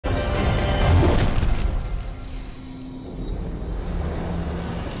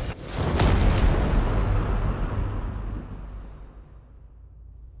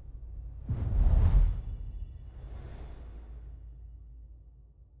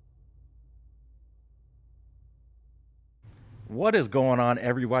What is going on,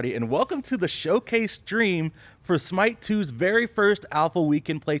 everybody, and welcome to the showcase stream for SMITE 2's very first Alpha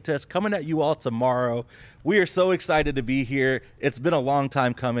Weekend playtest coming at you all tomorrow. We are so excited to be here. It's been a long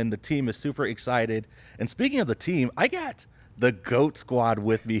time coming. The team is super excited. And speaking of the team, I got the GOAT squad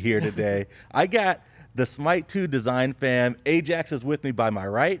with me here today. I got the SMITE 2 design fam. Ajax is with me by my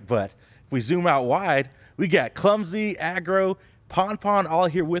right, but if we zoom out wide, we got Clumsy, Aggro, Pon all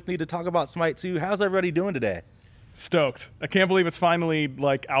here with me to talk about SMITE 2. How's everybody doing today? Stoked. I can't believe it's finally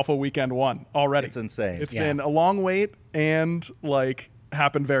like Alpha Weekend 1 already. It's insane. It's been a long wait and like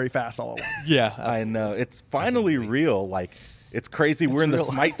happened very fast all at once. Yeah. I know. It's finally real. Like, it's crazy. We're in the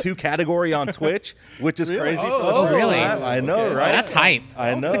SMITE 2 category on Twitch, which is crazy. Oh, really? I know, right? That's hype.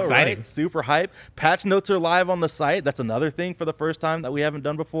 I know, That's exciting. right? Super hype. Patch notes are live on the site. That's another thing for the first time that we haven't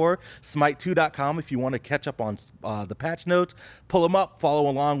done before. SMITE2.com if you want to catch up on the patch notes. Pull them up. Follow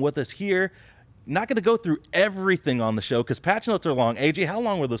along with us here. Not going to go through everything on the show because patch notes are long. AJ, how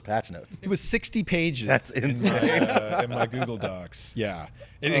long were those patch notes? It was 60 pages. That's insane. In my Google Docs. Yeah.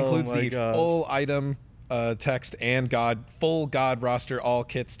 It includes the full item text and full God roster, all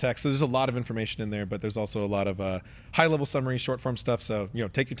kits text. So there's a lot of information in there, but there's also a lot of high-level summary, short-form stuff. So, you know,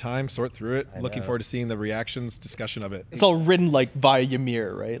 take your time, sort through it. Looking forward to seeing the reactions, discussion of it. It's all written like by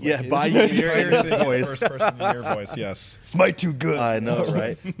Ymir, right? Like, Yeah, by Ymir voice. First-person Ymir voice, yes. SMITE 2 good. I know,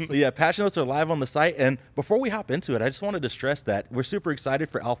 right? So yeah, patch notes are live on the site. And before we hop into it, I just wanted to stress that we're super excited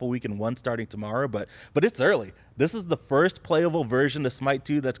for Alpha Weekend 1 starting tomorrow, but it's early. This is the first playable version of SMITE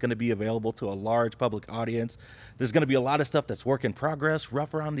 2 that's going to be available to a large public audience. There's going to be a lot of stuff that's work in progress,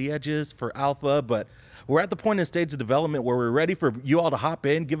 rough around the edges for Alpha, but we're at the point in stage of development where we're ready for you all to hop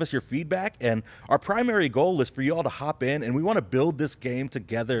in, give us your feedback, and our primary goal is for you all to hop in, and we want to build this game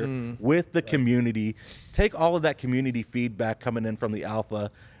together with the community, take all of that community feedback coming in from the Alpha,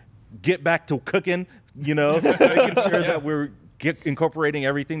 get back to cooking, you know, making sure that we're incorporating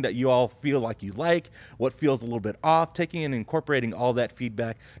everything that you all feel like you like, what feels a little bit off, taking and incorporating all that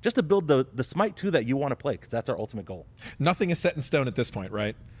feedback just to build the SMITE 2 that you want to play, because that's our ultimate goal. Nothing is set in stone at this point,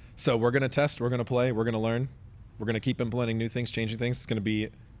 right? So we're going to test, we're going to play, we're going to learn, we're going to keep implementing new things, changing things. It's going to be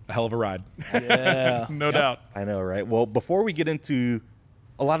a hell of a ride. Yeah. No doubt. I know, right? Well, before we get into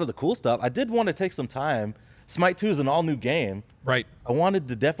a lot of the cool stuff, I did want to take some time. SMITE 2 is an all-new game. Right. I wanted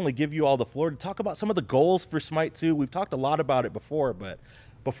to definitely give you all the floor to talk about some of the goals for SMITE 2. We've talked a lot about it before, but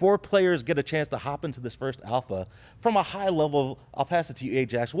before players get a chance to hop into this first alpha, from a high level, I'll pass it to you,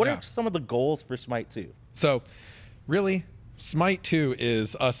 Ajax. What are some of the goals for SMITE 2? So, really, SMITE 2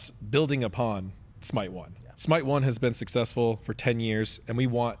 is us building upon SMITE 1. Yeah. SMITE 1 has been successful for 10 years, and we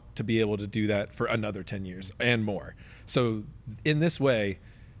want to be able to do that for another 10 years and more. So, in this way,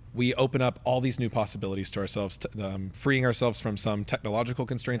 we open up all these new possibilities to ourselves, freeing ourselves from some technological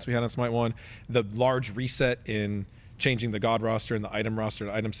constraints we had on SMITE 1. The large reset in changing the God roster and the item roster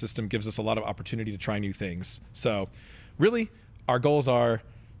and item system gives us a lot of opportunity to try new things. So really, our goals are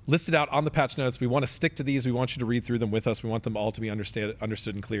listed out on the patch notes. We want to stick to these. We want you to read through them with us. We want them all to be understood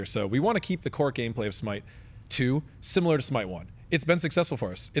and clear. So we want to keep the core gameplay of SMITE 2 similar to SMITE 1. It's been successful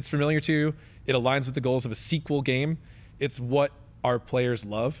for us. It's familiar to you. It aligns with the goals of a sequel game. It's what our players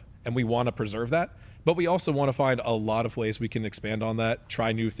love, and we want to preserve that. But we also want to find a lot of ways we can expand on that,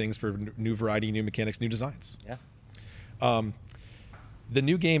 try new things for new variety, new mechanics, new designs. Yeah. The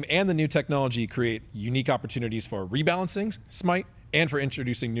new game and the new technology create unique opportunities for rebalancing SMITE and for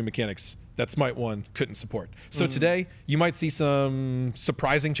introducing new mechanics that SMITE 1 couldn't support. So today, you might see some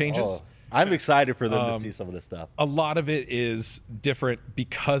surprising changes. Oh, I'm excited for them to see some of this stuff. A lot of it is different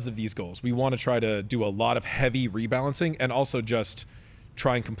because of these goals. We want to try to do a lot of heavy rebalancing and also just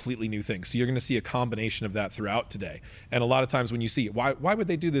trying completely new things. So you're going to see a combination of that throughout today. And a lot of times when you see why would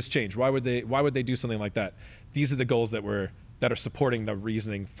they do this change? Why would they do something like that? These are the goals that are supporting the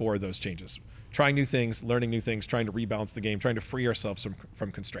reasoning for those changes. Trying new things, learning new things, trying to rebalance the game, trying to free ourselves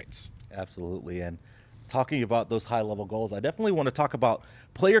from constraints. Absolutely. And talking about those high-level goals, I definitely want to talk about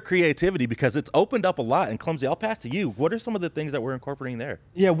player creativity because it's opened up a lot. And Clumsy, I'll pass to you. What are some of the things that we're incorporating there?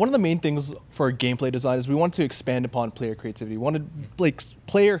 Yeah, one of the main things for our gameplay design is we want to expand upon player creativity. We wanted like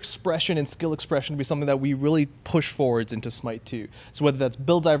player expression and skill expression to be something that we really push forwards into SMITE 2. So whether that's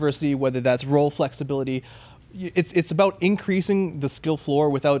build diversity, whether that's role flexibility, it's about increasing the skill floor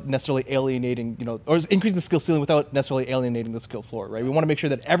without necessarily alienating, or increasing the skill ceiling without necessarily alienating the skill floor, right? We want to make sure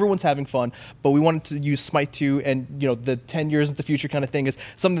that everyone's having fun, but we wanted to use SMITE 2 and, the 10 years in the future kind of thing is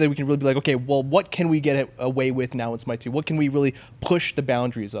something that we can really be like, okay, well, what can we get away with now in SMITE 2? What can we really push the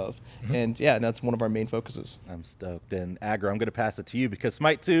boundaries of? And yeah, and that's one of our main focuses. I'm stoked. And Aggro, I'm going to pass it to you because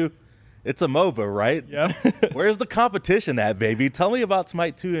SMITE 2, It's a MOBA, right? Yep. Where's the competition at, baby? Tell me about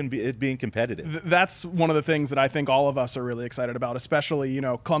Smite 2 and it being competitive. That's one of the things that I think all of us are really excited about, especially, you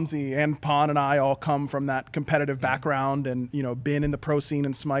know, Clumsy and Pawn and I all come from that competitive background and, you know, been in the pro scene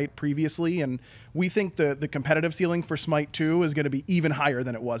in Smite previously. And we think the competitive ceiling for Smite 2 is going to be even higher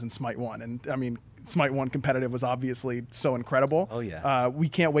than it was in Smite 1. And I mean, Smite 1 competitive was obviously so incredible. Oh, yeah. We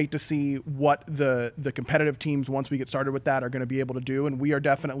can't wait to see what the competitive teams, once we get started with that, are going to be able to do. And we are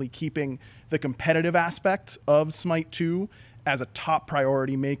definitely keeping the competitive aspect of Smite 2 as a top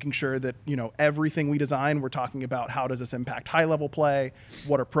priority, making sure that, you know, everything we design, we're talking about how does this impact high-level play,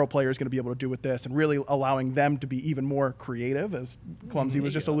 what are pro players going to be able to do with this, and really allowing them to be even more creative, as Clumsy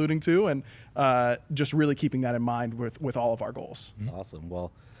was just alluding to, and just really keeping that in mind with all of our goals. Awesome.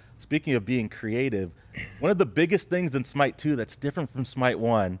 Well, speaking of being creative, one of the biggest things in Smite 2 that's different from Smite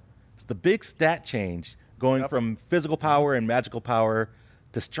 1 is the big stat change, going from physical power and magical power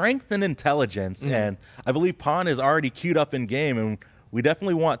to strength and intelligence. And I believe Pawn is already queued up in game, and we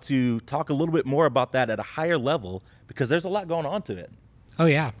definitely want to talk a little bit more about that at a higher level because there's a lot going on to it. Oh,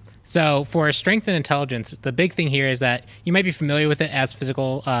 yeah. So for strength and intelligence, the big thing here is that you might be familiar with it as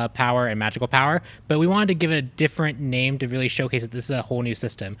physical power and magical power, but we wanted to give it a different name to really showcase that this is a whole new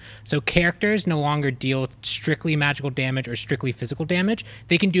system. So characters no longer deal with strictly magical damage or strictly physical damage.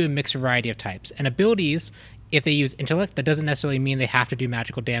 They can do a mixed variety of types. And abilities, if they use intellect, that doesn't necessarily mean they have to do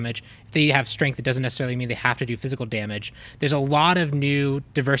magical damage. If they have strength, it doesn't necessarily mean they have to do physical damage. There's a lot of new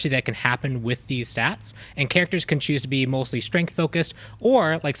diversity that can happen with these stats, and characters can choose to be mostly strength focused,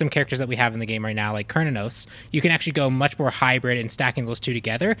 or like some characters that we have in the game right now, like Kernanos, you can actually go much more hybrid and stacking those two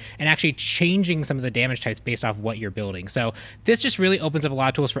together and actually changing some of the damage types based off what you're building. So this just really opens up a lot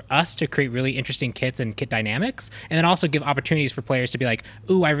of tools for us to create really interesting kits and kit dynamics, and then also give opportunities for players to be like,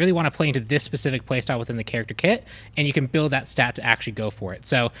 ooh, I really want to play into this specific playstyle within the character kit, and you can build that stat to actually go for it.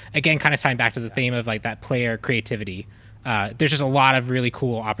 So again, kind of tying back to the theme of like that player creativity, there's just a lot of really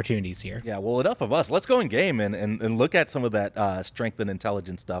cool opportunities here. Yeah, well, enough of us. Let's go in game and look at some of that strength and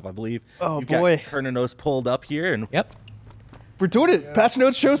intelligence stuff. I believe you've got Kernanos pulled up here. And Yep. We're doing it. Patch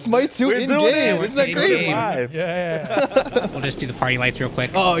notes show Smite 2 in game. Isn't that in crazy? game. Live. We'll just do the party lights real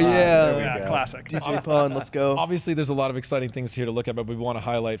quick. Oh, yeah. Yeah, classic. DJ Pawn, let's go. Obviously, there's a lot of exciting things here to look at, but we want to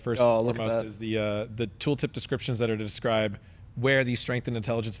highlight first and look at foremost that. is the tooltip descriptions that are to describe where these strength and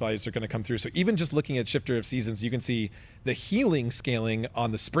intelligence values are going to come through. So even just looking at Shifter of Seasons, you can see the healing scaling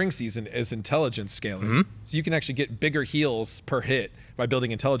on the spring season is intelligence scaling. So you can actually get bigger heals per hit by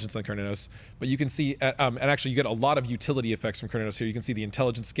building intelligence on Kernanos. But you can see, and actually you get a lot of utility effects from Kernanos here. You can see the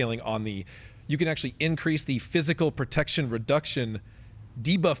intelligence scaling on the, you can actually increase the physical protection reduction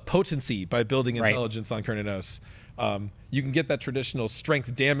debuff potency by building intelligence on Kernanos. You can get that traditional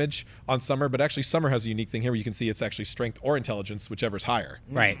strength damage on Summer, but actually Summer has a unique thing here where you can see it's actually strength or intelligence, whichever's higher.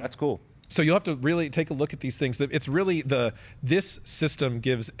 Right. That's cool. So you'll have to really take a look at these things. It's really this system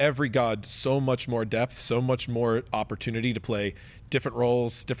gives every god so much more depth, so much more opportunity to play different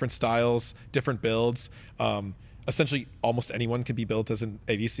roles, different styles, different builds. Essentially, almost anyone can be built as an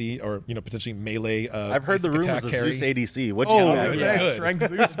ADC or potentially melee. I've heard the basic rumors attack of carry. Zeus ADC. What'd you Oh, have? it's yeah, good. Strength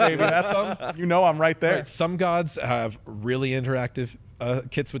Zeus, baby. That's I'm right there. Right, some gods have really interactive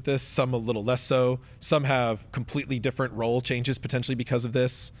kits with this, some a little less so. Some have completely different role changes potentially because of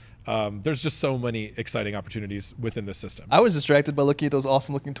this. There's just so many exciting opportunities within this system. I was distracted by looking at those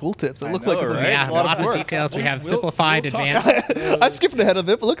awesome looking tooltips. It looked like know, it right? Yeah, a lot lots of of work. details. We have We'll simplified, talk. advanced. I skipped ahead of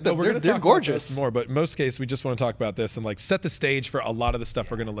it, but look at them. We're gonna They're talk gorgeous. about this more, but in most cases, we just want to talk about this and like set the stage for a lot of the stuff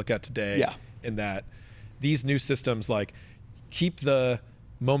we're going to look at today. Yeah. In that these new systems like keep the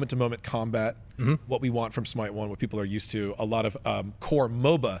moment-to-moment combat, what we want from Smite 1, what people are used to, a lot of core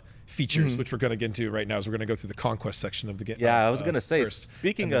MOBA features, which we're going to get into right now as we're going to go through the conquest section of the game. Yeah, I was going to say, first,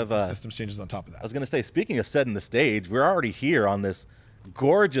 speaking and of then some systems changes on top of that. I was going to say, speaking of setting the stage, we're already here on this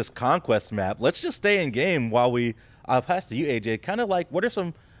gorgeous conquest map. Let's just stay in game while we pass to you, AJ. Kind of like, what are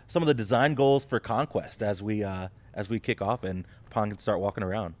some of the design goals for conquest as we kick off and Pong can start walking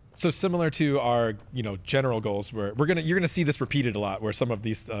around? So similar to our general goals, where you're gonna see this repeated a lot, where some of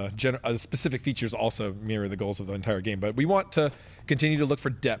these specific features also mirror the goals of the entire game. But we want to continue to look for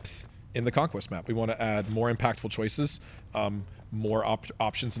depth in the conquest map. We want to add more impactful choices, more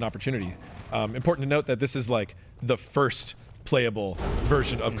options and opportunity. Important to note that this is like the first playable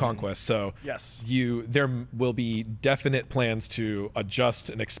version of Conquest. So Yes. there will be definite plans to adjust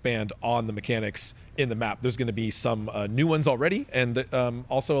and expand on the mechanics in the map. There's going to be some new ones already, and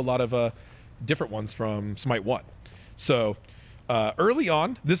also a lot of different ones from Smite 1. So early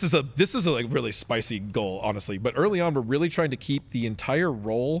on, this is a like really spicy goal, honestly. But early on, we're really trying to keep the entire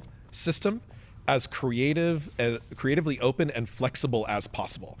role system as creatively open and flexible as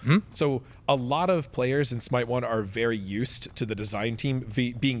possible. So a lot of players in Smite 1 are very used to the design team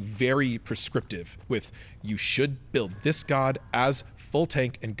being very prescriptive with, you should build this god as full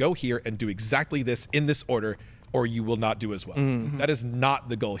tank and go here and do exactly this in this order, or you will not do as well. That is not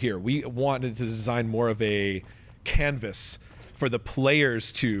the goal here. We wanted to design more of a canvas for the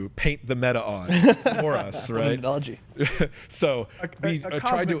players to paint the meta on for us, right? Analogy. So we a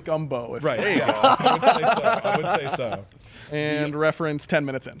tried to gumbo, if right. I would say so. And reference 10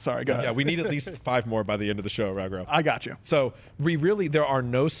 minutes in. Sorry, go ahead. Yeah, we need at least 5 more by the end of the show, Ragro. I got you. So there are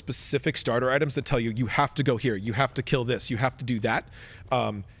no specific starter items that tell you, you have to go here, you have to kill this, you have to do that.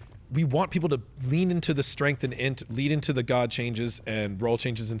 We want people to lean into the strength and lead into the god changes and role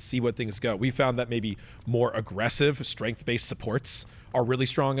changes and see what things go. We found that maybe more aggressive strength-based supports are really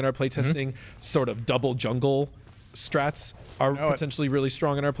strong in our playtesting. Sort of double jungle strats are potentially really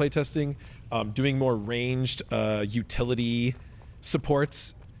strong in our playtesting. Doing more ranged utility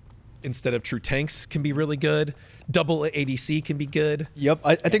supports instead of true tanks can be really good. Double ADC can be good. Yep,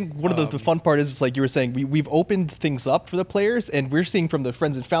 I think one of the fun part is like you were saying, we've opened things up for the players, and we're seeing from the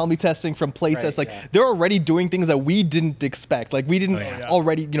friends and family testing, from play tests, like they're already doing things that we didn't expect. Like we didn't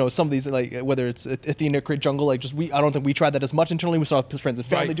already, some of these, like whether it's Athena crit jungle, like I don't think we tried that as much internally. We saw friends and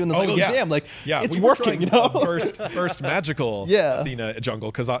family doing this. Damn, like it's working. Burst magical Athena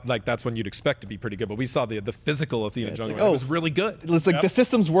jungle, because like that's when you'd expect to be pretty good. But we saw the physical Athena jungle. Like, it was really good. It's like the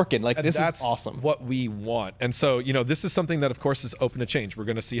system's working. Like this is awesome. What we want, and so this is something that, of course, is open to change. We're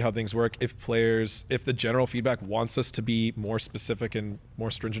going to see how things work. If the general feedback wants us to be more specific and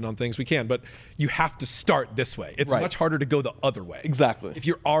more stringent on things, we can. But you have to start this way. It's much harder to go the other way. Exactly. If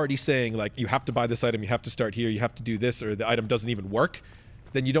you're already saying, like, you have to buy this item, you have to start here, you have to do this, or the item doesn't even work,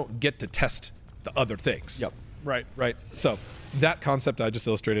 then you don't get to test the other things. Yep. Right. So that concept I just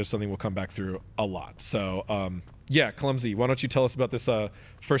illustrated is something we'll come back through a lot. So, yeah, Clumsy, why don't you tell us about this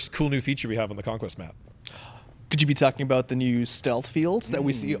first cool new feature we have on the Conquest map? Could you be talking about the new stealth fields that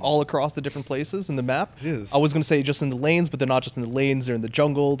we see all across the different places in the map? It is. I was going to say just in the lanes, but they're not just in the lanes. They're in the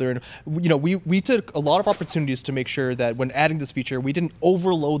jungle. They're in, we took a lot of opportunities to make sure that when adding this feature, we didn't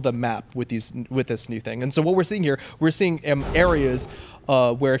overload the map with this new thing. And so what we're seeing here, we're seeing areas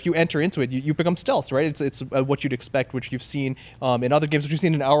where if you enter into it, you become stealth, right? It's what you'd expect, which you've seen in other games, which you've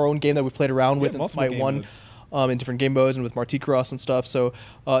seen in our own game that we played around with in Smite 1. In different game modes and with Marti Cross and stuff. So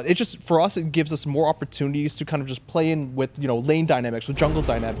it just, for us, it gives us more opportunities to kind of just play in with, lane dynamics, with jungle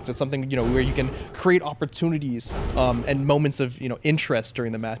dynamics. It's something, where you can create opportunities and moments of, interest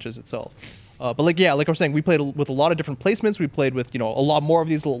during the matches itself. But like I was saying, we played with a lot of different placements. We played with, a lot more of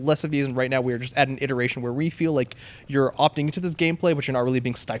these, a little less of these. And right now we're just at an iteration where we feel like you're opting into this gameplay, but you're not really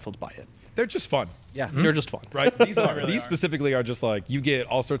being stifled by it. They're just fun. Yeah, they're just fun. Right? These specifically are just like, you get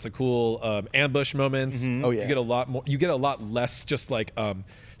all sorts of cool ambush moments. Oh yeah. You get a lot more. You get a lot less just like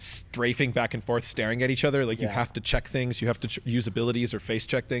strafing back and forth, staring at each other. Like you have to check things. You have to use abilities or face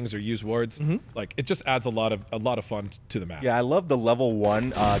check things or use wards. Like it just adds a lot of fun to the map. Yeah, I love the level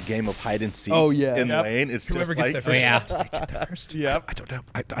 1 game of hide and seek. in lane. It's whoever just gets like there first. Get there first. Yep. I don't know.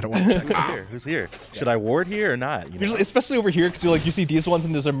 I don't want to check. Who's here? Should I ward here or not? Especially over here, because you see these ones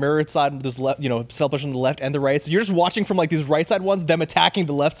and there's a mirrored side and there's stealth push on the left and the right. So you're just watching from like these right side ones, them attacking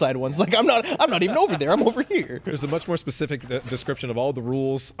the left side ones. Like I'm not even over there. I'm over here. There's a much more specific description of all the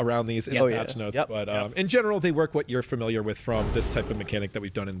rules around these in the patch notes. But in general, they work what you're familiar with from this type of mechanic that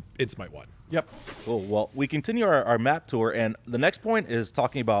we've done in Smite 1. Yep. Cool. Well, we continue our map tour, and the next point is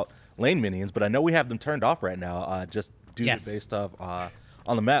talking about lane minions, but I know we have them turned off right now, just due to the base stuff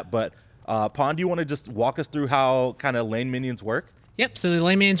on the map. But Pond, do you want to just walk us through how kind of lane minions work? Yep, so the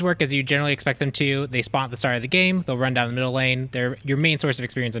lane minions work as you generally expect them to. They spawn at the start of the game. They'll run down the middle lane. They're your main source of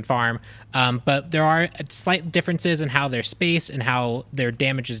experience and farm. But there are slight differences in how they're spaced and how their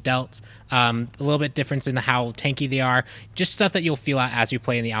damage is dealt. A little bit difference in how tanky they are. Just stuff that you'll feel out as you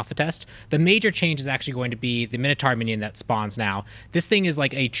play in the alpha test. The major change is actually going to be the Minotaur minion that spawns now. This thing is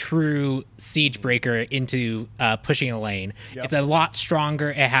like a true siege breaker into pushing a lane. It's a lot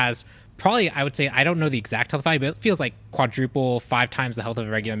stronger. It has probably, I would say, I don't know the exact health value, but it feels like quadruple, 5 times the health of a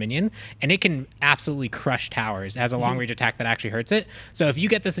regular minion, and it can absolutely crush towers. It has a long range attack that actually hurts it. So if you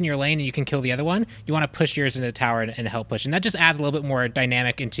get this in your lane and you can kill the other one, you want to push yours into the tower and help push. And that just adds a little bit more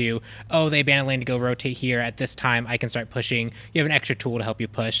dynamic into, oh, they abandoned lane to go rotate here. At this time, I can start pushing. You have an extra tool to help you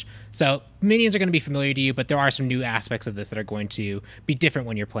push. So minions are going to be familiar to you, but there are some new aspects of this that are going to be different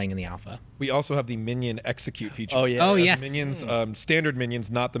when you're playing in the alpha. We also have the minion execute feature. Oh, yes. Minions, standard minions,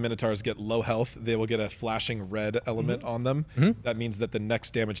 not the Minotaurs, get low health, they will get a flashing red element on them. That means that the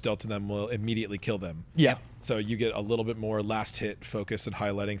next damage dealt to them will immediately kill them. Yeah. So you get a little bit more last hit focus and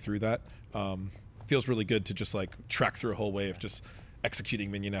highlighting through that. Feels really good to just like track through a whole wave, just executing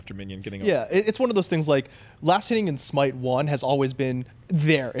minion after minion, getting Yeah, it's one of those things like last hitting in Smite 1 has always been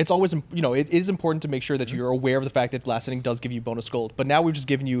there. It's always, you know, it is important to make sure that you're aware of the fact that last hitting does give you bonus gold. But now we've just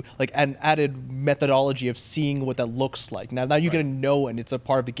given you like an added methodology of seeing what that looks like. Now you're going to know, and it's a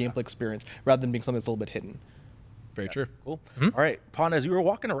part of the gameplay experience rather than being something that's a little bit hidden. Very true. Cool. All right, Pon, as you were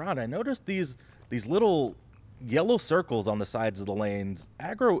walking around, I noticed these little yellow circles on the sides of the lanes.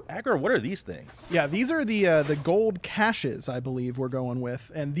 Aggro, what are these things? Yeah, these are the gold caches, I believe we're going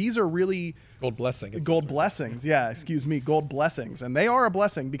with, and these are really Gold blessing. gold blessings. Yeah, excuse me, gold blessings, and they are a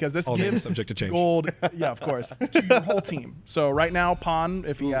blessing because this All gives subject to change. gold. Yeah, of course, to your whole team. So right now, Pon,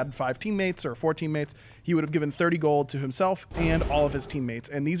 if he had 5 teammates or 4 teammates, he would have given 30 gold to himself and all of his teammates,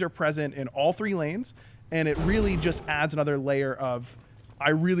 and these are present in all 3 lanes, and it really just adds another layer of, I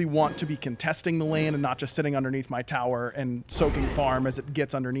really want to be contesting the lane and not just sitting underneath my tower and soaking farm as it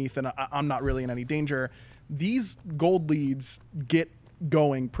gets underneath, and I'm not really in any danger. These gold leads get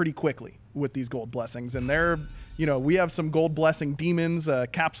going pretty quickly with these gold blessings, and they're, you know, we have some gold blessing demons,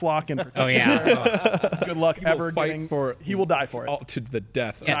 caps lock in particular. Oh, yeah. Good luck He will ever fight getting, for he will die for it. all to the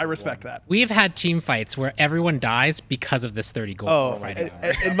death. And I respect that. We've had team fights where everyone dies because of this 30 gold. Oh,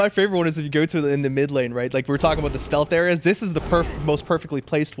 and my favorite one is if you go to in the mid lane, right? Like we were talking about the stealth areas. This is the most perfectly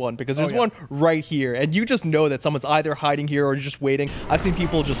placed one because there's one right here, and you just know that someone's either hiding here or just waiting. I've seen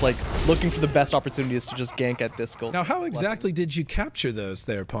people just like looking for the best opportunities to just gank at this gold. Now, how exactly did you capture those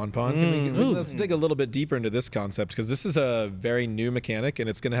there, Pon? Let's dig a little bit deeper into this concept, because this is a very new mechanic, and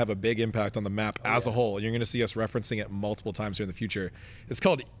it's going to have a big impact on the map as a whole. You're going to see us referencing it multiple times here in the future. It's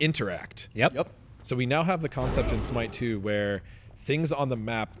called Interact. Yep. So we now have the concept in Smite 2 where things on the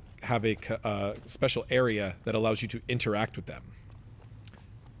map have a special area that allows you to interact with them.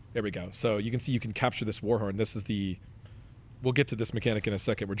 There we go. So you can see you can capture this Warhorn. This is the... We'll get to this mechanic in a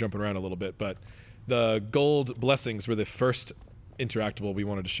second. We're jumping around a little bit, but the gold blessings were the first interactable we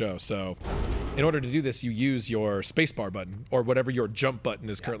wanted to show. So in order to do this, you use your spacebar button, or whatever your jump button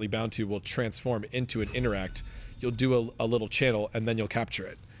is currently bound to will transform into an interact. You'll do a little channel, and then you'll capture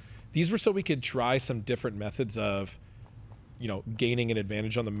it. These were so we could try some different methods of, you know, gaining an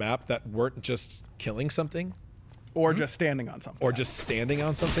advantage on the map that weren't just killing something. Or just standing on something. Or just standing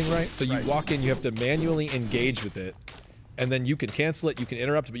on something, right? So you walk in, you have to manually engage with it, and then you can cancel it, you can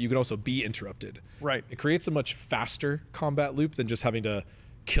interrupt, but you can also be interrupted. Right. It creates a much faster combat loop than just having to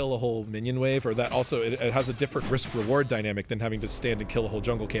kill a whole minion wave, or that also, it has a different risk-reward dynamic than having to stand and kill a whole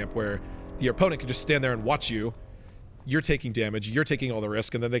jungle camp where the opponent can just stand there and watch you. You're taking damage, you're taking all the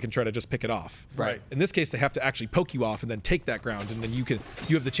risk, and then they can try to just pick it off. Right. In this case, they have to actually poke you off and then take that ground, and then you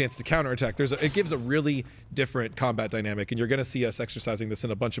have the chance to counterattack. It gives a really different combat dynamic, and you're going to see us exercising this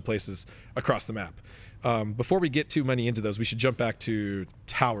in a bunch of places across the map. Before we get too many into those, we should jump back to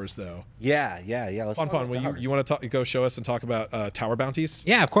towers, though. Yeah. Let's talk about Pon, towers. you want to go show us and talk about tower bounties?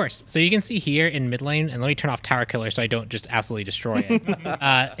 Yeah, of course. So you can see here in mid lane, and let me turn off Tower Killer so I don't just absolutely destroy it.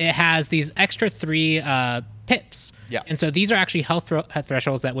 It has these extra 3 pips. Yeah. And so these are actually health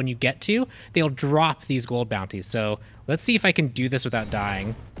thresholds that when you get to, they'll drop these gold bounties. So let's see if I can do this without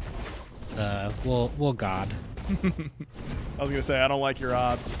dying. We'll God. I was going to say, I don't like your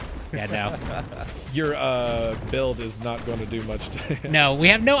odds. Yeah, no. Your build is not going to do much. No, we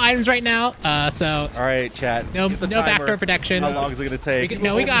have no items right now, so All right, chat. no Get the no timer. backdoor protection. How long is it going to take?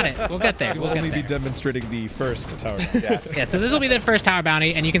 We got it. We'll get there. We'll We'll only get be there. demonstrating the first tower. Yeah, so this will be the first tower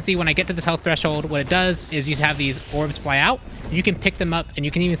bounty, and you can see when I get to this health threshold, what it does is you have these orbs fly out, and you can pick them up, and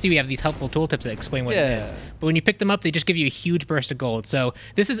you can even see we have these helpful tooltips that explain what it is. But when you pick them up, they just give you a huge burst of gold. So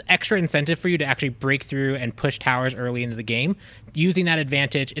this is extra incentive for you to actually break through and push towers early into the game. Using that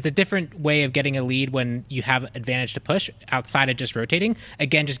advantage, it's a different way of getting a lead when you have advantage to push outside of just rotating.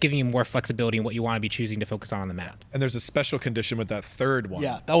 Again, just giving you more flexibility in what you want to be choosing to focus on the map. And there's a special condition with that third one.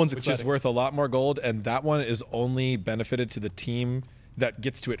 Yeah, that one's which exciting. is worth a lot more gold, and that one is only benefited to the team that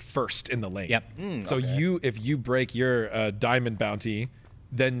gets to it first in the lane. Yep. So if you break your diamond bounty,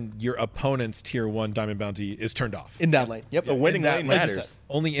 then your opponent's tier 1 diamond bounty is turned off. In that lane. Yep. The winning that lane lane. matters.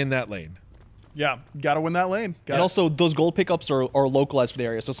 Only in that lane. Yeah, got to win that lane. And also, those gold pickups are localized for the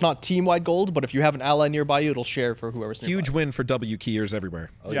area. So it's not team-wide gold, but if you have an ally nearby you, it'll share for whoever's nearby. Huge win for W keyers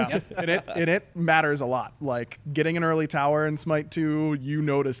everywhere. Yeah, and it matters a lot. Like getting an early tower in Smite 2, you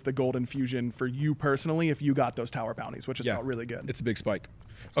notice the gold infusion for you personally if you got those tower bounties, which is felt really good. It's a big spike.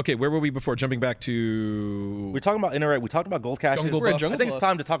 Okay, where were we before? Jumping back to... We're talking about interact. We talked about gold caches. Jungle We're at buffs. jungle I think it's buffs.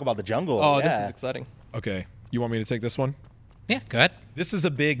 time to talk about the jungle. Oh, yeah. this is exciting. Okay, you want me to take this one? Yeah, go ahead. This is a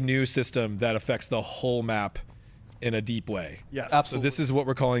big new system that affects the whole map in a deep way. Yes. Absolutely. So this is what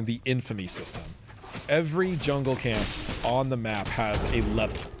we're calling the infamy system. Every jungle camp on the map has a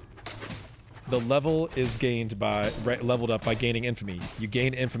level. The level is gained by leveled up by gaining infamy. You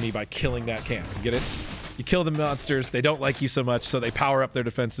gain infamy by killing that camp. You get it? You kill the monsters. They don't like you so much, so they power up their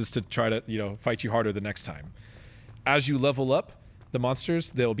defenses to try to, fight you harder the next time. As you level up the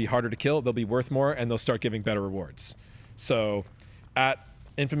monsters, they'll be harder to kill. They'll be worth more, and they'll start giving better rewards. So, at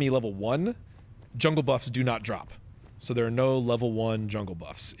infamy level 1, jungle buffs do not drop. So there are no level 1 jungle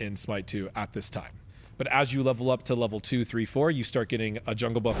buffs in Smite 2 at this time. But as you level up to level 2, 3, 4, you start getting a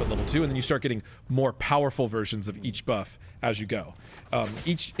jungle buff at level 2, and then you start getting more powerful versions of each buff as you go.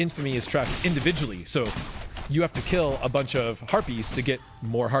 Each infamy is tracked individually, so you have to kill a bunch of harpies to get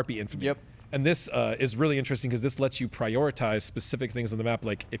more harpy infamy. Yep. And this is really interesting because this lets you prioritize specific things on the map,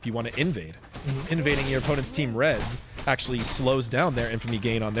 like if you want to invade. Invading your opponent's team red actually slows down their infamy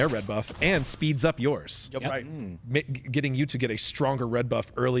gain on their red buff and speeds up yours. Yep. Right. Getting you to get a stronger red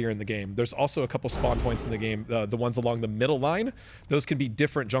buff earlier in the game. There's also a couple spawn points in the game, the ones along the middle line. Those can be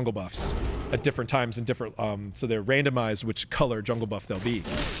different jungle buffs at different times and different, so they're randomized which color jungle buff they'll be.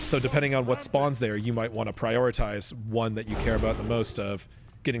 So depending on what spawns there, you might want to prioritize one that you care about the most of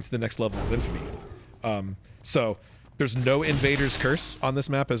getting to the next level of infamy. So there's no Invader's Curse on this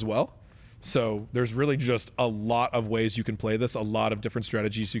map as well. So there's really just a lot of ways you can play this, a lot of different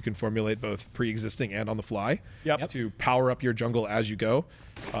strategies you can formulate, both pre-existing and on the fly, to power up your jungle as you go.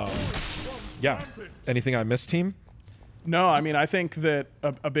 Yeah. Anything I missed, team? No, I mean, I think that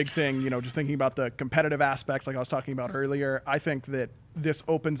a big thing, just thinking about the competitive aspects like I was talking about earlier, I think that this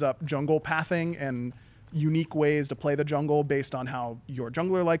opens up jungle pathing and unique ways to play the jungle based on how your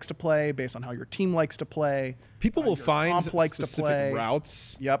jungler likes to play, based on how your team likes to play. People will find likes to specific play.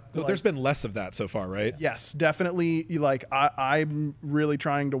 routes. Yep. But there's been less of that so far, right? Yes, definitely. I'm really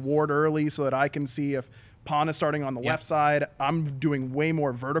trying to ward early so that I can see if Pawn is starting on the left side. I'm doing way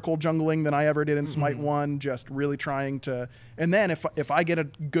more vertical jungling than I ever did in Smite 1, just really trying to... And then if I get a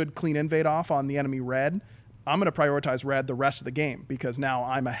good clean invade off on the enemy red, I'm going to prioritize red the rest of the game because now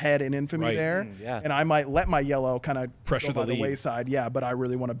I'm ahead in infamy there. And I might let my yellow kind of pressure go by the wayside. Yeah, but I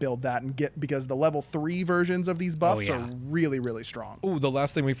really want to build that and get, because the level 3 versions of these buffs are really, really strong. Oh, the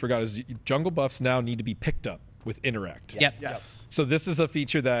last thing we forgot is jungle buffs now need to be picked up with interact. Yes. So this is a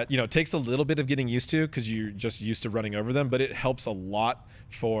feature that, takes a little bit of getting used to because you're just used to running over them, but it helps a lot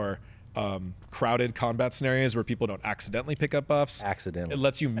for crowded combat scenarios where people don't accidentally pick up buffs. Accidentally. It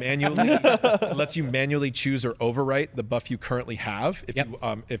lets you manually choose or overwrite the buff you currently have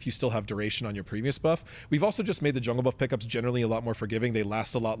if you still have duration on your previous buff. We've also just made the jungle buff pickups generally a lot more forgiving. They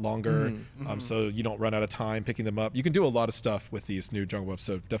last a lot longer, so you don't run out of time picking them up. You can do a lot of stuff with these new jungle buffs,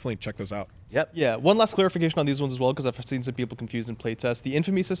 so definitely check those out. Yeah, one last clarification on these ones as well, because I've seen some people confused in playtest. The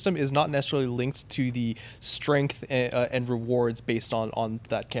infamy system is not necessarily linked to the strength and rewards based on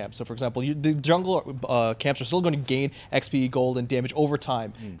that camp. So for example, the jungle camps are still going to gain XP, gold, and damage over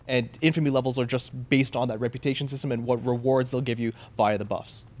time, and infamy levels are just based on that reputation system and what rewards they'll give you via the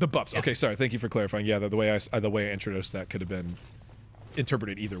buffs. The buffs. Okay, sorry. Thank you for clarifying. Yeah, the way I introduced that could have been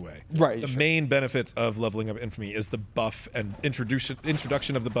interpreted either way. Right. The main benefits of leveling up infamy is the buff and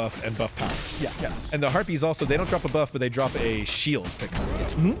introduction of the buff and buff powers. Yes. And the harpies also, they don't drop a buff, but they drop a shield pickup.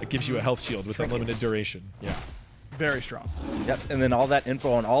 It gives you a health shield with unlimited duration. Yeah. Very strong. And then all that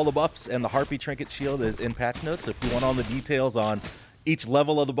info on all the buffs and the Harpy Trinket Shield is in patch notes. If you want all the details on each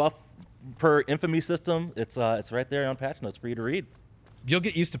level of the buff per infamy system, it's right there on patch notes for you to read. You'll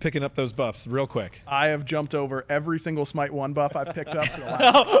get used to picking up those buffs real quick. I have jumped over every single Smite 1 buff I've picked up for the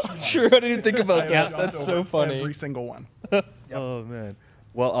last 2 months. Sure, I didn't even think about I have that. That's jumped so over funny. Every single one. Oh man.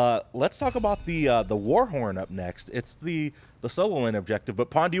 Well, let's talk about the Warhorn up next. It's the solo lane objective. But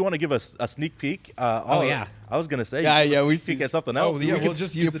Pon, do you want to give us a sneak peek? Yeah. I was gonna say. We peek at something else. Oh yeah, we'll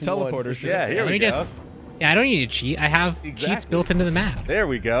just use the teleporters. Yeah, here we go. I don't need to cheat. I have cheats built into the map. There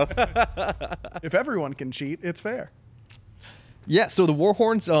we go. If everyone can cheat, it's fair. Yeah, so the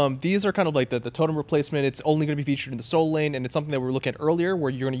Warhorns, these are kind of like the totem replacement. It's only going to be featured in the solo lane, and it's something that we were looking at earlier,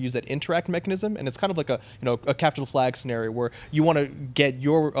 where you're going to use that interact mechanism, and it's kind of like a capture the flag scenario where you want to get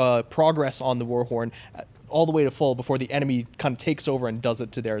your progress on the Warhorn all the way to full before the enemy kind of takes over and does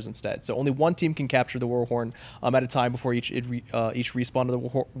it to theirs instead. So only one team can capture the Warhorn at a time before each respawn to the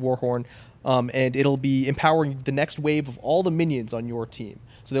Warhorn, and it'll be empowering the next wave of all the minions on your team.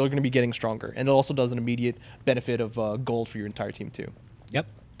 So they're going to be getting stronger, and it also does an immediate benefit of gold for your entire team too. Yep.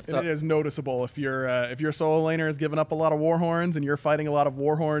 And it is noticeable if your solo laner is giving up a lot of warhorns and you're fighting a lot of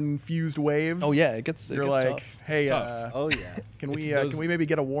warhorn fused waves. Oh yeah, it gets like, tough. hey, oh yeah, can we maybe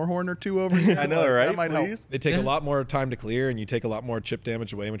get a warhorn or two over here? I know, right? That might help. They take a lot more time to clear, and you take a lot more chip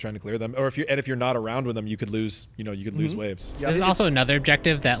damage away when trying to clear them. Or if you're not around with them, you could lose. Lose waves. Yeah, This is also another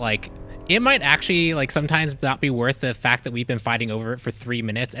objective that like it might actually like sometimes not be worth the fact that we've been fighting over it for 3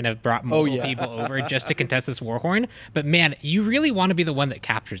 minutes and have brought multiple people over just to contest this warhorn. But man, you really want to be the one that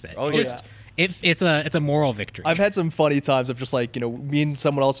captures it. Oh, just it's a moral victory. I've had some funny times of just like, me and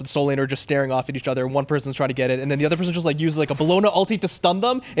someone else with Soul Lane are just staring off at each other, and one person's trying to get it, and then the other person just like uses like a Bologna ulti to stun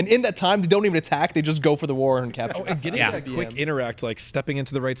them, and in that time they don't even attack, they just go for the war and capture. Oh, and getting that quick interact, like stepping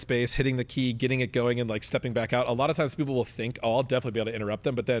into the right space, hitting the key, getting it going, and like stepping back out. A lot of times people will think, oh, I'll definitely be able to interrupt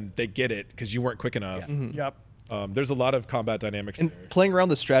them, but then they get it because you weren't quick enough. Yep. There's a lot of combat dynamics And there. playing around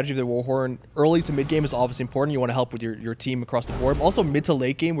the strategy of the Warhorn early to mid game is obviously important. You want to help with your team across the board. But also mid to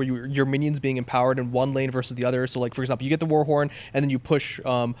late game, where your minions being empowered in one lane versus the other. So like for example, you get the Warhorn and then you push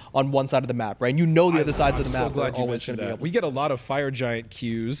on one side of the map, right? And the other sides of the map glad are you always going mentioned to be that. able. We get a lot of Fire Giant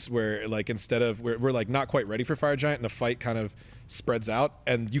queues where like instead of we're like not quite ready for Fire Giant, and the fight kind of spreads out,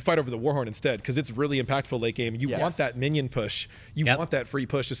 and you fight over the Warhorn instead because it's really impactful late game. You want that minion push, you want that free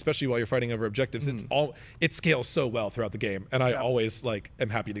push, especially while you're fighting over objectives. It scales so well throughout the game, and I always like am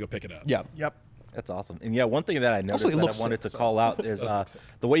happy to go pick it up. Yep. That's awesome. And yeah, one thing that I noticed Also, it that I looks wanted sick, to call out is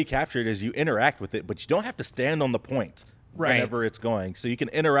the way you capture it is you interact with it, but you don't have to stand on the point whenever it's going. So you can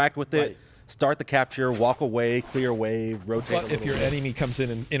interact with it, start the capture, walk away, clear wave, rotate. But if your enemy comes in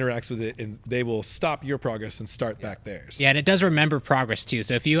and interacts with it, and they will stop your progress and start back theirs. Yeah, and it does remember progress too.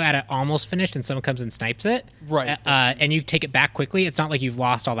 So if you had it almost finished and someone comes and snipes it, and you take it back quickly, it's not like you've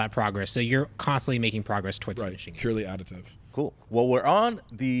lost all that progress. So you're constantly making progress towards finishing it. Purely additive. Cool. Well, we're on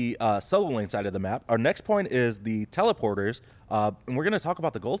the solo lane side of the map. Our next point is the teleporters, and we're going to talk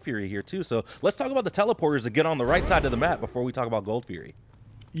about the Gold Fury here too. So let's talk about the teleporters that get on the right side of the map before we talk about Gold Fury.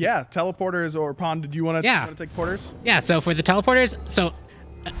 Yeah, teleporters or Pond. Did you want to take porters? Yeah. So for the teleporters, so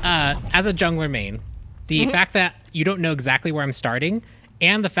as a jungler main, the fact that you don't know exactly where I'm starting,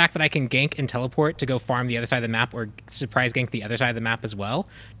 and the fact that I can gank and teleport to go farm the other side of the map or surprise gank the other side of the map as well,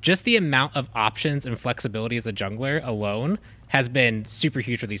 just the amount of options and flexibility as a jungler alone has been super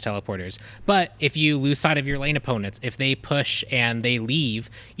huge for these teleporters. But if you lose sight of your lane opponents, if they push and they leave,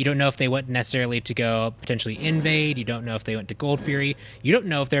 you don't know if they went necessarily to go potentially invade, you don't know if they went to Gold Fury, you don't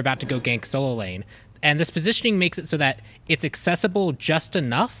know if they're about to go gank solo lane. And this positioning makes it so that it's accessible just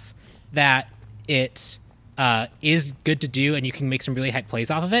enough that it is good to do and you can make some really hype plays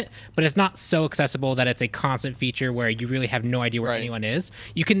off of it, but it's not so accessible that it's a constant feature where you really have no idea where anyone is.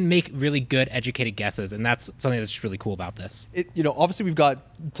 You can make really good educated guesses, and that's something that's really cool about this. Obviously we've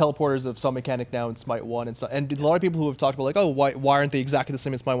got teleporters of some mechanic now in Smite 1 and a lot of people who have talked about like, oh, why aren't they exactly the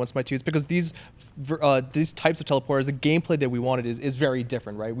same as Smite 1, Smite 2? It's because these types of teleporters, the gameplay that we wanted is very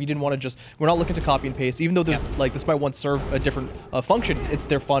different, right? We didn't want to we're not looking to copy and paste, even though there's like the Smite 1 serve a different function, it's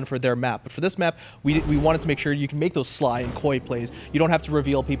their fun for their map. But for this map, we wanted to make sure you can make those sly and coy plays. You don't have to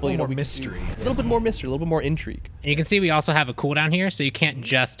reveal people. A little more mystery. A little bit more mystery, a little bit more intrigue. And you can see we also have a cooldown here, so you can't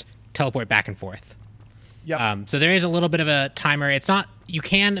just teleport back and forth. Yeah. So there is a little bit of a timer. It's not, you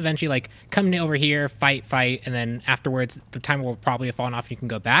can eventually like come over here, fight, and then afterwards the timer will probably have fallen off and you can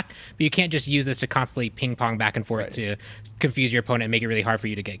go back. But you can't just use this to constantly ping pong back and forth to confuse your opponent and make it really hard for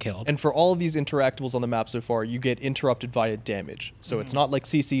you to get killed. And for all of these interactables on the map so far, you get interrupted via damage. So it's not like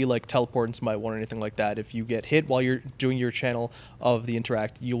CC, like teleport and Smite 1 or anything like that. If you get hit while you're doing your channel of the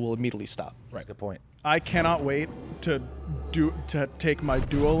interact, you will immediately stop. Right. Good point. I cannot wait to take my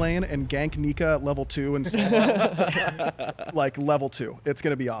duo lane and gank Nika at level 2 and like level 2. It's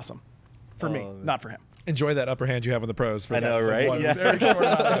gonna be awesome for me, not for him. Enjoy that upper hand you have on the pros. For I know, right? Yeah, very short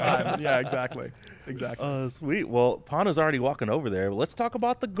amount of time. Yeah, exactly. Sweet. Well, Pana's already walking over there. Let's talk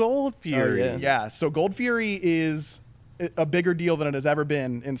about the Gold Fury. Yeah. So Gold Fury is a bigger deal than it has ever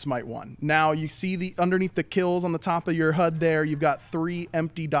been in Smite 1. Now you see underneath the kills on the top of your HUD there, you've got 3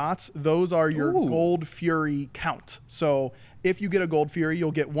 empty dots. Those are your Gold Fury count. So if you get a Gold Fury,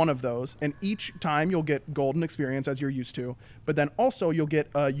 you'll get one of those, and each time you'll get golden experience as you're used to, but then also you'll get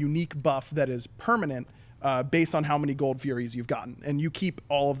a unique buff that is permanent based on how many Gold Furies you've gotten, and you keep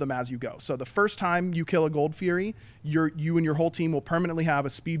all of them as you go. So the first time you kill a Gold Fury, you and your whole team will permanently have a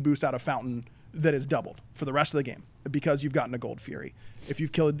speed boost out of Fountain that is doubled for the rest of the game because you've gotten a Gold Fury. If you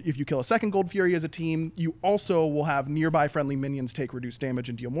kill a second Gold Fury as a team, you also will have nearby friendly minions take reduced damage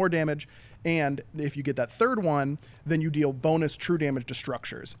and deal more damage. And if you get that third one, then you deal bonus true damage to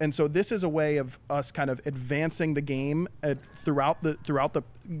structures. And so this is a way of us kind of advancing the game throughout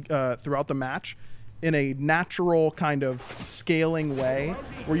the match in a natural kind of scaling way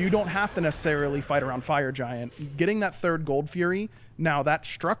where you don't have to necessarily fight around Fire Giant. Getting that third Gold Fury, now that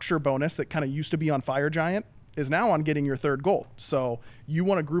structure bonus that kind of used to be on Fire Giant is now on getting your third gold. So you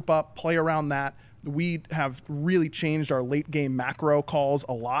want to group up, play around that. We have really changed our late game macro calls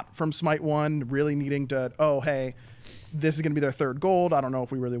a lot from Smite 1, really needing to, oh, hey, this is going to be their third gold. I don't know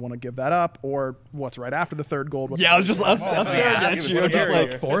if we really want to give that up, or what's right after the third gold. Yeah, I was staring at you. Just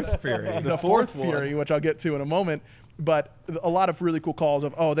like Fourth Fury. the fourth Fury, which I'll get to in a moment. But a lot of really cool calls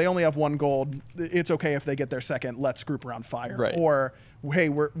of, oh, they only have one gold. It's okay if they get their second. Let's group around Fire. Right. Or, hey,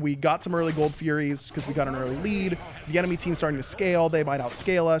 we got some early Gold Furies because we got an early lead. The enemy team's starting to scale. They might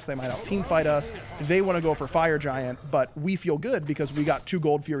outscale us. They might out-team fight us. They want to go for Fire Giant, but we feel good because we got 2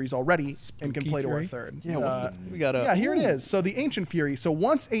 Gold Furies already and can play to our third. yeah, we got Yeah, here it is. So the Ancient Fury. So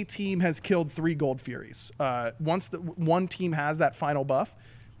once a team has killed 3 Gold Furies, once one team has that final buff,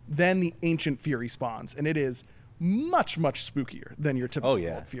 then the Ancient Fury spawns, and it is much, much spookier than your typical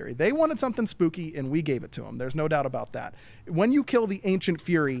Gold Fury. They wanted something spooky, and we gave it to them. There's no doubt about that. When you kill the Ancient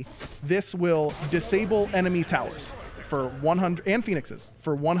Fury, this will disable enemy towers for 100 and Phoenixes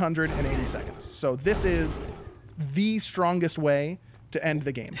for 180 seconds. So this is the strongest way to end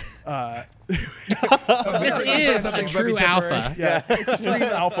the game. This is a true alpha. Yeah, extreme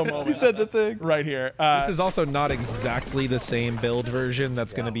alpha moment. You said the thing. Right here. This is also not exactly the same build version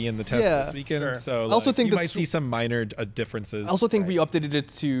that's going to be in the test this weekend. Sure. So I also think you might see some minor differences. I also think we updated it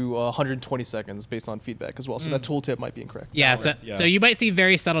to 120 seconds based on feedback as well. So that tooltip might be incorrect. Yeah, so you might see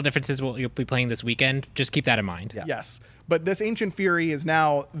very subtle differences what you'll be playing this weekend. Just keep that in mind. Yeah. Yes. But this Ancient Fury is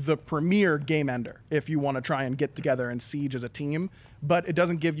now the premier game ender if you want to try and get together and siege as a team. But it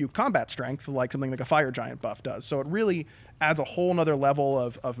doesn't give you combat strength like something like a Fire Giant buff does. So it really adds a whole nother level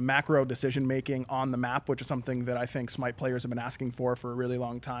of macro decision making on the map, which is something that I think Smite players have been asking for a really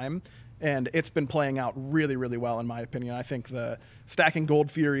long time. And it's been playing out really, really well, in my opinion. I think the stacking Gold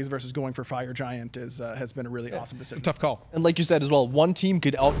Furies versus going for Fire Giant has been a really awesome decision. tough call. And like you said as well, one team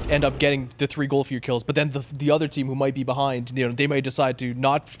could end up getting the 3 Gold Fury kills, but then the other team who might be behind, they may decide to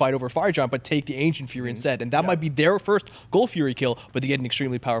not fight over Fire Giant, but take the Ancient Fury instead. And that might be their first Gold Fury kill, but they get an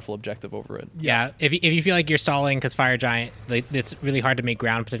extremely powerful objective over it. Yeah, if you feel like you're stalling because Fire Giant, it's really hard to make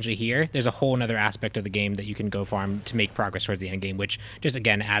ground potentially here, there's a whole other aspect of the game that you can go farm to make progress towards the end game, which just,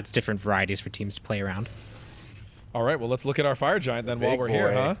 again, adds different varieties for teams to play around. All right, well, let's look at our Fire Giant then while we're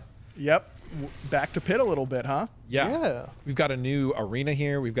here, huh? Yep. Back to pit a little bit, huh? Yeah. We've got a new arena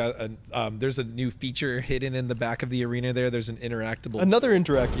here. We've got there's a new feature hidden in the back of the arena there. There's an interactable. Another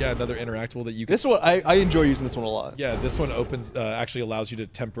interactive. Yeah, another interactable that you can. This one, I enjoy using this one a lot. Yeah, this one opens actually allows you to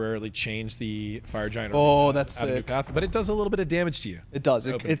temporarily change the Fire Giant. Oh, arena that's at a new sick. path, but it does a little bit of damage to you. It does.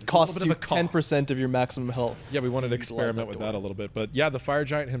 It There's costs a you little bit of a cost. 10% of your maximum health. Yeah, we wanted to utilize experiment with that a door. little bit. But yeah, the Fire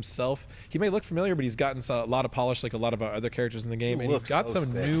Giant himself, he may look familiar, but he's gotten a lot of polish like a lot of our other characters in the game. And he's Looks got so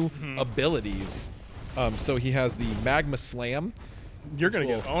some sick. new abilities. So he has the Magma Slam. You're going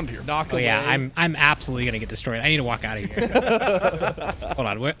to get owned here. Knock Oh away. yeah, I'm absolutely gonna get destroyed. I need to walk out of here. Hold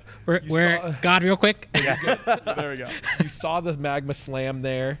on, we're God real quick. There we go. You saw the Magma Slam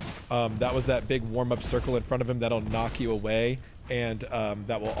there. That was that big warm-up circle in front of him that'll knock you away. And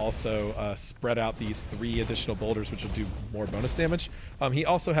that will also spread out these 3 additional boulders, which will do more bonus damage. He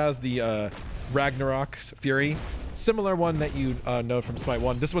also has the Ragnarok's Fury. Similar one that you know from Smite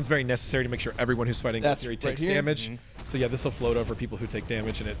 1. This one's very necessary to make sure everyone who's fighting That's Fury right takes here. damage. So yeah, this will float over people who take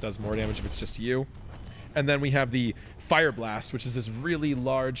damage, and it does more damage if it's just you. And then we have the Fire Blast, which is this really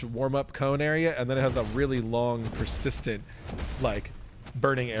large warm-up cone area, and then it has a really long, persistent, like,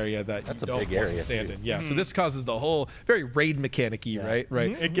 burning area that That's you a don't big want area, to stand too. in. Yeah, so this causes the whole very raid mechanic-y, right?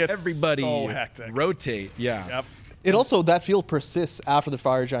 Right. It gets everybody so hectic. rotate. Yeah. Yep. It also, that field persists after the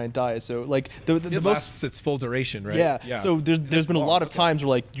Fire Giant dies. So, like, the It most... lasts its full duration, right? Yeah. So there's been a lot of times where,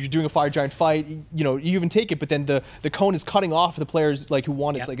 like, you're doing a Fire Giant fight, you even take it, but then the cone is cutting off the players, like, who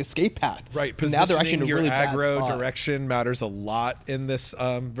want its, like, escape path. Right. So now they're actually in a your really bad aggro spot. direction matters a lot in this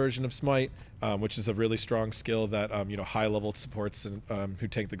version of Smite, which is a really strong skill that high-level supports and who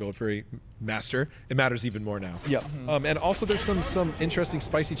take the Gold Fury master. It matters even more now. Yeah. And also there's some interesting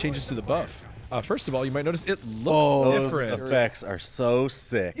spicy changes to the buff. First of all, you might notice it looks Oh, Those different. effects are so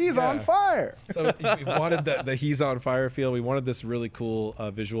sick. He's on fire. So we wanted the he's on fire feel. We wanted this really cool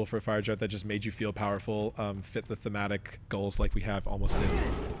visual for Fire Giant that just made you feel powerful, fit the thematic goals like we have almost in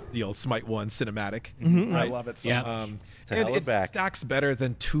the old Smite 1 cinematic. I love it so Yeah. much. To And hell it back. stacks better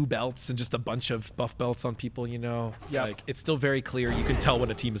than 2 belts and just a bunch of buff belts on people, Yep. Like, it's still very clear. You can tell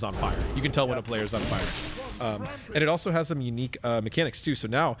when a team is on fire. You can tell when a player's on fire. And it also has some unique mechanics, too. So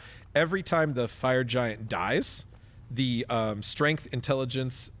now, every time the Fire Giant dies, the strength,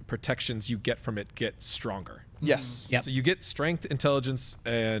 intelligence, protections you get from it get stronger. Yes. Yep. So you get strength, intelligence,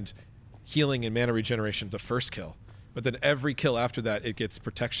 and healing and mana regeneration the first kill. But then every kill after that, it gets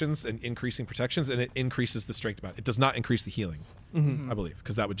protections and increasing protections, and it increases the strength amount. It does not increase the healing, I believe,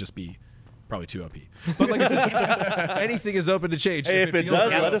 because that would just be probably too OP. But like I said, anything is open to change. Hey, if it feels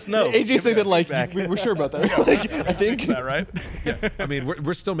does, right. let us know. AJ said that like feedback. we're sure about that. Like, I think. Is that right? Yeah. I mean,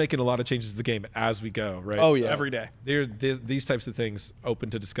 we're still making a lot of changes to the game as we go, right? Oh, yeah. Every day. These types of things open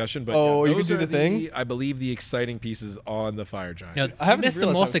to discussion. But Oh, you can those do are the thing? I believe the exciting pieces on the Fire Giant. No, I I haven't missed the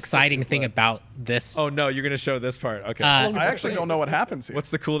realized how most sick exciting this thing looked. about this. Oh no, you're gonna show this part. Okay. Uh, I actually don't know what happens here.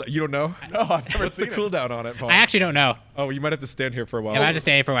 What's the cooldown? You don't know? No, I've never What's the seen it. cooldown on it, Paul? I actually don't know. Oh, you might have to stand here for a while. I just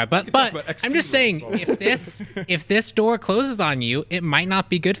stay for a while. But talk about XP I'm just saying, rules while if this door closes on you, it might not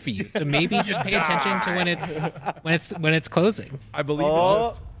be good for you. So maybe just pay attention to when it's closing. I believe Oh. it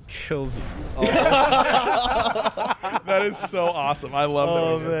just kills you. That is so awesome. I love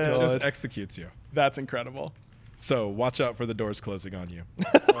Oh, that. man. It just executes you. That's incredible. So watch out for the doors closing on you.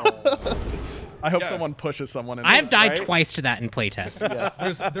 I hope Yeah. someone pushes someone in. I've died right? twice to that in playtests.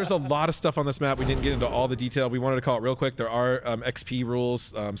 Yes. There's a lot of stuff on this map. We didn't get into all the detail. We wanted to call it real quick. There are XP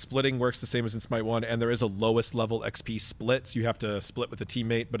rules. Splitting works the same as in Smite 1, and there is a lowest level XP split. So you have to split with a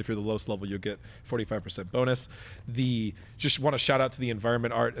teammate, but if you're the lowest level, you'll get 45% bonus. Just want to shout out to the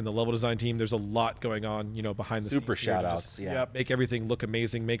environment art and the level design team. There's a lot going on, behind the Super scenes here to shout just outs. Yeah. Yep. make everything look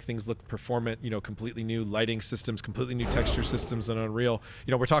amazing, make things look performant, completely new lighting systems, completely new texture systems and Unreal.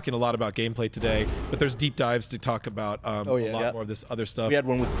 We're talking a lot about gameplay today, but there's deep dives to talk about a lot Yep. more of this other stuff. We had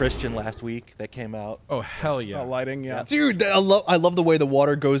one with Christian last week that came out. Oh, hell yeah. lighting, yeah. Dude, I love the way the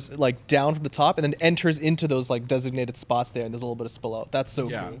water goes like down from the top and then enters into those like designated spots there, and there's a little bit of spill out. That's so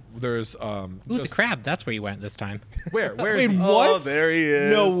Yeah, cool. there's Ooh, the just- crab. That's where you went this time. where is Wait, he? what? Oh, there he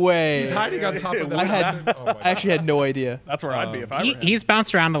is. No way. He's hiding on top of the I had, Oh my I actually had no idea. That's where I'd be if I were him. He's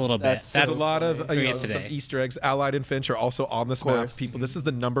bounced around a little bit. That's- There's That's a lot of where he is some today. Easter eggs. Allied and Finch are also on this map. course. People, this is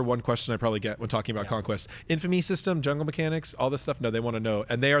the #1 question I probably get when talking about Conquest. Infamy system, jungle mechanics, all this stuff. No, they want to know,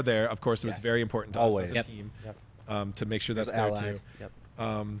 and they are there. Of course, it was Yes. very important to Always. us as Yep. a team Yep. to make sure that's There's there Allied. too.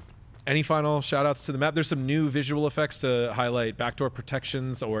 Yep. Any final shout outs to the map? There's some new visual effects to highlight backdoor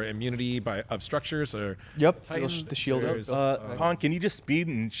protections or immunity of structures or Yep, Titan. the shield. There's, Pon, can you just speed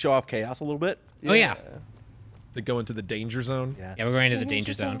and show off chaos a little bit? Oh, yeah. that go into the danger zone. Yeah. Yeah, we're going to the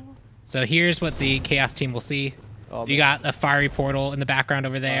danger zone. So here's what the Chaos team will see. Oh, You got a fiery portal in the background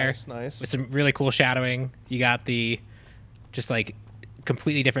over there. Nice. With some really cool shadowing. You got the just like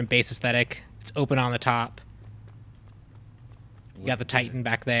completely different base aesthetic. It's open on the top. You got the Titan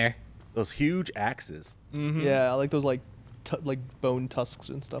back there. Those huge axes. Yeah, I like those like bone tusks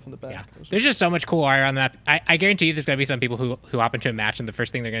and stuff in the back. Yeah. Those are- There's just so much cool art on that. I guarantee you there's going to be some people who hop into a match and the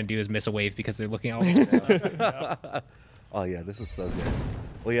first thing they're going to do is miss a wave because they're looking at all this cool stuff. Oh yeah, this is so good.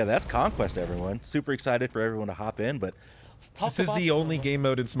 Well, yeah, that's Conquest, everyone. Super excited for everyone to hop in, but let's talk This is about the only game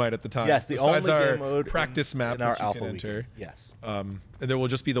mode in Smite at the time. Yes, the Besides only our game mode practice map in our that you alpha can enter. weekend. Yes. And there will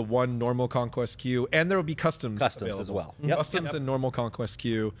just be the one normal conquest queue, and there will be customs As available. well. Yep. Customs and normal conquest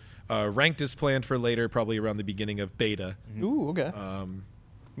queue. Ranked is planned for later, probably around the beginning of beta. Ooh, okay.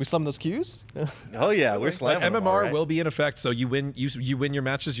 We slam those queues? Oh yeah, we're But slamming them, MMR all right. will be in effect, so you win your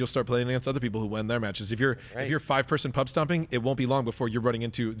matches. You'll start playing against other people who win their matches. If you're Right. 5-person pub stomping, it won't be long before you're running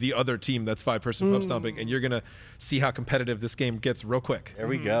into the other team that's 5-person pub stomping, and you're gonna see how competitive this game gets real quick. There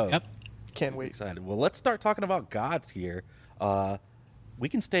we go. Yep. Can't wait. Excited. Well, let's start talking about gods here. We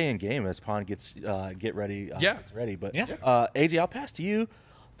can stay in game as Pon gets gets ready. But Yeah. AJ, I'll pass to you.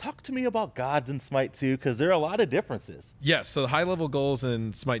 Talk to me about gods in Smite 2 because there are a lot of differences. Yes, so the high-level goals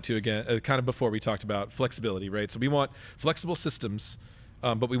in Smite 2, again, kind of before we talked about flexibility, right? So we want flexible systems,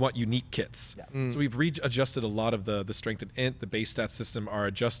 but we want unique kits. Yeah. So we've adjusted a lot of the strength and int, the base stat system are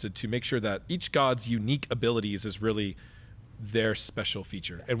adjusted to make sure that each god's unique abilities is really their special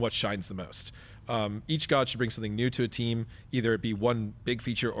feature and what shines the most. Each god should bring something new to a team, either it be one big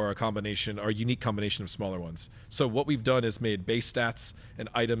feature or a combination or a unique combination of smaller ones. So what we've done is made base stats and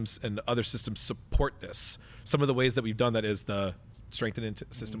items and other systems support this. Some of the ways that we've done that is the strength and int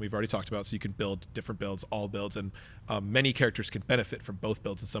system we've already talked about, so you can build different builds, all builds, and many characters can benefit from both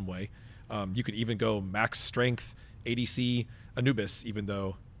builds in some way. You could even go max strength, ADC, Anubis, even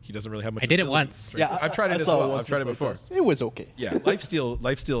though he doesn't really have much. I did it ability. once. Yeah, I've tried it I as saw well. once I've tried in it before. playtest. It was okay. Yeah,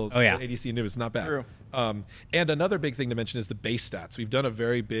 lifesteal. Oh, yeah. ADC and is not bad. True. And another big thing to mention is the base stats. We've done a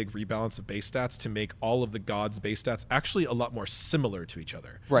very big rebalance of base stats to make all of the gods' base stats actually a lot more similar to each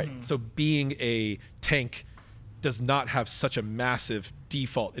other. Right. So being a tank does not have such a massive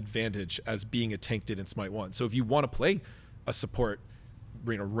default advantage as being a tank did in Smite 1. So if you want to play a support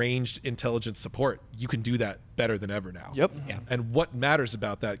ranged intelligence support, you can do that better than ever now. Yep. Yeah. And what matters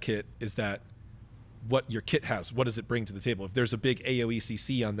about that kit is that what your kit has, what does it bring to the table? If there's a big AoE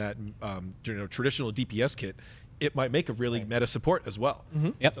CC on that traditional DPS kit, it might make a really meta support as well.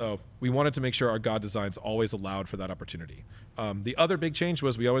 Yep. So we wanted to make sure our god designs always allowed for that opportunity. The other big change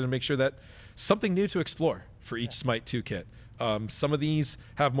was we always make sure that something new to explore for each Smite 2 kit. Some of these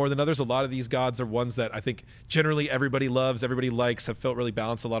have more than others. A lot of these gods are ones that I think generally everybody loves, everybody likes, have felt really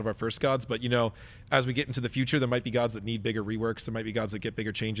balanced a lot of our first gods. But, as we get into the future, there might be gods that need bigger reworks. There might be gods that get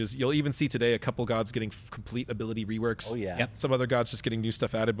bigger changes. You'll even see today a couple gods getting complete ability reworks. Oh, yeah. Yep. Some other gods just getting new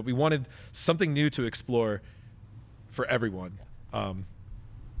stuff added. But we wanted something new to explore for everyone.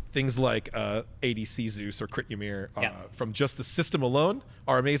 Things like ADC Zeus or Crit Ymir from just the system alone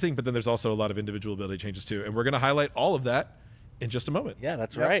are amazing, but then there's also a lot of individual ability changes too. And we're going to highlight all of that in just a moment. Yeah,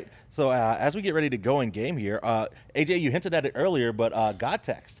 that's right. So as we get ready to go in game here, AJ, you hinted at it earlier, but God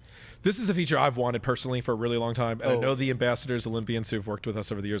text. This is a feature I've wanted personally for a really long time. And I know the ambassadors, Olympians who have worked with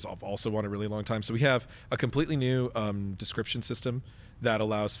us over the years have also wanted a really long time. So we have a completely new description system that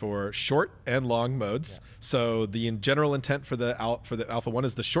allows for short and long modes. Yeah. So the general intent for the Alpha 1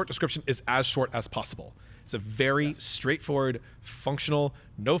 is the short description is as short as possible. It's a very straightforward, functional,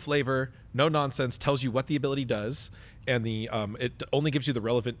 no flavor, no nonsense, tells you what the ability does. And it only gives you the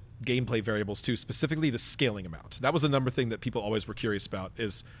relevant gameplay variables too, specifically the scaling amount. That was another thing that people always were curious about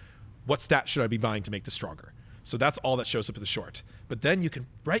is what stat should I be buying to make this stronger? So that's all that shows up in the short. But then you can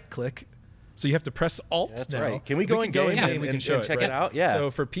right click. So you have to press Alt That's now. right. Can we go in game and check it out? Yeah. So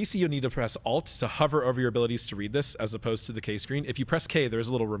for PC, you'll need to press Alt to hover over your abilities to read this, as opposed to the K screen. If you press K, there's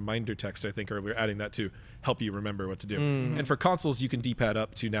a little reminder text, I think, or we're adding that to help you remember what to do. And for consoles, you can D-pad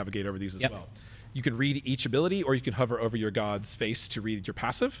up to navigate over these as well. You can read each ability, or you can hover over your god's face to read your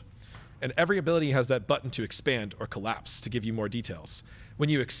passive. And every ability has that button to expand or collapse to give you more details. When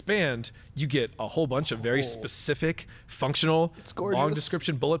you expand, you get a whole bunch of very specific, functional, long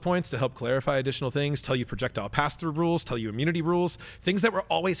description bullet points to help clarify additional things, tell you projectile pass-through rules, tell you immunity rules, things that were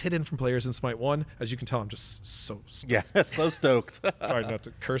always hidden from players in Smite 1. As you can tell, I'm just so stoked. Yeah, so stoked. Sorry not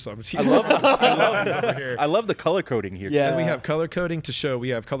to curse on I love the color coding here. Yeah. And we have color coding to show. We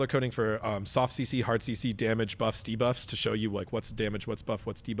have color coding for soft CC, hard CC, damage, buffs, debuffs to show you like what's damage, what's buff,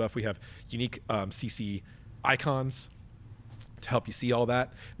 what's debuff. We have unique CC icons to help you see all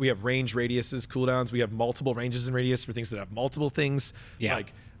that. We have range, radiuses, cooldowns. We have multiple ranges and radius for things that have multiple things. Yeah.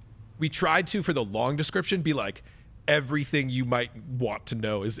 Like we tried to, for the long description, be like everything you might want to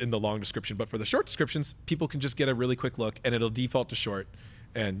know is in the long description. But for the short descriptions, people can just get a really quick look and it'll default to short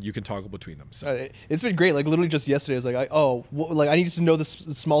and you can toggle between them. So it's been great. Like literally just yesterday, I was like, I need to know this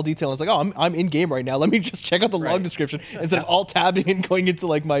small detail. And I was like, I'm in game right now. Let me just check out the long description instead of alt tabbing and going into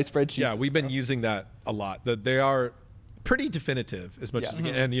like my spreadsheets. Yeah, we've been using that a lot. They are pretty definitive as much as we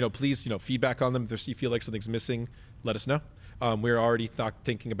can. And please, feedback on them. If you feel like something's missing, let us know. We're already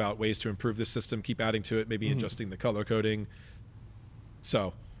thinking about ways to improve this system, keep adding to it, maybe adjusting the color coding.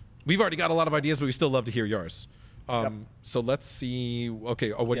 So we've already got a lot of ideas, but we still love to hear yours. So let's see. Okay.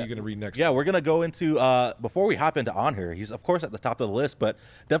 What are you going to read next? Yeah, we're going to go into, before we hop into On here, he's of course at the top of the list, but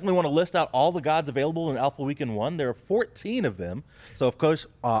definitely want to list out all the gods available in Alpha Weekend 1. There are 14 of them. So of course,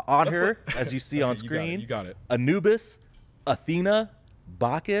 On here, as you see on screen, you got it. Anubis, Athena,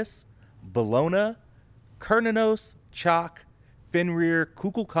 Bacchus, Bellona, Kernanos, Chak, Fenrir,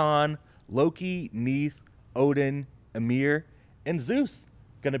 Kukulkan, Loki, Neith, Odin, Ymir, and Zeus.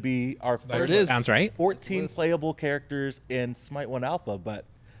 Going to be our first Sounds right. 14 playable characters in Smite 1 Alpha, but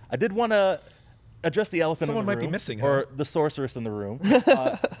I did want to address the elephant in the room. Someone might be missing, or the sorceress in the room.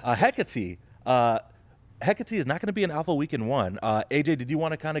 Hecate. Hecate is not going to be in Alpha Weekend 1. AJ, did you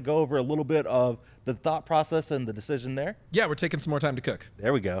want to kind of go over a little bit of the thought process and the decision there? Yeah, we're taking some more time to cook,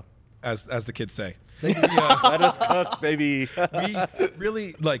 There we go. as the kids say. Let us cook, baby. We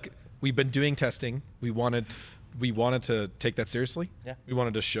really we've been doing testing. We wanted to take that seriously. Yeah. We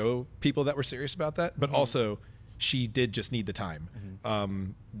wanted to show people that we're serious about that, but also she did just need the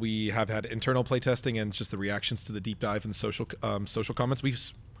time. We have had internal play testing and just the reactions to the deep dive and social comments.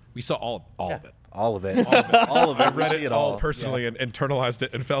 We saw all of it. All of it. All of it. I read it all all personally and internalized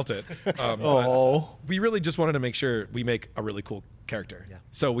it and felt it. But we really just wanted to make sure we make a really cool character. Yeah.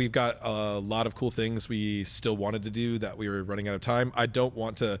 So we've got a lot of cool things we still wanted to do that we were running out of time. I don't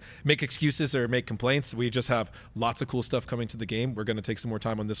want to make excuses or make complaints. We just have lots of cool stuff coming to the game. We're going to take some more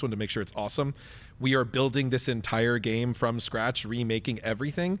time on this one to make sure it's awesome. We are building this entire game from scratch, remaking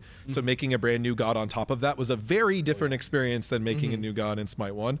everything. So making a brand new god on top of that was a very different experience than making a new god in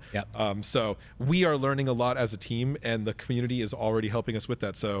Smite 1. Yep. So we are learning a lot as a team, and the community is already helping us with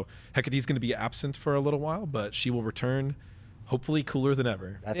that. So Hecate's going to be absent for a little while, but she will return hopefully cooler than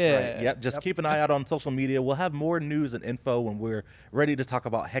ever. That's Yeah. right. Yep. Just keep an eye out on social media. We'll have more news and info when we're ready to talk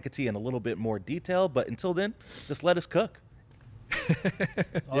about Hecate in a little bit more detail. But until then, just let us cook.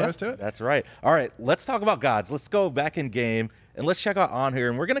 That's all there is to it. That's right. All right, let's talk about gods. Let's go back in game and let's check out On here.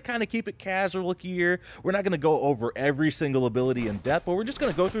 And we're going to kind of keep it casual here. We're not going to go over every single ability in depth, but we're just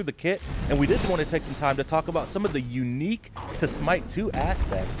going to go through the kit. And we did want to take some time to talk about some of the unique to Smite 2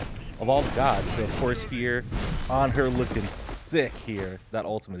 aspects of all the gods. So, of course, here, On her looking sick here. That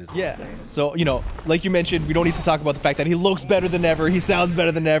ultimate is Yeah. insane. So, you know, like you mentioned, we don't need to talk about the fact that he looks better than ever, he sounds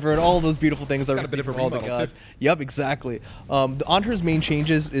better than ever, and all those beautiful things are Got a bit received of a from all the remodel, gods. too. Yep, exactly. On her's main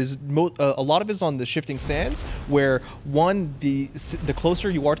changes is a lot of it is on the shifting sands, where one, the closer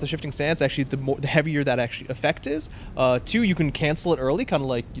you are to the shifting sands, actually the heavier that actually effect is. Two, you can cancel it early, kind of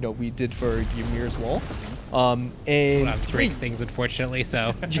like we did for Ymir's wall. And Well, that's three, great things, unfortunately.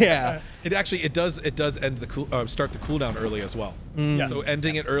 So yeah. It does end the start the cooldown early as well. Yes. So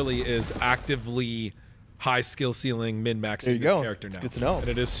ending it early is actively high skill ceiling min maxing There you this go. character It's now. good to know. And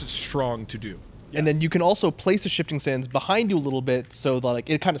it is strong to do. And then you can also place the shifting sands behind you a little bit, so that, like,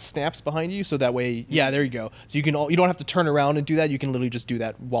 it kind of snaps behind you, so that way, yeah, there you go. So you don't have to turn around and do that. You can literally just do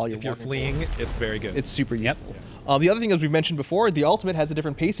that while you're If you're walking fleeing, forwards. it's very good. It's super useful. The other thing, as we mentioned before, the ultimate has a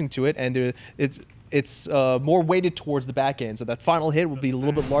different pacing to it, and it's more weighted towards the back end. So that final hit will be a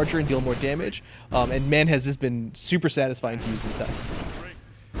little bit larger and deal more damage. And man, has this been super satisfying to use in test.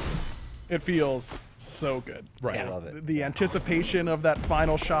 It feels so good. Right. I love it. The anticipation of that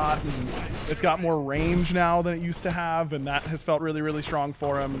final shot, and it's got more range now than it used to have, and that has felt really, really strong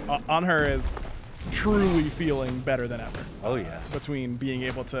for him. On her is truly feeling better than ever. Oh, yeah. Between being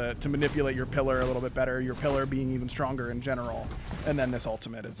able to manipulate your pillar a little bit better, your pillar being even stronger in general, and then this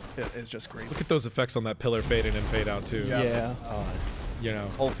ultimate is just crazy. Look at those effects on that pillar fade in and fade out too. Yeah. You know.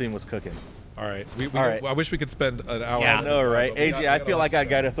 Whole team was cooking. All right. All right. I wish we could spend an hour. Yeah. on I know, that, right? but we AJ, got I feel like I got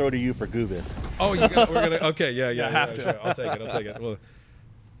got to throw to you for Goobis. Oh, we're gonna. Okay, yeah, have to. Sure. I'll take it. Well,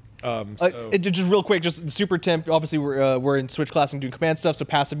 Just real quick, just the super temp. Obviously, we're in switch class and doing command stuff, so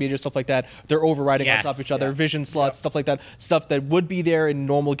passive meter stuff like that. They're overriding on Yes. top of each other. Yeah. Vision slots, stuff like that. Stuff that would be there in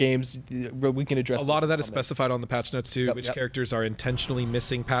normal games, we can address. a lot of that is specified on the patch notes too. Yep, Which yep. characters are intentionally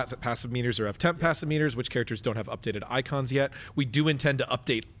missing passive meters or have temp passive meters? Which characters don't have updated icons yet? We do intend to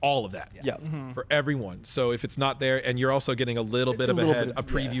update all of that. Yeah. For everyone. So if it's not there, and you're also getting a little bit of a little head, bit, a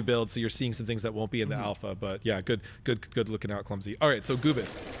preview yeah. build, so you're seeing some things that won't be in the alpha. But yeah, good looking out, Clumsy. All right, so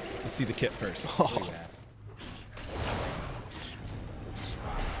Goobis, let's see the kit first.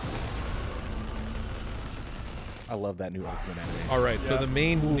 I love that new ultimate animation. All right, so Yeah. the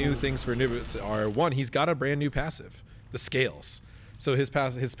main new things for Nubis are, one, he's got a brand new passive, the scales. So his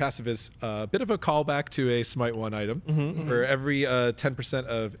passive is a bit of a callback to a Smite 1 item. For every 10%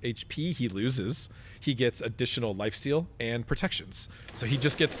 of HP he loses, he gets additional lifesteal and protections. So he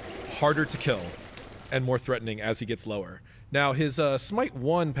just gets harder to kill and more threatening as he gets lower. Now his Smite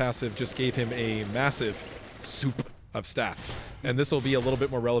 1 passive just gave him a massive soup of stats, and this will be a little bit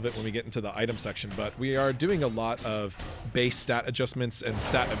more relevant when we get into the item section, but we are doing a lot of base stat adjustments and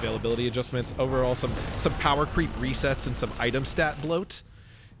stat availability adjustments, overall some power creep resets and some item stat bloat,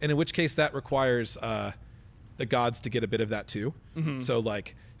 and in which case that requires the gods to get a bit of that too. So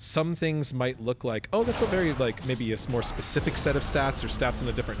like some things might look like, oh, that's a very like maybe a more specific set of stats or stats in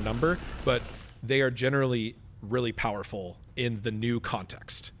a different number, but they are generally really powerful in the new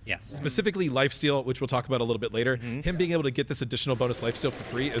context. Yes. Specifically lifesteal, which we'll talk about a little bit later. Him being able to get this additional bonus lifesteal for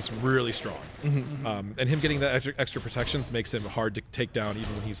free is really strong. And him getting that extra protections makes him hard to take down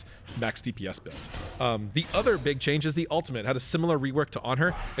even when he's max DPS build. The other big change is the ultimate. Had a similar rework to On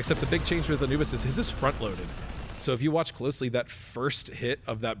Her, except the big change with Anubis is his is front loaded. So if you watch closely, that first hit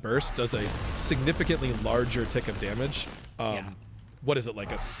of that burst does a significantly larger tick of damage. What is it, like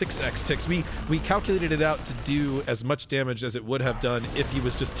a 6x ticks? We calculated it out to do as much damage as it would have done if he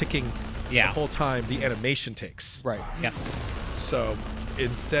was just ticking the whole time the animation takes. Right. Yep. So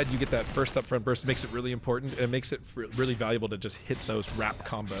instead, you get that first upfront burst. It makes it really important, and it makes it really valuable to just hit those wrap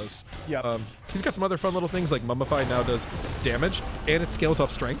combos. Yep. He's got some other fun little things, like Mummify now does damage, and it scales up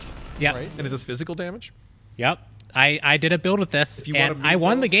strength, Yep. Right. and it does physical damage. Yep. I did a build with this, you want and to I move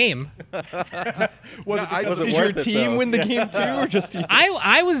won the builds? game. Did your team win the game too, or just you?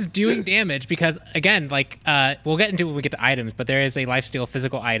 I was doing damage because, again, like, we'll get into it when we get to items, but there is a lifesteal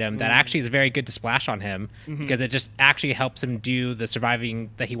physical item that actually is very good to splash on him because it just actually helps him do the surviving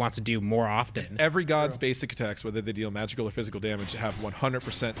that he wants to do more often. Every god's basic attacks, whether they deal magical or physical damage, have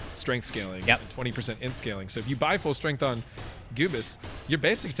 100% strength scaling Yep. and 20% int scaling. So if you buy full strength on Goobis, your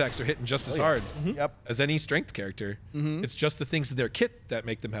basic attacks are hitting just as hard Yep. as any strength character. It's just the things in their kit that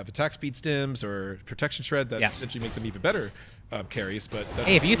make them have attack speed stims or protection shred that Yeah. essentially make them even better. carries, but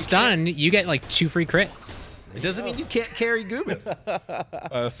Hey, if you stun, you get like 2 free crits. it doesn't mean you can't carry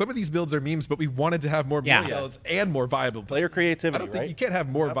Goombas. Some of these builds are memes, but we wanted to have more meme builds and more viable builds. Player creativity, I don't think you can't have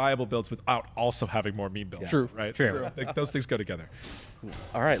more viable builds without also having more meme builds. True. Right? True. Like, those things go together.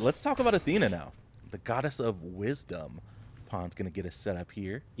 All right, let's talk about Athena now, the goddess of wisdom. Pawn's gonna get us set up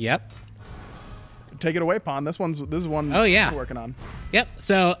here. Yep. Take it away, Pawn. This is one Oh, yeah. we're working on. Yep.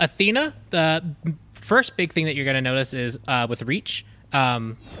 So Athena, the first big thing that you're going to notice is with reach.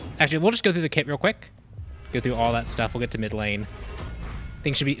 Actually, we'll just go through the kit real quick. Go through all that stuff. We'll get to mid lane.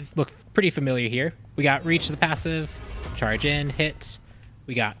 Things should look pretty familiar here. We got reach the passive, charge in, hit.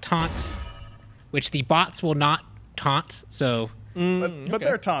 We got taunt, which the bots will not taunt. So But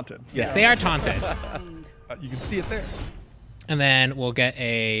they're taunted. yes, they are taunted. You can see it there. And then we'll get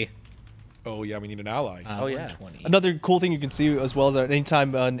a Oh, yeah, we need an ally. Oh, yeah. 120. Another cool thing you can see as well is that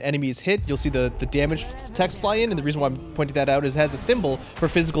anytime an enemy is hit, you'll see the damage text fly in, and the reason why I'm pointing that out is it has a symbol for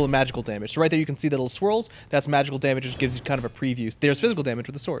physical and magical damage. So right there you can see the little swirls. That's magical damage, which gives you kind of a preview. There's physical damage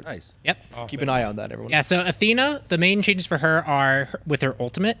with the swords. Nice. Yep. Keep an eye on that, everyone. Yeah, so Athena, the main changes for her are with her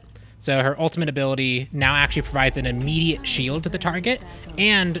ultimate. So her ultimate ability now actually provides an immediate shield to the target,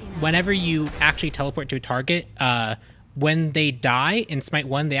 and whenever you actually teleport to a target, when they die in Smite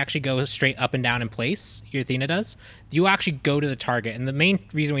 1, they actually go straight up and down in place. Your Athena does. You actually go to the target, and the main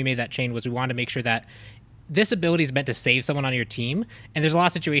reason we made that change was we wanted to make sure that this ability is meant to save someone on your team, and there's a lot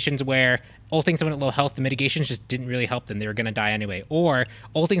of situations where ulting someone at low health, the mitigations just didn't really help them. They were going to die anyway. Or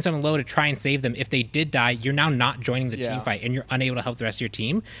ulting someone low to try and save them. If they did die, you're now not joining the team fight, and you're unable to help the rest of your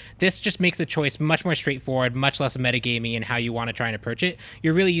team. This just makes the choice much more straightforward, much less metagamey in how you want to try and approach it.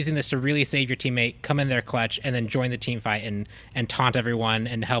 You're really using this to really save your teammate, come in their clutch, and then join the team fight and taunt everyone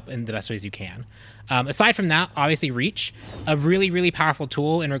and help in the best ways you can. Aside from that, obviously Reach, a really, really powerful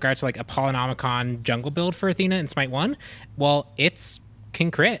tool in regards to like a Polynomicon jungle build for Athena in Smite 1. Well, it's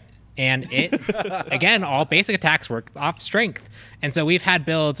can crit. And it, again, all basic attacks work off strength. And so we've had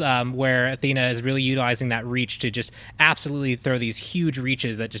builds where Athena is really utilizing that reach to just absolutely throw these huge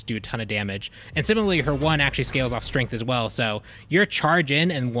reaches that just do a ton of damage. And similarly, her 1 actually scales off strength as well. So your charge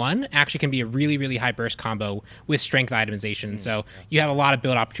in and 1 actually can be a really, really high burst combo with strength itemization. So you have a lot of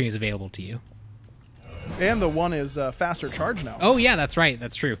build opportunities available to you. And the 1 is faster charge now. Oh, yeah, that's right.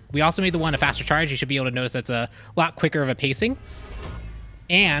 That's true. We also made the 1 a faster charge. You should be able to notice that's a lot quicker of a pacing.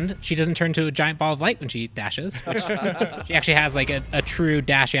 And she doesn't turn to a giant ball of light when she dashes. She actually has like a true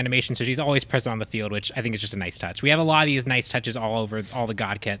dash animation, so she's always present on the field, which I think is just a nice touch. We have a lot of these nice touches all over all the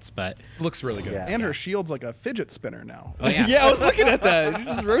god kits, but Looks really good. Yeah. And her shield's like a fidget spinner now. oh yeah. Yeah, I was looking at that. It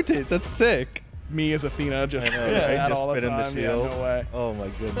just rotates. That's sick. Me as Athena just I know, doing right? that Just all the spinning the time. shield. Yeah, no way. Oh my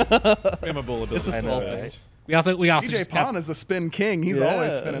goodness. Spammable ability. It's a I small know, fist. right? We also DJ just Pon is the spin king. He's Yeah.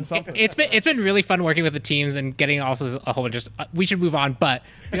 always spinning something. it's been really fun working with the teams and getting also a whole bunch of we should move on, but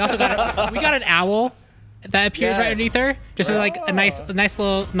we also got we got an owl that appears right underneath her, just as like a nice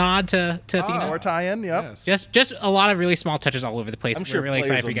little nod to Athena. More tie-in, yep. Yes. Just a lot of really small touches all over the place. I'm We're sure really players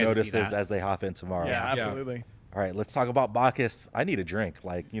excited for will you guys to notice see this that. as they hop in tomorrow. Yeah, absolutely. All right, let's talk about Bacchus. I need a drink,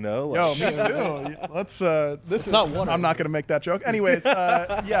 like, you know. Yo, Like, me too. Let's. This is not water. I'm not gonna make that joke. Anyways,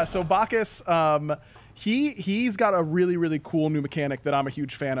 yeah. So Bacchus, he's got a really, really cool new mechanic that I'm a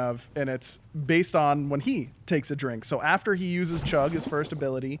huge fan of, and it's based on when he takes a drink. So after he uses Chug, his first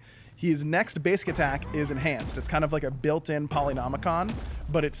ability, his next basic attack is enhanced. It's kind of like a built-in Polynomicon,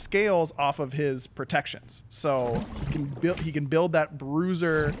 but it scales off of his protections. So he can build that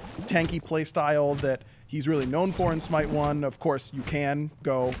bruiser, tanky playstyle that he's really known for in Smite 1. Of course, you can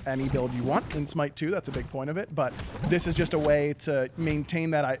go any build you want in Smite 2. That's a big point of it. But this is just a way to maintain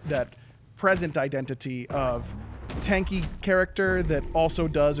that present identity of tanky character that also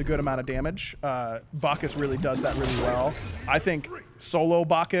does a good amount of damage. Bacchus really does that really well. I think solo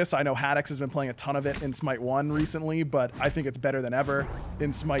Bacchus, I know Haddix has been playing a ton of it in Smite 1 recently, but I think it's better than ever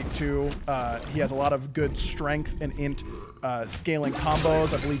in Smite 2. He has a lot of good strength and int scaling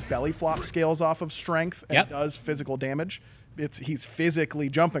combos. I believe belly flop scales off of strength and does physical damage. He's physically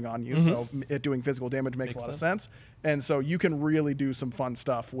jumping on you, so it doing physical damage makes a lot of sense. And so you can really do some fun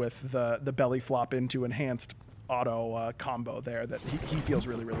stuff with the belly flop into enhanced auto combo there that he feels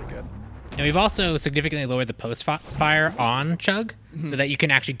really, really good. And we've also significantly lowered the post fire on Chug so that you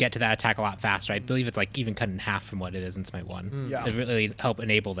can actually get to that attack a lot faster. I believe it's like even cut in half from what it is in Smite 1 Yeah. to really help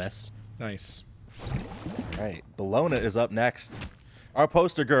enable this. Nice. all right, Bologna is up next. Our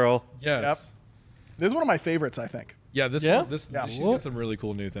poster girl. Yes. Yep. This is one of my favorites, I think. Yeah, this Yeah? she's got some really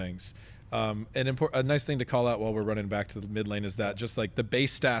cool new things. A nice thing to call out while we're running back to the mid lane is that just like the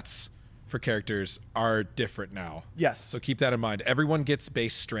base stats for characters are different now. Yes. So keep that in mind. Everyone gets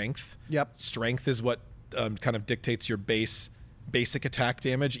base strength. Yep. Strength is what kind of dictates your base basic attack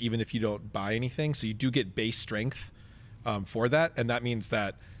damage, even if you don't buy anything. So you do get base strength for that, and that means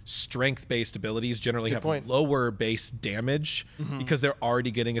that strength-based abilities generally have lower base damage because they're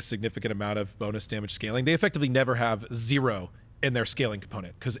already getting a significant amount of bonus damage scaling. They effectively never have 0 in their scaling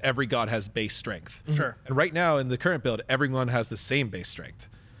component because every god has base strength. Sure. And right now in the current build, everyone has the same base strength.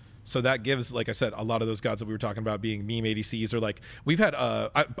 So that gives, like I said, a lot of those gods that we were talking about being meme ADCs, or like we've had,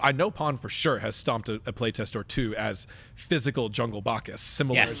 I know Pawn for sure has stomped a playtest or two as physical jungle Bacchus,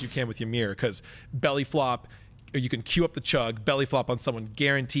 similar as you can with Ymir, because belly flop, or you can queue up the chug, belly flop on someone,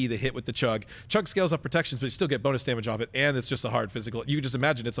 guarantee the hit with the chug. Chug scales up protections, but you still get bonus damage off it, and it's just a hard physical. You can just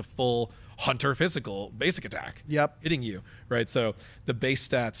imagine it's a full hunter physical basic attack. Yep. Hitting you, right? So the base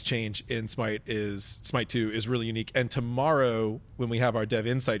stats change in Smite 2 is really unique. And tomorrow, when we have our Dev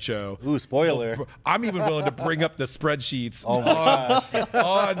Insight show, Ooh, spoiler. I'm even willing to bring up the spreadsheets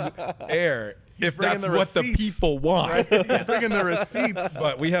on air. If that's what the people want. Right? Bringing the receipts.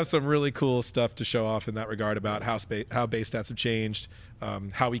 But we have some really cool stuff to show off in that regard about how base stats have changed,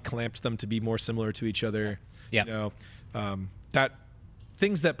 how we clamped them to be more similar to each other. Yeah. You know, that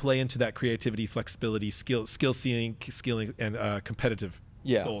things that play into that creativity, flexibility, skill ceiling, skilling, and competitive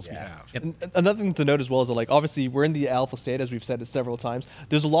goals we have. And another thing to note as well is that, like, obviously we're in the alpha state, as we've said it several times.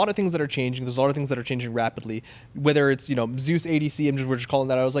 There's a lot of things that are changing. There's a lot of things that are changing rapidly. Whether it's, you know, Zeus ADC, we're just calling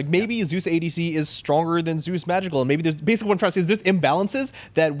that out. I was like, maybe Zeus ADC is stronger than Zeus magical, and maybe there's basically what I'm trying to say is there's imbalances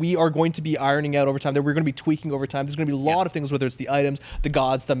that we are going to be ironing out over time, that we're going to be tweaking over time. There's going to be a lot of things, whether it's the items, the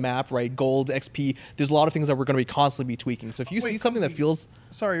gods, the map, right, gold, XP. There's a lot of things that we're going to be constantly be tweaking. So if you see something that feels,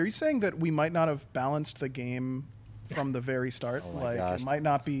 sorry, are you saying that we might not have balanced the game from the very start? It might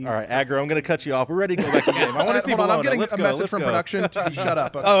not be. All right, Aggro, I'm going to cut you off. We're ready to go back to the game. I want to see Hold on, I'm Bologna. getting Let's a go, message let's from go. production to shut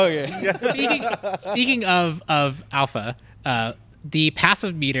up. oh yeah, Speaking of alpha, the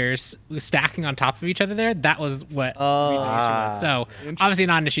passive meters stacking on top of each other there, that was what the reason was. So obviously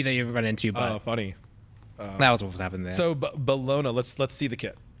not an issue that you've run into, but Funny. that was what was happening there. So Bologna, let's see the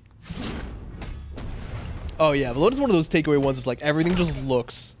kit. oh yeah. Valone is one of those takeaway ones of like everything just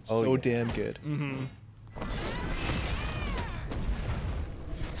looks so damn good.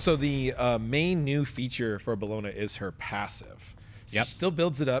 So the main new feature for Bologna is her passive. So she still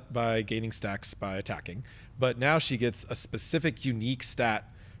builds it up by gaining stacks by attacking, but now she gets a specific unique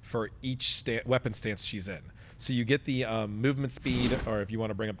stat for each weapon stance she's in. So you get the movement speed, or if you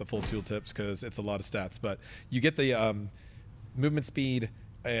want to bring up the full tooltips because it's a lot of stats, but you get the movement speed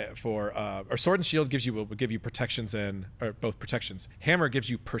for or sword and shield will give you protections or both protections. Hammer gives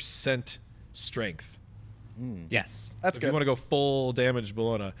you % strength. Yes. That's So if good. you want to go full damage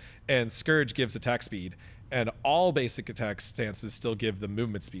Bologna, and Scourge gives attack speed, and all basic attack stances still give the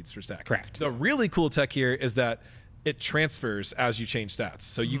movement speeds for stack. Correct. The really cool tech here is that it transfers as you change stats.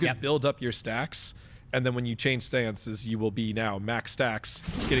 So you can build up your stacks, and then when you change stances, you will be now max stacks,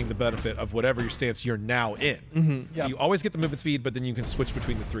 getting the benefit of whatever your stance you're now in. So you always get the movement speed, but then you can switch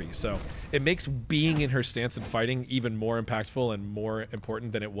between the three. So it makes being in her stance and fighting even more impactful and more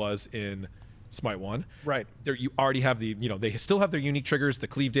important than it was in Smite 1. Right. There, you already have the, they still have their unique triggers, the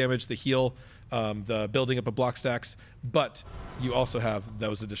cleave damage, the heal, the building up of block stacks, but you also have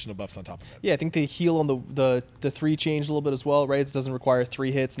those additional buffs on top of it. Yeah, I think the heal on the 3 changed a little bit as well, right? It doesn't require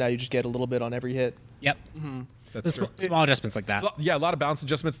 3 hits. Now you just get a little bit on every hit. Yep. That's true. Small adjustments like that. Yeah, a lot of balance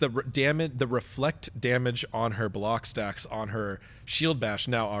adjustments. The reflect damage on her block stacks on her shield bash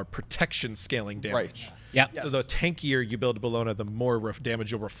now are protection scaling damage. Right. Yep. So the tankier you build Bologna, the more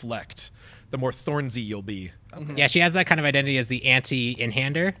damage you'll reflect, the more Thornsy you'll be. Yeah, she has that kind of identity as the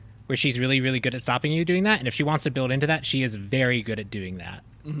anti-in-hander, where she's really, really good at stopping you doing that. And if she wants to build into that, she is very good at doing that.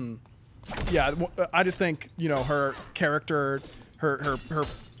 Yeah, I just think, her character, her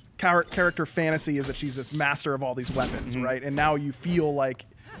character fantasy is that she's this master of all these weapons, right? And now you feel like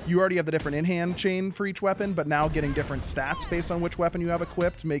you already have the different in-hand chain for each weapon, but now getting different stats based on which weapon you have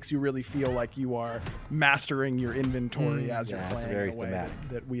equipped makes you really feel like you are mastering your inventory as you're it's playing very in a way thematic.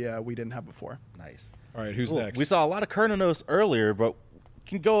 that we didn't have before. Nice. All right, who's Cool. next? We saw a lot of Kernanos earlier, but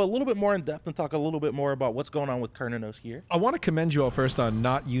can go a little bit more in depth and talk a little bit more about what's going on with Kernanos here. I want to commend you all first on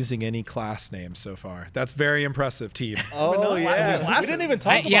not using any class names so far. That's very impressive, team. Oh, yeah. We didn't even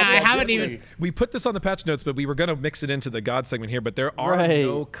talk about Yeah, I that, haven't did we? even. We put this on the patch notes, but we were going to mix it into the God segment here, but there are Right.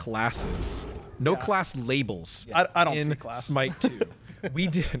 no classes. No class labels. I don't in see class. Smite 2. we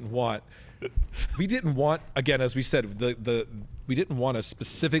didn't want again, as we said, we we didn't want to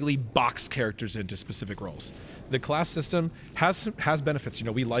specifically box characters into specific roles. The class system has benefits. You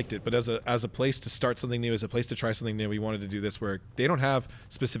know, we liked it, but as a place to start something new, as a place to try something new, we wanted to do this where they don't have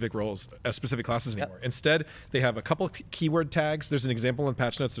specific roles, specific classes anymore. Yep. Instead, they have a couple keyword tags. There's an example in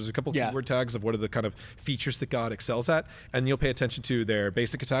patch notes. There's a couple keyword tags of what are the kind of features that God excels at, and you'll pay attention to their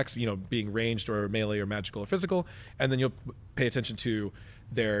basic attacks, you know, being ranged or melee or magical or physical, and then you'll pay attention to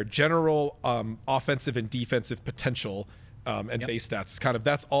their general offensive and defensive potential. And base stats, kind of,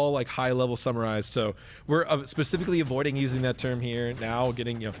 that's all like high level summarized. So we're specifically avoiding using that term here now,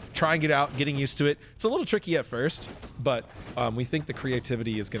 trying it out, getting used to it. It's a little tricky at first, but we think the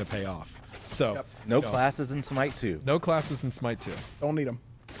creativity is going to pay off. So no classes in Smite 2. No classes in Smite 2. Don't need them.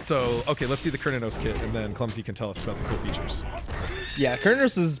 So, okay, let's see the Kerninos kit, and then Clumsy can tell us about the cool features. Yeah,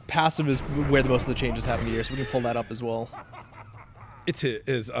 Kerninos' passive is where the most of the changes happen here, so we can pull that up as well. It's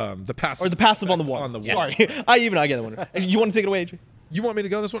the passive. Or the passive on the wall. Sorry, I get that one. You want to take it away, Adrian? You want me to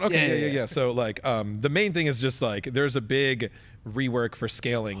go this one? Okay, yeah. So like, the main thing is just like there's a big rework for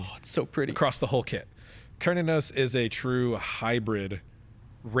scaling. Oh, it's so pretty across the whole kit. Kerninos is a true hybrid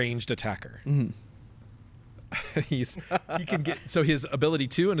ranged attacker. He can get, so his ability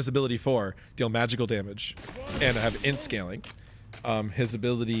 2 and his ability 4 deal magical damage and have int scaling. His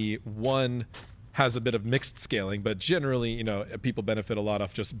ability 1 has a bit of mixed scaling, but generally, you know, people benefit a lot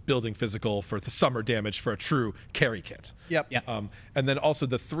off just building physical for the summer damage for a true carry kit. Yep. And then also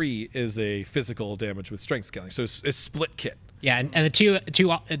the 3 is a physical damage with strength scaling. So it's split kit. Yeah, and the two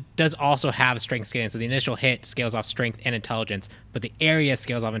it does also have strength scaling. So the initial hit scales off strength and intelligence, but the area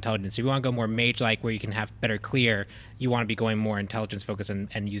scales off intelligence. So if you want to go more mage-like, where you can have better clear, you want to be going more intelligence focused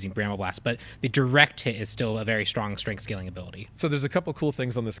and using Bramble Blast. But the direct hit is still a very strong strength scaling ability. So there's a couple cool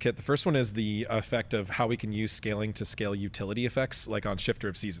things on this kit. The first one is the effect of how we can use scaling to scale utility effects, like on Shifter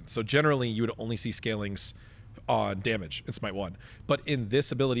of Seasons. So generally, you would only see scalings on damage in Smite 1. But in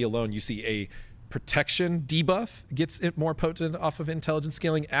this ability alone, you see a protection debuff gets it more potent off of intelligence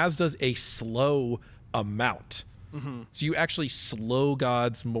scaling, as does a slow amount. So you actually slow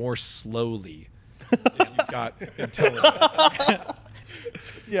gods more slowly if you've got intelligence.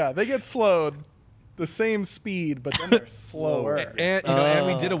 Yeah, they get slowed the same speed, but then they're slower. And you know, and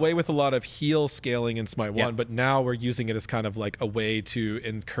we did away with a lot of heal scaling in Smite 1, but now we're using it as kind of like a way to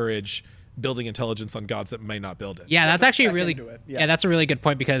encourage building intelligence on gods that may not build it. Yeah, that's actually really that's a really good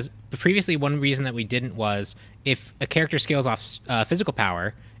point, because previously one reason that we didn't was if a character scales off physical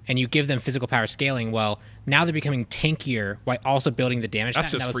power and you give them physical power scaling, well, now they're becoming tankier while also building the damage.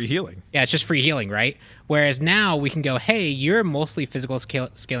 That's just free healing. Yeah, it's just free healing, right? Whereas now we can go, hey, you're mostly physical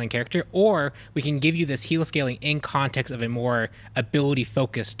scaling character, or we can give you this heal scaling in context of a more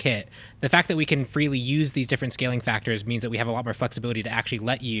ability-focused kit. The fact that we can freely use these different scaling factors means that we have a lot more flexibility to actually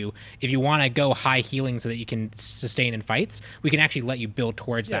let you, if you want to go high healing so that you can sustain in fights, we can actually let you build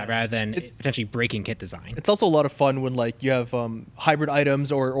towards that rather than potentially breaking kit design. It's also a lot of fun when like you have hybrid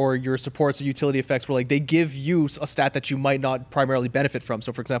items or your supports or utility effects where like they give you a stat that you might not primarily benefit from.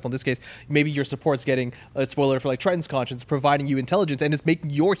 So for example, in this case, maybe your support's getting a spoiler for like Triton's Conscience, providing you intelligence, and it's making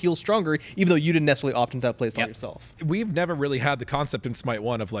your heal stronger, even though you didn't necessarily opt into that playstyle yourself. We've never really had the concept in Smite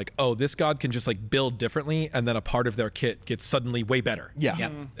 1 of like, oh, this god can just like build differently, and then a part of their kit gets suddenly way better.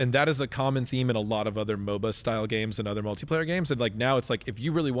 And that is a common theme in a lot of other MOBA style games and other multiplayer games. And like now it's like, if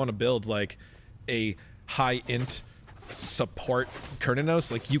you really want to build like a high int support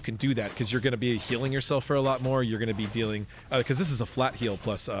Kerninos, like you can do that, because you're going to be healing yourself for a lot more. You're going to be dealing, because this is a flat heal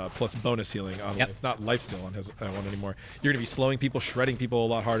plus bonus healing. It's not lifesteal on his one anymore. You're going to be slowing people, shredding people a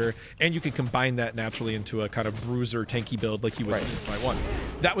lot harder, and you can combine that naturally into a kind of bruiser tanky build like you would see in Smite 1.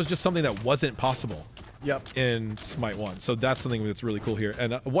 That was just something that wasn't possible in Smite 1. So that's something that's really cool here.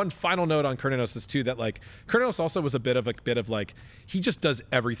 And one final note on Kerninos is too that like Kerninos also was a bit of like he just does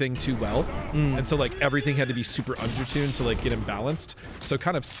everything too well, and so like everything had to be super undertuned to like get him balanced. So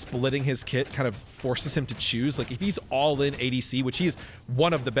kind of splitting his kit kind of forces him to choose. Like if he's all in ADC, which he is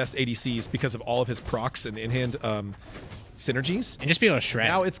one of the best ADCs because of all of his procs and in-hand synergies, and just be able to shred.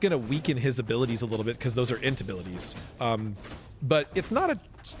 Now it's going to weaken his abilities a little bit because those are int abilities. But it's not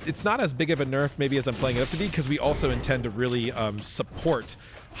as big of a nerf maybe as I'm playing it up to be, because we also intend to really support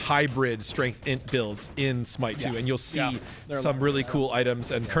hybrid strength int builds in Smite 2, and you'll see some really cool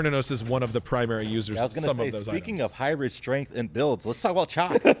items, and Kerninos is one of the primary users of some of those speaking items. of hybrid strength int builds, let's talk about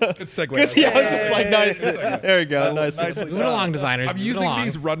Chop. Good segue. There we go. Nice. Move it along, designers. I'm using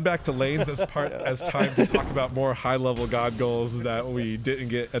these run back to lanes as time to talk about more high level god goals that we didn't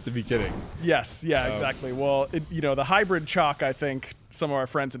get at the beginning. Yes, exactly. Well, the hybrid chalk, I think some of our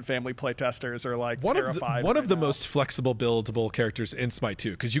friends and family playtesters are like terrified. One of the most flexible buildable characters in Smite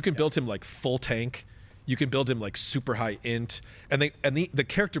 2, because you can build him like full tank. You can build him like super high int, and the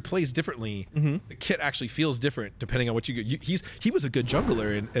character plays differently. The kit actually feels different depending on what you get. He was a good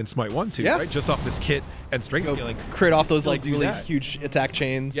jungler in Smite 1 too, right? Just off this kit and strength scaling. Crit off those like really huge attack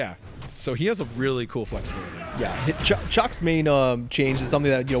chains. Yeah. So he has a really cool flexibility. Yeah, Chuck's main change is something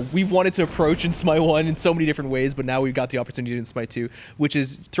that we've wanted to approach in Smite 1 in so many different ways, but now we've got the opportunity in Smite 2, which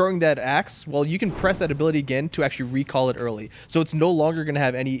is throwing that axe. Well, you can press that ability again to actually recall it early, so it's no longer going to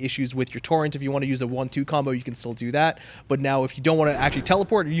have any issues with your torrent. If you want to use a 1-2 combo, you can still do that. But now, if you don't want to actually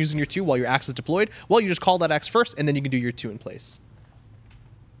teleport, you're using your 2 while your axe is deployed. Well, you just call that axe first, and then you can do your 2 in place.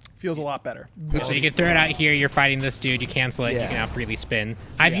 Feels a lot better. So you can throw it out here. You're fighting this dude. You cancel it. You can now freely spin.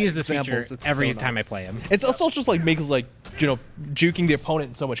 I've used this feature every time I play him. It's also just like makes like juking the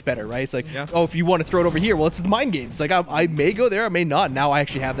opponent so much better, right? It's like, oh, if you want to throw it over here, well, it's the mind games. Like I may go there, I may not. Now I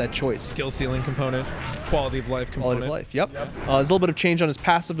actually have that choice. Skill ceiling component, quality of life component. Quality of life. Yep. There's a little bit of change on his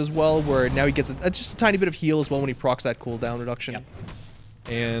passive as well, where now he gets just a tiny bit of heal as well when he procs that cooldown reduction. Yep.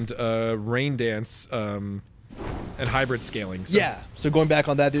 And Rain Dance. And hybrid scaling. So. Yeah, so going back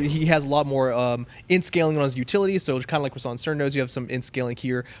on that, he has a lot more int scaling on his utility. So it's kind of like we saw in Cernos, you have some int scaling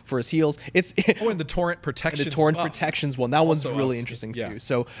here for his heals. It's and the torrent protection. The torrent protections one. That one's really interesting too.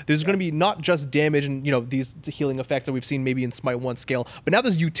 So there's going to be not just damage and these healing effects that we've seen maybe in Smite 1 scale, but now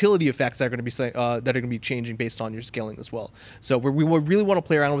there's utility effects that are going to be changing based on your scaling as well. So we really want to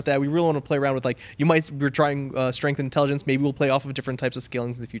play around with that. We really want to play around with we're trying strength and intelligence. Maybe we'll play off of different types of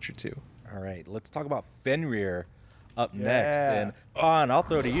scalings in the future too. All right, let's talk about Fenrir up next. And Pon, I'll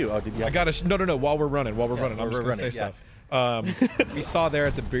throw to you. Oh, did you? I got to no. While we're running, I'm just going to say stuff. We saw there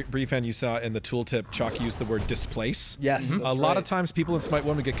at the brief end, you saw in the tooltip, Chalk used the word displace. Yes, a lot of times people in Smite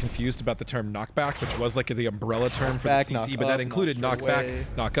 1 would get confused about the term knockback, which was like the umbrella term for the CC, but that included knockback,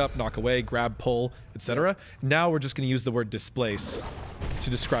 knock up, knock away, grab, pull, etc. Now we're just going to use the word displace to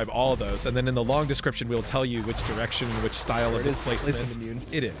describe all of those, and then in the long description we'll tell you which direction, which style of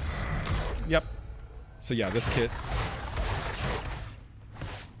displacement it is. Yep. So yeah, this kit.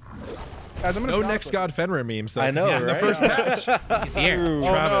 Guys, I'm no next God Fenrir memes though. I know, right? The first patch. He's here.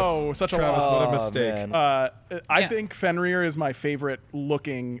 Travis, oh no, such a Travis, loss. what a mistake. I think Fenrir is my favorite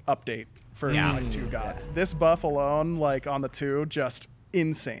looking update for Smite 2 gods. This buff alone, like on the 2, just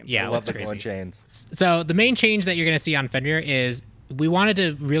insane. Yeah, I love the crazy. glowing chains. So the main change that you're going to see on Fenrir is we wanted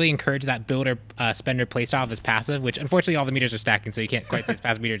to really encourage that builder spender playstyle of his passive, which unfortunately all the meters are stacking, so you can't quite see his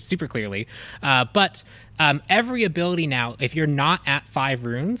passive meter super clearly. But every ability now, if you're not at 5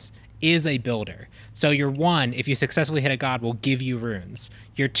 runes, is a builder. So your 1, if you successfully hit a god, will give you runes.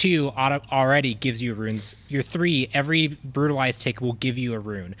 Your 2 already gives you runes. Your 3, every brutalized tick will give you a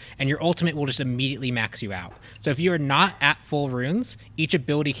rune. And your ultimate will just immediately max you out. So if you are not at full runes, each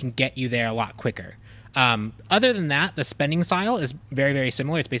ability can get you there a lot quicker. Other than that, the spending style is very, very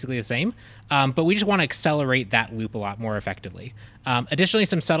similar. It's basically the same, but we just want to accelerate that loop a lot more effectively. Additionally,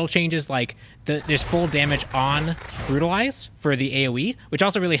 some subtle changes like there's full damage on Brutalize for the AoE, which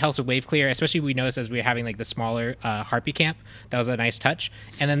also really helps with wave clear, especially we noticed as we were having like the smaller Harpy camp. That was a nice touch.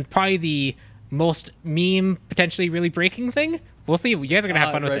 And then probably the most meme, potentially really breaking thing. We'll see. You guys are going to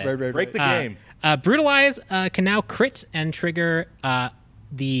have fun with it. Break the game. Brutalize can now crit and trigger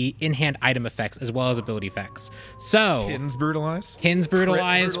the in-hand item effects as well as ability effects. So Hins brutalize, crit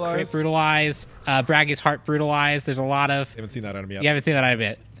brutalize, Braggy's heart brutalize. There's a lot of. Haven't seen that item yet. You haven't seen that item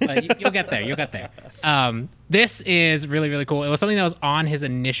yet. You'll get there. You'll get there. This is really, really cool. It was something that was on his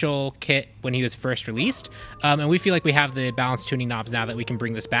initial kit when he was first released, and we feel like we have the balance tuning knobs now that we can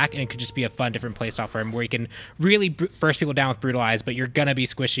bring this back, and it could just be a fun, different playstyle for him where you can really burst people down with Brutalize, but you're gonna be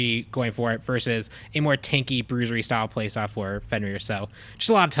squishy going for it versus a more tanky, bruisery style playstyle for Fenrir. So just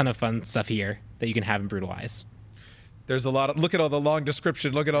a ton of fun stuff here that you can have in Brutalize. There's a lot of, look at all the long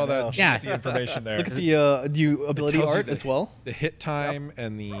description, look at all that juicy information there. Look at the new ability art as well. The hit time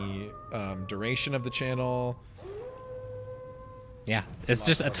and the duration of the channel. Yeah, it's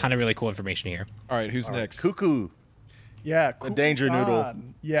just a ton of really cool information here. All right, who's next? Cuckoo. Yeah, the danger noodle.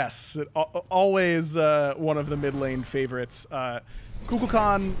 Yes, always one of the mid lane favorites.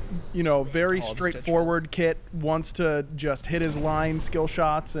 Kukulkan, very straightforward kit, wants to just hit his line skill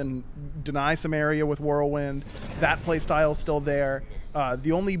shots and deny some area with Whirlwind. That playstyle is still there.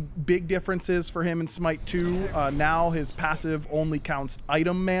 The only big differences for him in Smite 2, now his passive only counts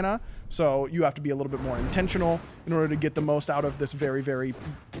item mana, so you have to be a little bit more intentional in order to get the most out of this very, very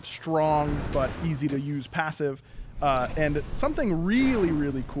strong but easy to use passive. And something really,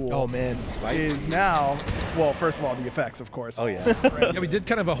 really cool is now, well, first of all, the effects, of course. Oh, yeah. Yeah, we did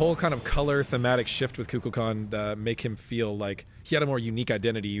kind of a whole kind of color thematic shift with Kukulkan to make him feel like he had a more unique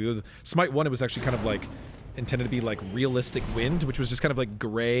identity. With Smite 1, it was actually kind of like intended to be like realistic wind, which was just kind of like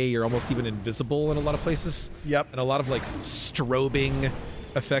gray or almost even invisible in a lot of places. Yep. And a lot of like strobing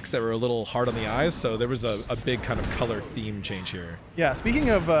effects that were a little hard on the eyes. So there was a big kind of color theme change here. Yeah, speaking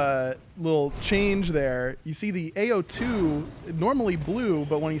of little change there, you see the AO2 normally blue,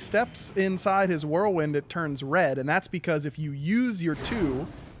 but when he steps inside his whirlwind, it turns red. And that's because if you use your 2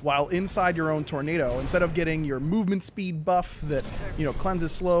 while inside your own tornado, instead of getting your movement speed buff that, you know,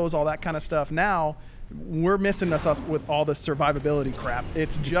 cleanses, slows, all that kind of stuff, now we're missing us with all the survivability crap.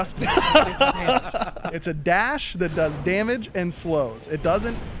 It's just it's a dash that does damage and slows. It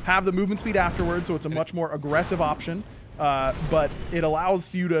doesn't have the movement speed afterwards, so it's a much more aggressive option. But it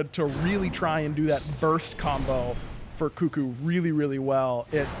allows you to really try and do that burst combo for Cuckoo really, really well.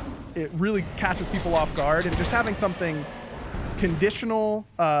 It really catches people off guard, and just having something conditional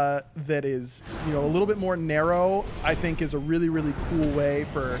that is, you know, a little bit more narrow, I think is a really, really cool way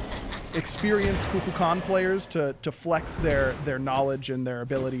for experienced Kukulkan players to flex their knowledge and their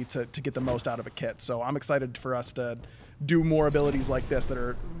ability to get the most out of a kit. So I'm excited for us to do more abilities like this that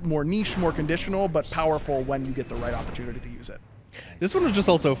are more niche, more conditional, but powerful when you get the right opportunity to use it. This one was just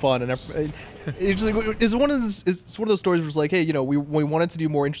also fun, and it's one of those stories where it's like, hey, you know, we wanted to do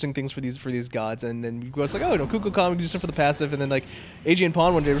more interesting things for these gods, and then we was like, oh, you know, Kukulkan, we can do stuff for the passive, and then like AJ and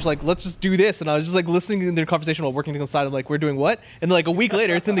Pond one day was like, let's just do this, and I was just like listening to their conversation while working things on the side. I'm like, we're doing what? And then, like a week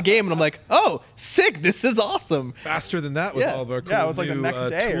later, it's in the game, and I'm like, oh, sick, this is awesome. Faster than that with all of our cool it was like the new, next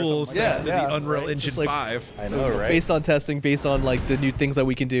day tools or something. thanks to the Unreal Engine Just like- 5. I know, right? Based on testing, based on like the new things that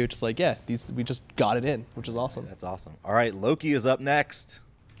we can do, just like we just got it in, which is awesome. That's awesome. All right, Loki is up next.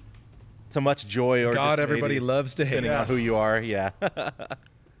 To much joy or God, dismay, everybody loves to hate. depending on who you are. Yeah.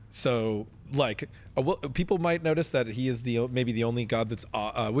 So, like, people might notice that he is maybe the only god that's.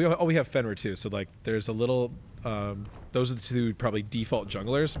 We have Fenrir too. So, like, there's a little. Those are the 2 probably default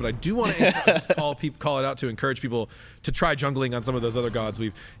junglers. But I do want to just call it out to encourage people to try jungling on some of those other gods.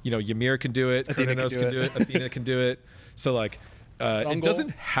 Ymir can do it. Kronos can do it. Athena can do it. So, like. It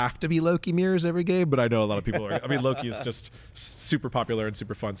doesn't have to be Loki mirrors every game, but I know a lot of people are. I mean, Loki is just super popular and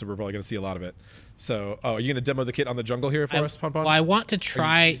super fun, so we're probably going to see a lot of it. So, are you going to demo the kit on the jungle here for us, Pon Pon? Well, I want to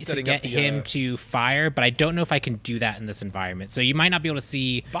try you to setting get up the, him to fire, but I don't know if I can do that in this environment. So you might not be able to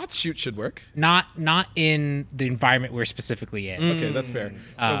see. Bots shoot should work. Not in the environment we're specifically in. Okay, that's fair.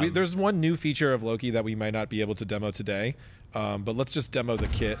 So there's one new feature of Loki that we might not be able to demo today, but let's just demo the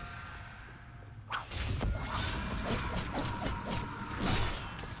kit.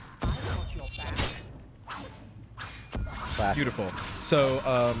 Beautiful. So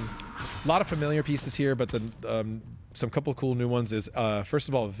a lot of familiar pieces here, but some couple cool new ones is first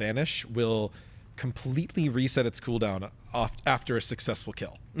of all, Vanish will completely reset its cooldown after a successful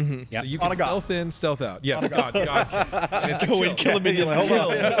kill. Yep. So you can stealth in, stealth out. Yes, God. And it's a Go and kill a minion. Like, hold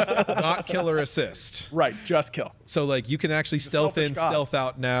on. Not kill or assist. Right, just kill. So like you can actually stealth in, selfish god. stealth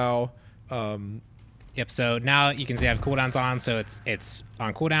out now. Yep. So now you can see I have cooldowns on, so it's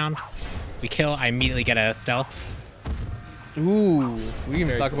on cooldown. We kill, I immediately get a stealth. Ooh, we can even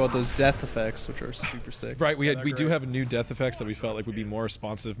Very talk cool. about those death effects, which are super sick. Right, we do have new death effects that we felt like would be more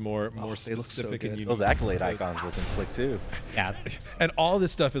responsive, more they look so specific and good. unique. Those accolade icons looking slick too. Yeah. And all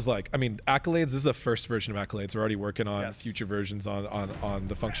this stuff is like, I mean, accolades. This is the first version of accolades. We're already working on Yes. future versions on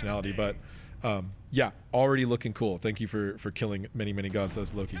the functionality, but yeah, already looking cool. Thank you for killing many gods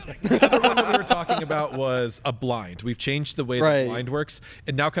as Loki. The other one that we were talking about was a blind. We've changed the way the blind works.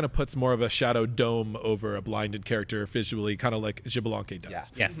 It now kind of puts more of a shadow dome over a blinded character visually, kind of like Xbalanque does. Yeah.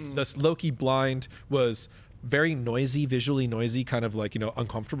 Yes. This Loki blind was very noisy, visually noisy, kind of like,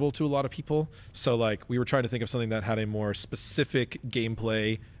 uncomfortable to a lot of people. So like we were trying to think of something that had a more specific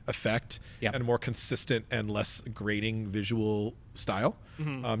gameplay effect and a more consistent and less grating visual style.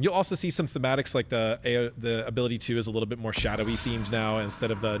 You'll also see some thematics like the ability 2 is a little bit more shadowy themed now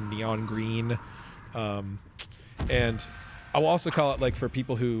instead of the neon green. And I will also call it, like, for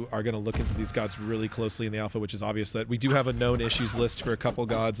people who are going to look into these gods really closely in the alpha, which is obvious, that we do have a known issues list for a couple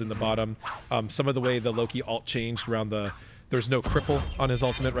gods in the bottom. Some of the way the Loki alt changed around there's no cripple on his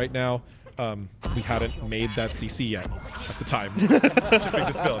ultimate right now. We hadn't made that CC yet at the time shipping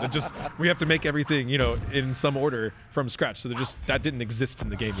this build. We have to make everything, in some order from scratch. So that didn't exist in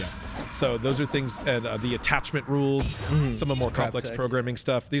the game yet. So those are things, and the attachment rules, some of the more complex programming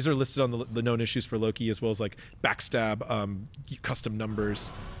stuff. These are listed on the known issues for Loki, as well as like backstab, custom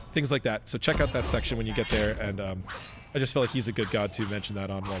numbers, things like that. So check out that section when you get there. And I just feel like he's a good god to mention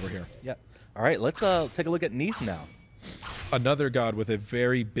that on while we're here. Yeah. All right, let's take a look at Neath now. Another god with a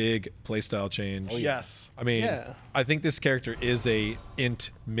very big playstyle change. Oh, yes. I mean, I think this character is a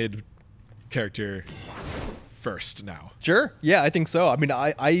int mid character first now. Sure. Yeah, I think so. I mean,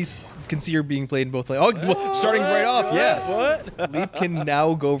 I can see her being played in both. Starting right off. Yeah. What? Leap can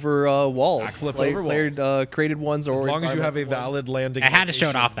now go over walls. Backflip over Player created ones, or As long as you have a valid landing. I had to show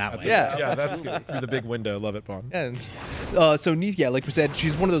it location off that at way. the- Yeah. yeah, that's through the big window. Love it, Pawn. And so Neith, yeah, like we said,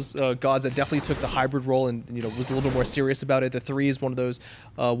 she's one of those gods that definitely took the hybrid role and was a little bit more serious about it. The 3 is one of those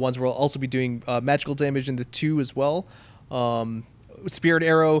ones where we'll also be doing magical damage in the 2 as well. Spirit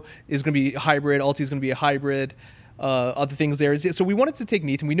Arrow is going to be hybrid. Ulti is going to be a hybrid. Other things there. So we wanted to take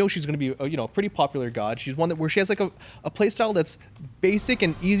Neith, and we know she's going to be a pretty popular god. She's one where she has like a play style that's basic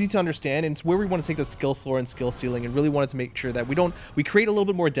and easy to understand, and it's where we want to take the skill floor and skill ceiling, and really wanted to make sure that we create a little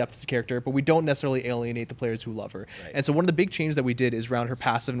bit more depth to character, but we don't necessarily alienate the players who love her. Right. And so one of the big changes that we did is around her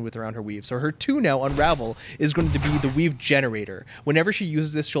passive and around her weave. So her 2 now, Unravel, is going to be the weave generator. Whenever she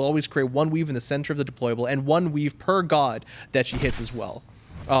uses this, she'll always create 1 weave in the center of the deployable and 1 weave per god that she hits as well.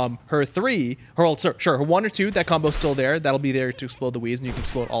 Her 3, her 1 or 2, that combo's still there. That'll be there to explode the weaves, and you can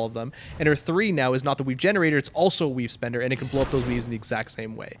explode all of them. And her 3 now is not the weave generator, it's also a weave spender, and it can blow up those weaves in the exact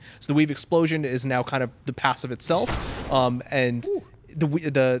same way. So the weave explosion is now kind of the passive itself, and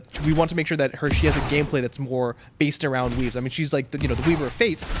we want to make sure that she has a gameplay that's more based around weaves. I mean, she's like the Weaver of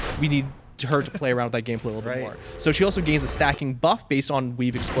Fate. We need her to play around with that gameplay a little bit more. So she also gains a stacking buff based on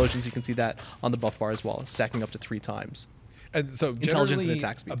weave explosions. You can see that on the buff bar as well, stacking up to 3 times. And so Intelligence and generally,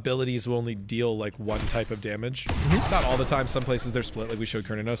 attack speed. abilities will only deal like 1 type of damage. Not all the time. Some places they're split, like we showed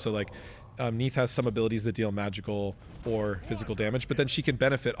Kernino. So like Neith has some abilities that deal magical or physical damage, but then she can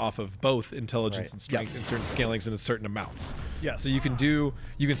benefit off of both intelligence and strength in certain scalings and in certain amounts. Yes. So you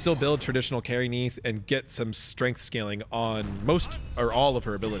can still build traditional carry Neith and get some strength scaling on most or all of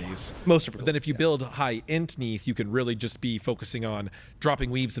her abilities. Most of her But then if you build high int Neith, you can really just be focusing on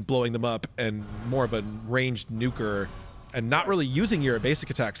dropping weaves and blowing them up and more of a ranged nuker, and not really using your basic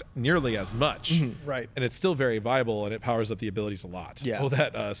attacks nearly as much. Right. And it's still very viable, and it powers up the abilities a lot. Yeah. Oh,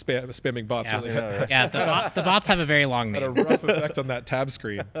 that spamming bots really The bots have a very long had a name. rough effect on that tab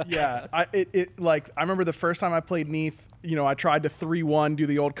screen. Yeah, I remember the first time I played Neith, I tried to 3-1 do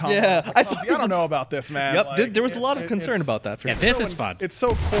the old combo. Yeah, I don't know about this, man. Yep, Like, there was a lot of concern about that. For Yeah, sure. this is fun. It's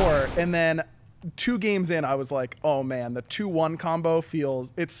so core, and then 2 games in, I was like, oh man, the 2-1 combo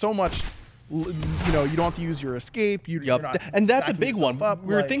it's so much. You don't have to use your escape. You're not and that's a backing big one. yourself up.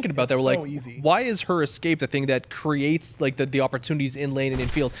 We were thinking about that. It's We're so like, easy. why is her escape the thing that creates like the opportunities in lane and in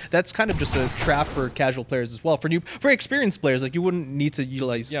field? That's kind of just a trap for casual players as well. For experienced players, like you wouldn't need to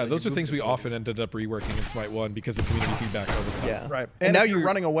utilize. Yeah, like, those are your things we movement. often ended up reworking in Smite 1 because of community feedback over time. Yeah. Right. And And now if you're you're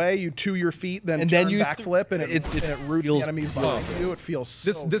running away, you 2 your feet, then and turn then you backflip, and it roots feels the enemies behind you. It feels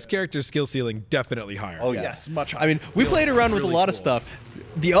so This good. character's skill ceiling definitely higher. Oh yeah. Yes, much higher. I mean, we played around with a really lot of cool. stuff.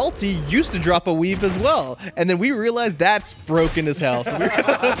 The ulti used to drop a weave as well, and then we realized that's broken as hell. So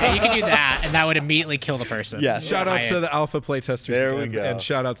Yeah, you can do that, and that would immediately kill the person. Yeah. Shout outs to the alpha playtesters. There we again, go. And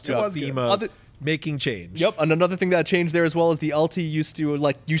shout outs to was good. FEMA making change. Yep, and another thing that changed there as well is the ulti used to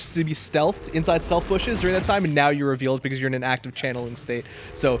be stealthed inside stealth bushes during that time, and now you're revealed because you're in an active channeling state.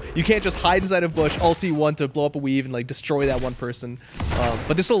 So you can't just hide inside a bush, ulti 1 to blow up a weave and destroy that one person.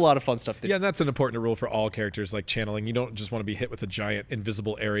 But there's still a lot of fun stuff to do. Yeah, and that's an important rule for all characters, like channeling. You don't just want to be hit with a giant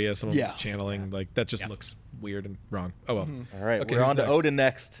invisible area. Someone Yeah. who's channeling, like that just looks weird and wrong. Oh well. All right, Okay, we're who's on to next? Odin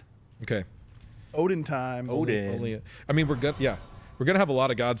next. Okay. Odin time. Odin. I mean, we're gonna have a lot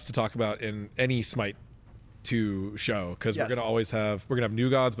of gods to talk about in any Smite 2 show because Yes. we're gonna have new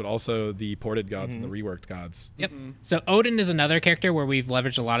gods, but also the ported gods and the reworked gods. Yep. So Odin is another character where we've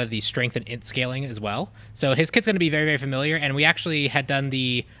leveraged a lot of the strength and int scaling as well. So his kit's going to be very, very familiar, and we actually had done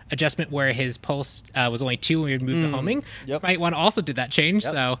the adjustment where his pulse was only 2 when we removed the homing. Yep. Smite 1 also did that change,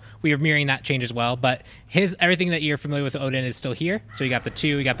 so we are mirroring that change as well. But everything that you're familiar with Odin is still here. So you got the 2,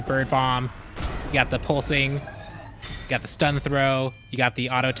 you got the bird bomb, you got the pulsing, you got the stun throw, you got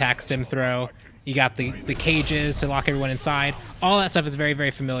the auto attack stim throw. You got the cages to lock everyone inside. All that stuff is very,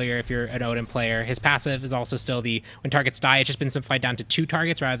 very familiar if you're an Odin player. His passive is also still when targets die, it's just been simplified down to 2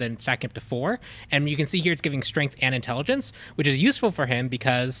 targets rather than stacking up to 4. And you can see here it's giving strength and intelligence, which is useful for him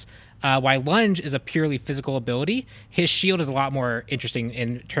because while lunge is a purely physical ability, his shield is a lot more interesting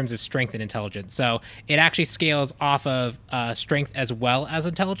in terms of strength and intelligence. So it actually scales off of strength as well as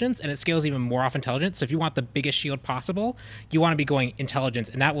intelligence, and it scales even more off intelligence. So if you want the biggest shield possible, you want to be going intelligence,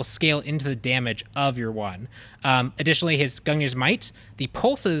 and that will scale into the damage of your one. Additionally, his Gungnir's Might, the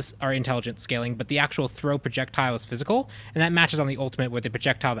pulses are intelligent scaling, but the actual throw projectile is physical, and that matches on the ultimate where the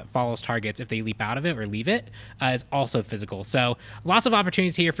projectile that follows targets if they leap out of it or leave it is also physical. So lots of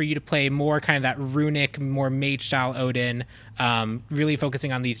opportunities here for you to play more kind of that runic, more mage style Odin, really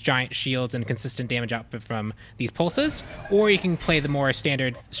focusing on these giant shields and consistent damage output from these pulses, or you can play the more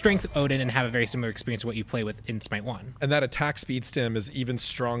standard strength Odin and have a very similar experience to what you play with in Smite 1. And that attack speed stem is even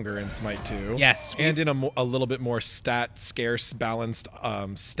stronger in Smite 2. Yes. And in a little bit more stat scarce balanced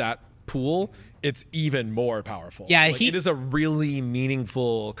stat pool, it's even more powerful. Yeah, like, it is a really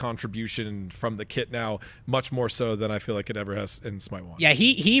meaningful contribution from the kit now, much more so than I feel like it ever has in Smite 1. Yeah,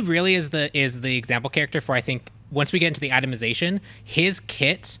 he really is the example character for, I think, once we get into the itemization, his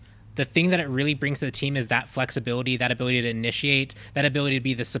kit, the thing that it really brings to the team is that flexibility, that ability to initiate, that ability to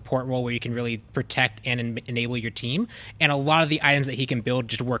be the support role where you can really protect and enable your team. And a lot of the items that he can build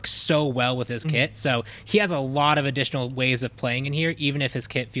just work so well with his kit. So he has a lot of additional ways of playing in here, even if his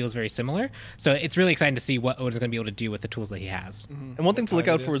kit feels very similar. So it's really exciting to see what Odin's going to be able to do with the tools that he has. And one thing to look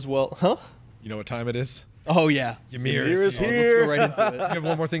out for as well, huh? You know what time it is? Oh yeah, Ymir is here. here. let's go right into it. You have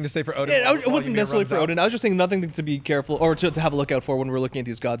one more thing to say for Odin? Yeah, while it wasn't Ymir necessarily runs for out? Odin. I was just saying nothing to be careful or to have a look out for when we're looking at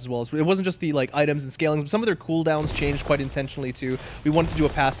these gods as well. It wasn't just the like items and scalings, but some of their cooldowns changed quite intentionally too. We wanted to do a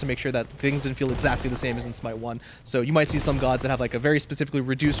pass to make sure that things didn't feel exactly the same as in Smite 1. So you might see some gods that have like a very specifically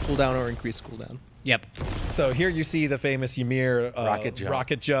reduced cooldown or increased cooldown. Yep. So here you see the famous Ymir rocket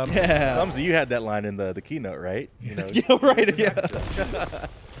jump. Yeah. Clumsy, you had that line in the keynote, right? You know, Yeah, right. Yeah.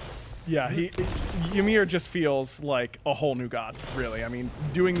 Yeah, Ymir just feels like a whole new god, really. I mean,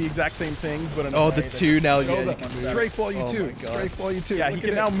 doing the exact same things, but in a Oh, way the that two now. show Yeah, you them can much move. better. Strafe while you Oh my two. God. Strafe while you two. Yeah, Look he at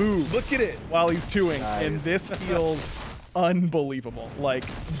can it. now move. Look at it. While he's twoing, Nice. and this feels unbelievable. Like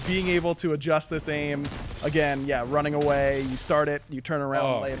being able to adjust this aim again. Yeah, running away. You start it, you turn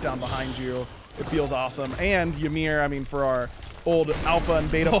around, lay it down behind you. It feels awesome. And Ymir, I mean, for our old alpha and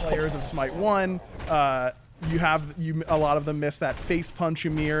beta players of Smite 1, a lot of them miss that face punch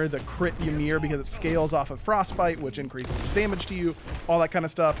Ymir, the crit Ymir, because it scales off of frostbite, which increases damage to you, all that kind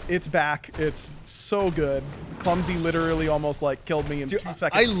of stuff. It's back. It's so good. Clumsy literally almost like killed me in 2 seconds.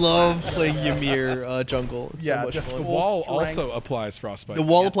 I love playing Ymir jungle. It's Yeah, so much just fun. The full wall strength. also applies frostbite. The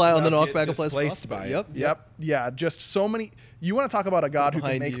wall apply on the Not get knockback applies displaced frostbite. by it. Yep. Yep. Yeah, just so many. You want to talk about a god who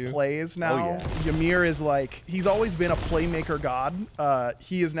can Behind make you. plays now? yeah. Ymir is like, he's always been a playmaker god.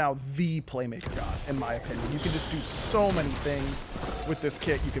 He is now the playmaker god, in my opinion. You can just do so many things with this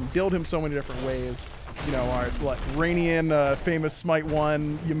kit. You can build him so many different ways. You know, our like Rainian, famous Smite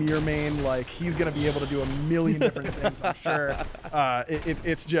 1 Ymir main, like he's gonna be able to do a million different things, I'm sure.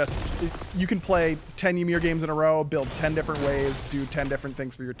 It's just, you can play 10 Ymir games in a row, build 10 different ways, do 10 different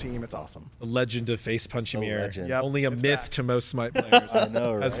things for your team. It's awesome. The legend of face punch Ymir. legend. Yep, Only a it's myth back. to most Smite players. I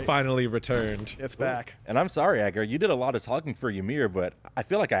know, Has right? finally returned. It's back. And I'm sorry, Agar, you did a lot of talking for Ymir, but I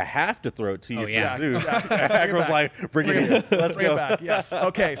feel like I have to throw it to you Oh, yeah. for Zeus. Yeah. Agar was like, bring it in. Let's Bring go. it back. Yes.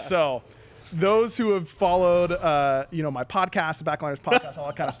 Okay. So, those who have followed, my podcast, the Backliners podcast, all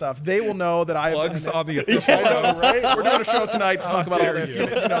that kind of stuff, they will know that I have Plugs been on the official I know, right? We're doing a show tonight to talk about all dare this. you. You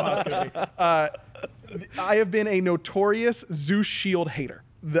know how it's gonna be. I have been a notorious Zeus shield hater.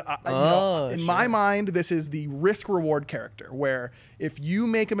 In my mind, this is the risk-reward character, where if you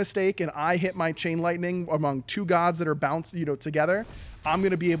make a mistake and I hit my chain lightning among two gods that are bounced, together, I'm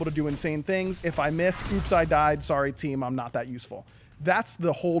going to be able to do insane things. If I miss, oops, I died. Sorry, team, I'm not that useful. That's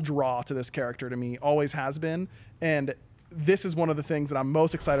the whole draw to this character to me, always has been. And this is one of the things that I'm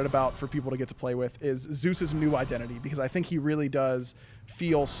most excited about for people to get to play with is Zeus's new identity, because I think he really does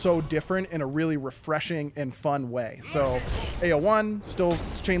feel so different in a really refreshing and fun way. So AO1, still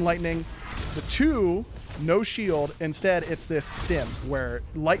chain lightning. The 2, no shield. Instead, it's this stim where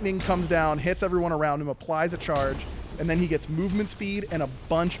lightning comes down, hits everyone around him, applies a charge, and then he gets movement speed and a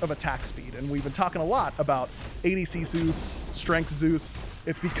bunch of attack speed. And we've been talking a lot about ADC Zeus, Strength Zeus.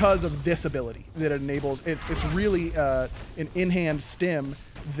 It's because of this ability that it enables. It's really an in-hand stim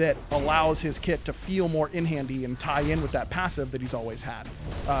that allows his kit to feel more in-handy and tie in with that passive that he's always had.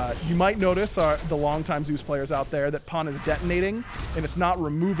 You might notice the longtime Zeus players out there that Pun is detonating, and it's not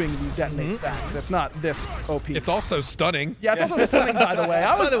removing these detonate stacks. It's not this OP. It's also stunning. Yeah, it's also stunning, by the way.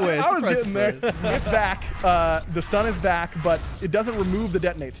 I was surprise, getting there. It's back. The stun is back, but it doesn't remove the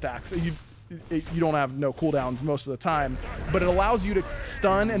detonate stacks. You don't have no cooldowns most of the time, but it allows you to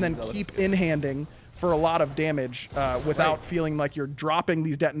stun and then keep in-handing for a lot of damage without feeling like you're dropping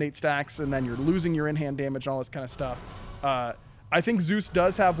these detonate stacks and then you're losing your in-hand damage and all this kind of stuff. I think Zeus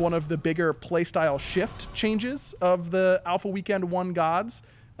does have one of the bigger playstyle shift changes of the Alpha Weekend 1 gods.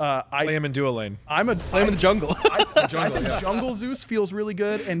 Play him in dual lane. Play him in the jungle. I think Jungle Zeus feels really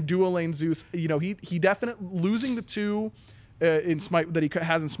good, and Dual Lane Zeus, he definitely losing the 2 in Smite that he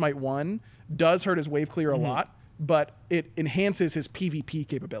has in Smite 1 does hurt his wave clear a lot, but it enhances his PvP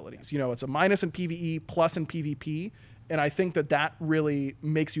capabilities. You know, it's a minus in PvE, plus in PvP, and I think that really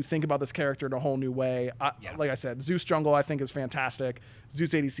makes you think about this character in a whole new way. Like I said, Zeus jungle I think is fantastic.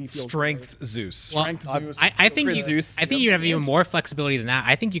 Zeus ADC feels Strength great. Zeus. Strength Zeus. I think you, Zeus. I think you have even more flexibility than that.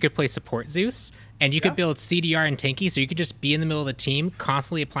 I think you could play support Zeus, and you could build CDR and tanky, so you could just be in the middle of the team,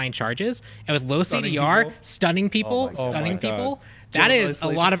 constantly applying charges, and with low Stunning CDR, people. stunning people, Oh my stunning God. people. That General is a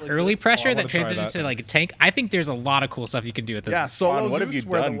isolation lot of still early exists. pressure I that wanna try transitions that to like a next. tank. I think there's a lot of cool stuff you can do with this. Yeah, solo Ron, Zeus what have you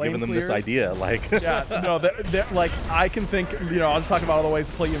where done the lane giving them this clears- idea? Like, Yeah, no, like I can think, you know, I'll just talk about all the ways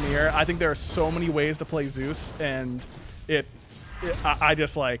to play Ymir. I think there are so many ways to play Zeus, and I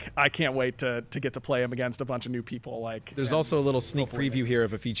just like, I can't wait to get to play him against a bunch of new people. Like, There's and- also a little sneak preview here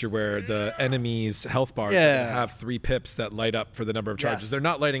of a feature where the enemy's health bars Yeah. have 3 pips that light up for the number of charges. Yes. They're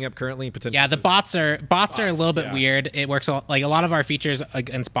not lighting up currently. Potentially, Yeah, the bots are a little bit yeah. weird. It works like a lot of our features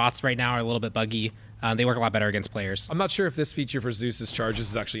against bots right now are a little bit buggy. They work a lot better against players. I'm not sure if this feature for Zeus's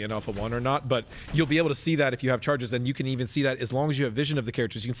charges is actually in Alpha 1 or not, but you'll be able to see that if you have charges, and you can even see that as long as you have vision of the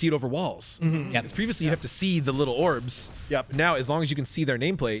characters. You can see it over walls. Yep. Because previously you have to see the little orbs. Yep. Now, as long as you can see their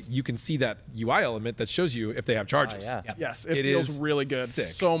nameplate, you can see that UI element that shows you if they have charges. yeah. Yep. Yes, it It feels is really good. sick.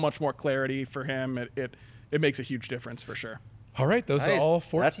 So much more clarity for him. It makes a huge difference for sure. All right, those are nice. all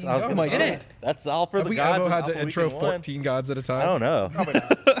 14 That's, I was gods. gonna Did say, it. That's all for Have the we gods. ever in had to Alpha intro Weekend 1. 14 gods at a time? I don't know.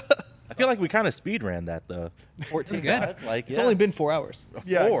 I feel like we kind of speed ran that though. 14 good. gods, like It's only been 4 hours.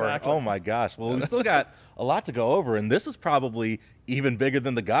 Yeah, 4. exactly. Oh my gosh. Well, we still got a lot to go over, and this is probably even bigger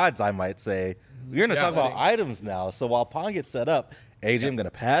than the gods, I might say. We're going to Yeah. talk about items now. So while Pong gets set up, AJ, I'm going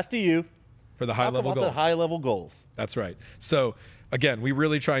to pass to you. For the Talk high-level about goals. the high-level goals. That's right. So again, we're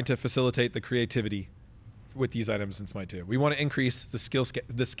really trying to facilitate the creativity with these items in Smite 2. We want to increase the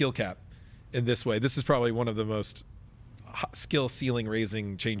skill cap in this way. This is probably one of the most skill ceiling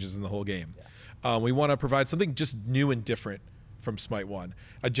raising changes in the whole game. We want to provide something just new and different from Smite 1.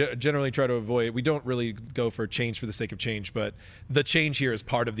 I generally try to avoid, we don't really go for change for the sake of change, but the change here is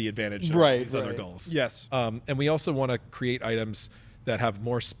part of the advantage of Right, these other right. goals. Yes. And we also want to create items that have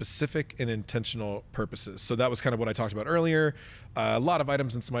more specific and intentional purposes. So that was kind of what I talked about earlier. A lot of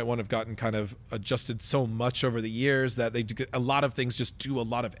items in Smite 1 have gotten kind of adjusted so much over the years that they do, a lot of things just do a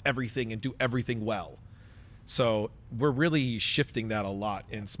lot of everything and do everything well. So we're really shifting that a lot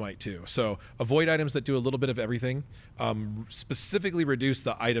in Smite 2. So avoid items that do a little bit of everything. Specifically reduce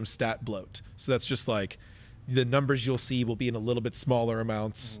the item stat bloat. So that's just like the numbers you'll see will be in a little bit smaller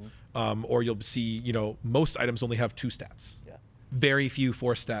amounts, or you'll see, you know, most items only have 2 stats. Yeah. Very few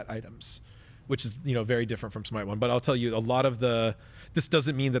 4-stat items, which is, you know, very different from Smite 1. But I'll tell you, a lot of this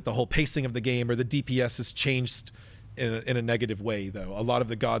doesn't mean that the whole pacing of the game or the DPS has changed in a negative way, though. A lot of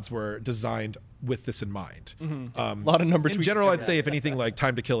the gods were designed with this in mind. A lot of number In tweaks. general, I'd say if anything, like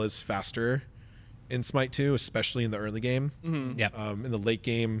time to kill is faster in Smite 2, especially in the early game. Yep. In the late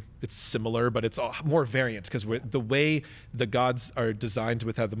game, it's similar, but it's more variant because the way the gods are designed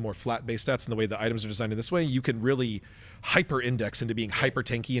with have the more flat base stats and the way the items are designed in this way, you can really hyper index into being hyper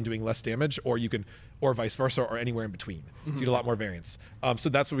tanky and doing less damage, or you can, or vice versa, or anywhere in between. So you get a lot more variance. So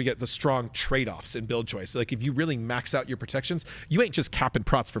that's where we get the strong trade-offs in build choice. Like if you really max out your protections, you ain't just capping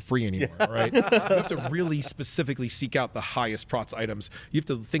prots for free anymore, right? You have to really specifically seek out the highest prots items. You have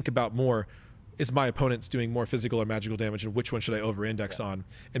to think about more, is my opponent's doing more physical or magical damage, and which one should I over-index on,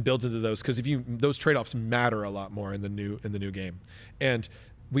 and build into those, because those trade-offs matter a lot more in the new game. And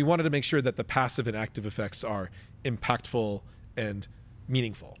we wanted to make sure that the passive and active effects are impactful and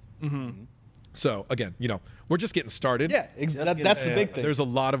meaningful. So again, you know, we're just getting started. Yeah, that's the big thing. There's a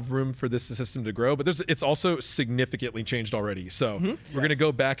lot of room for this system to grow, but it's also significantly changed already. So we're going to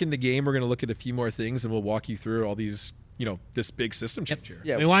go back into game. We're going to look at a few more things, and we'll walk you through all these, you know, this big system change here.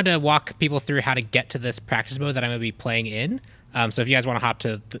 Yeah. We wanted to walk people through how to get to this practice mode that I'm going to be playing in. So if you guys want to hop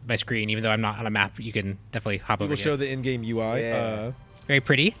to my screen, even though I'm not on a map, you can definitely hop over We'll here. show the in-game UI. Yeah. Very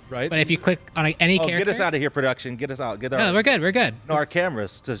pretty. Right. But if you click on any Oh, character... get us out of here, production. Get us out. Get our, No, we're good. We're good. no, our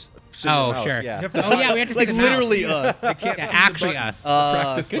cameras to show the Oh, mouse. sure. Yeah. You have to Oh, yeah, we have to see like the mouse. literally us. Can't Yeah, see the actually button. us.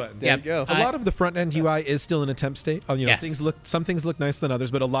 Practice good. button. There Yep. you go. A lot of the front end UI is still in a temp state. You know, Yes. some things look nicer than others,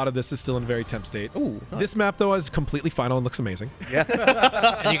 but a lot of this is still in very temp state. Ooh, This map though is completely final and looks amazing.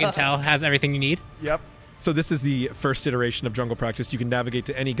 As you can tell, has everything you need. Yep. So this is the first iteration of Jungle Practice. You can navigate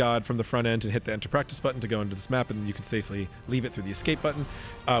to any god from the front end and hit the Enter Practice button to go into this map, and you can safely leave it through the Escape button.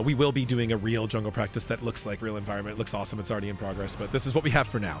 We will be doing a real Jungle Practice that looks like real environment. It looks awesome. It's already in progress, but this is what we have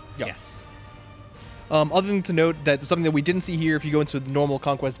for now. Yep. Yes. Other thing to note, that something that we didn't see here, if you go into the normal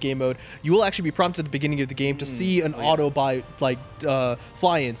Conquest game mode, you will actually be prompted at the beginning of the game to see an auto buy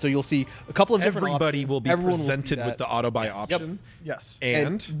fly in. So you'll see a couple of different Everybody options. will be Everyone presented will see with the auto buy option. Yes.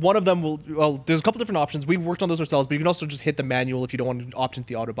 And one of them will, well, there's a couple different options. We've worked on those ourselves, but you can also just hit the manual if you don't want to opt into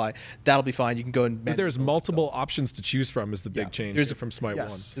the auto buy. That'll be fine. You can go and But there's multiple options to choose from is the big change There's here from Smite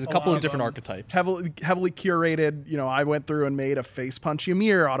Yes. 1. There's a couple lot of different them archetypes. Heavily curated. You know, I went through and made a face punch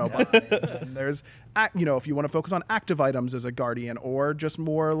Ymir auto buy. And there's, you know, if you want to focus on active items as a guardian, or just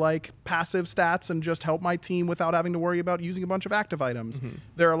more like passive stats and just help my team without having to worry about using a bunch of active items.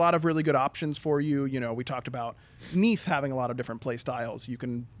 There are a lot of really good options for you. You know, we talked about Neath having a lot of different play styles.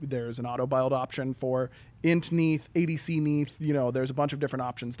 There's an auto build option for Int Neath, ADC Neath. You know, there's a bunch of different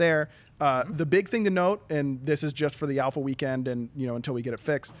options there. The big thing to note, and this is just for the alpha weekend and, you know, until we get it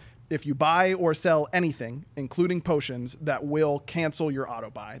fixed, if you buy or sell anything, including potions, that will cancel your auto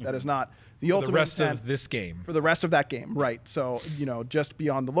buy. That is not the ultimate The rest intent of this game. for the rest of that game, right? So, you know, just be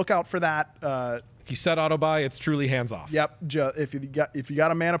on the lookout for that. If you set auto buy, it's truly hands off. Yep. If you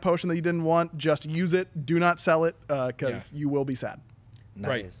got a mana potion that you didn't want, just use it. Do not sell it, because you will be sad.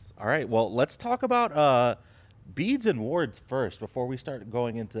 Nice. Right. All right. Well, let's talk about beads and wards first before we start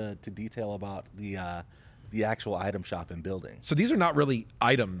going into detail about the actual item shop and building. So these are not really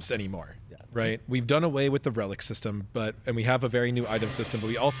items anymore, right? We've done away with the relic system, and we have a very new item system, but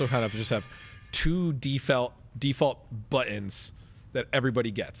we also kind of just have two default buttons that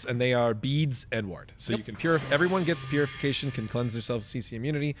everybody gets, and they are beads and ward. So you can everyone gets purification, can cleanse themselves CC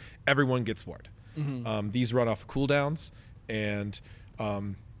immunity. Everyone gets ward. These run off cooldowns, and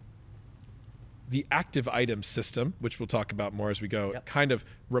the active item system, which we'll talk about more as we go, kind of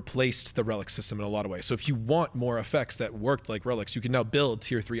replaced the relic system in a lot of ways. So if you want more effects that worked like relics, you can now build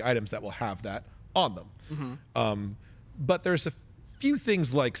tier 3 items that will have that on them. But there's a few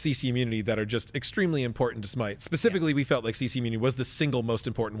things like CC immunity that are just extremely important to Smite. Specifically, we felt like CC immunity was the single most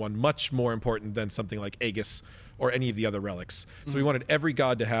important one, much more important than something like Aegis or any of the other relics. So we wanted every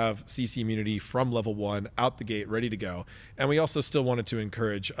god to have CC immunity from level 1 out the gate, ready to go. And we also still wanted to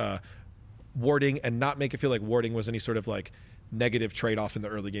encourage warding and not make it feel like warding was any sort of like negative trade-off in the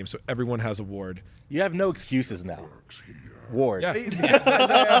early game. So everyone has a ward. You have no excuses now. Ward. Yeah.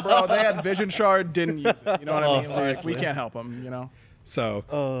 Isaiah, bro, they had Vision Shard, didn't use it. You know what I mean? Like, seriously. we can't help them, you know? So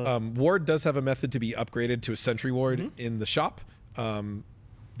ward does have a method to be upgraded to a sentry ward in the shop.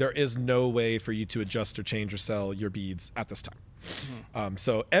 There is no way for you to adjust or change or sell your beads at this time.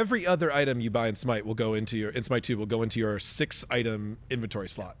 So every other item you buy in Smite will go into in Smite 2 will go into your 6-item inventory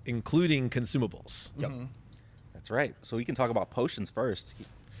slot, including consumables. That's right. So we can talk about potions first. You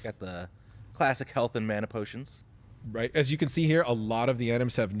got the classic health and mana potions. Right. As you can see here, a lot of the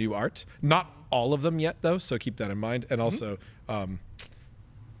items have new art. Not all of them yet, though, so keep that in mind. And also,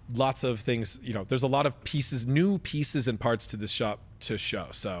 lots of things, you know, there's a lot of pieces, new pieces and parts to this shop to show.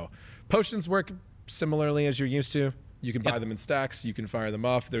 So potions work similarly as you're used to. You can buy them in stacks. You can fire them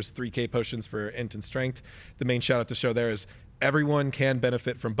off. There's 3K potions for int and strength. The main shout out to show there is everyone can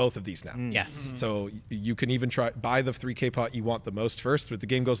benefit from both of these now. Yes. So you can even buy the 3K pot you want the most first. If the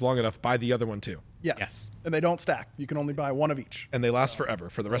game goes long enough, buy the other one too. Yes. And they don't stack. You can only buy one of each. And they last forever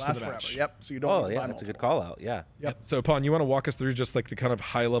for the rest of the Last match. forever. Yep. So you don't Oh, need to yeah, buy that's a good multiple. call out. Yeah. Yep. So, Pawn, you want to walk us through just like the kind of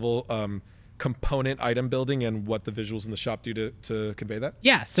high level component item building and what the visuals in the shop do to convey that?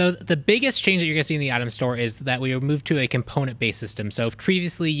 Yeah, so the biggest change that you're going to see in the item store is that we moved to a component-based system. So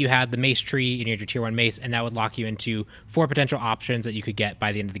previously you had the mace tree and you had your tier 1 mace, and that would lock you into 4 potential options that you could get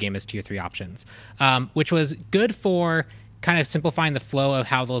by the end of the game as tier 3 options, which was good for kind of simplifying the flow of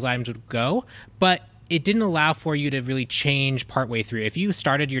how those items would go, but it didn't allow for you to really change partway through. If you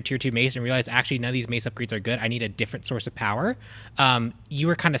started your tier 2 mace and realized actually none of these mace upgrades are good, I need a different source of power, you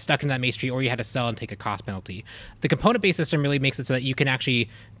were kind of stuck in that mace tree, or you had to sell and take a cost penalty. The component-based system really makes it so that you can actually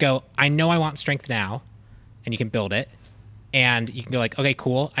go, I know I want strength now, and you can build it, and you can go like, okay,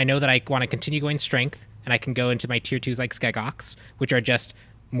 cool, I know that I want to continue going strength, and I can go into my tier 2s like Skegox, which are just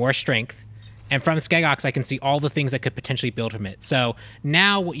more strength. And from Skegox, I can see all the things that could potentially build from it. So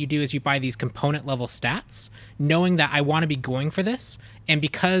now what you do is you buy these component level stats, knowing that I want to be going for this. And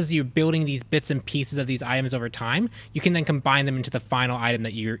because you're building these bits and pieces of these items over time, you can then combine them into the final item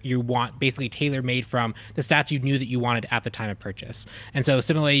that you want, basically tailor-made from the stats you knew that you wanted at the time of purchase. And so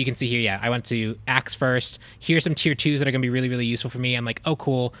similarly, you can see here, yeah, I went to Axe first. Here's some tier 2s that are going to be really, really useful for me. I'm like, oh,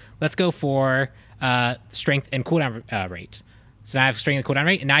 cool. Let's go for strength and cooldown rate. So now I have strength and cooldown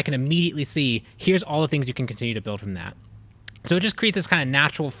rate, and now I can immediately see, here's all the things you can continue to build from that. So it just creates this kind of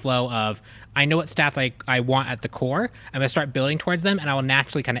natural flow of, I know what stats I want at the core. I'm going to start building towards them, and I will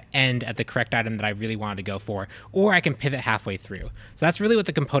naturally kind of end at the correct item that I really wanted to go for. Or I can pivot halfway through. So that's really what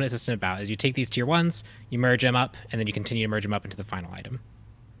the component system is about, is you take these tier 1s, you merge them up, and then you continue to merge them up into the final item.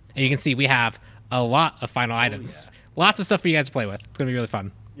 And you can see we have a lot of final items. Lots of stuff for you guys to play with. It's going to be really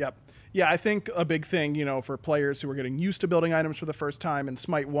fun. Yep. Yeah, I think a big thing, you know, for players who are getting used to building items for the first time in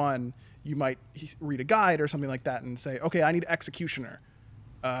Smite 1, you might read a guide or something like that and say, okay, I need Executioner.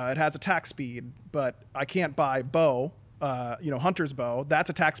 It has attack speed, but I can't buy bow, you know, Hunter's bow. That's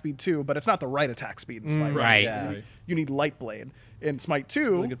attack speed too, but it's not the right attack speed in Smite. Right. Yeah. You need Light Blade. In Smite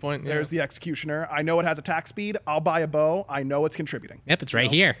 2, really good point, yeah. there's the Executioner. I know it has attack speed. I'll buy a bow. I know it's contributing. Yep, it's right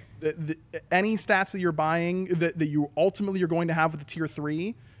here. Any stats that you're buying that you ultimately you're going to have with the tier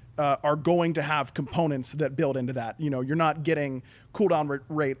 3 are going to have components that build into that. You know, you're not getting cooldown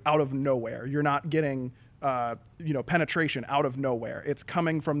rate out of nowhere. You're not getting you know, penetration out of nowhere. It's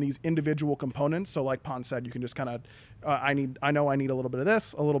coming from these individual components. So like Pon said, you can just kind of I know I need a little bit of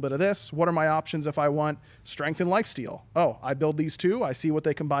this, a little bit of this. What are my options if I want strength and lifesteal? Oh, I build these two, I see what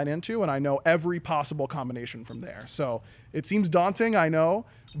they combine into, and I know every possible combination from there. So it seems daunting, I know,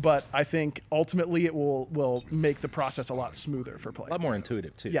 but I think ultimately it will make the process a lot smoother for players. A lot more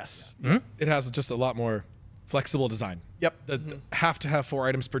intuitive too. Yes. It has just a lot more flexible design. Yep. Have to have 4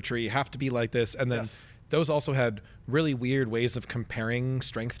 items per tree, have to be like this, and then Yes. those also had really weird ways of comparing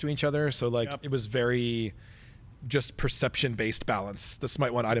strength to each other. So like it was very just perception-based balance. The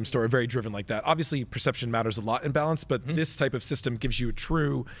Smite 1 item store are very driven like that. Obviously, perception matters a lot in balance, but this type of system gives you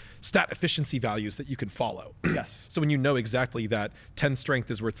true stat efficiency values that you can follow. Yes. So when you know exactly that 10 strength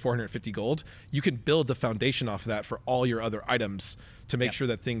is worth 450 gold, you can build the foundation off of that for all your other items to make sure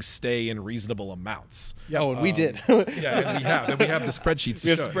that things stay in reasonable amounts. Yep. Oh, and we did. Yeah, and we have the spreadsheets to We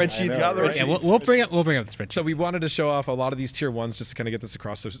have show. spreadsheets. know, right? Yeah, we'll bring up the spreadsheet. So we wanted to show off a lot of these tier 1s just to kind of get this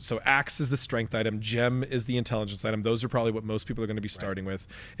across. So Axe is the strength item, Gem is the intelligence item. Those are probably what most people are going to be starting with.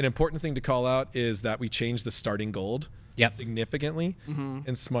 An important thing to call out is that we changed the starting gold significantly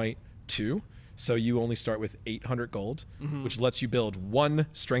in Smite 2. So you only start with 800 gold, which lets you build 1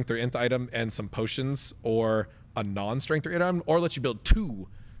 strength or int item and some potions, or a non-strength or int item, or lets you build 2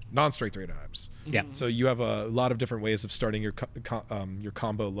 non-strength or int items. Yeah. So you have a lot of different ways of starting your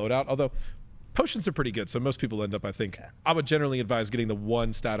combo loadout. Although potions are pretty good, so most people end up, I think, I would generally advise getting the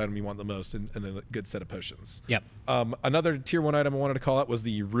 1 stat item you want the most and a good set of potions. Yep. Another tier 1 item I wanted to call out was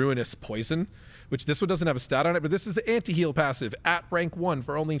the Ruinous Poison, which this one doesn't have a stat on it, but this is the anti-heal passive at rank 1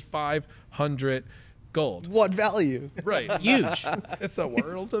 for only 500 gold. What value? Right. Huge. It's a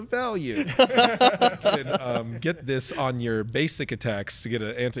world of value. You can get this on your basic attacks to get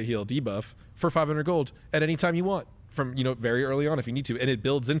an anti-heal debuff for 500 gold at any time you want, from, you know, very early on if you need to. And it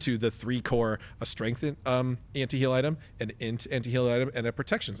builds into the 3 core, a strength anti-heal item, an int anti-heal item, and a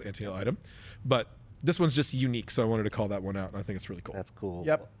protections anti-heal item. But this one's just unique, so I wanted to call that one out, and I think it's really cool. That's cool.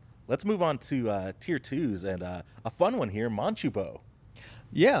 Yep. Let's move on to tier 2s and a fun one here, Manchubo.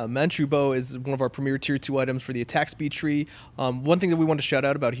 Yeah, Manchubo is one of our premier tier 2 items for the attack speed tree. One thing that we want to shout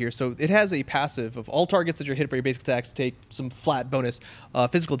out about here, so it has a passive of all targets that you're hit by your basic attacks take some flat bonus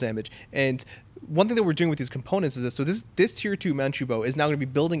physical damage. And one thing that we're doing with these components is this. So this tier 2 Manchubo is now going to be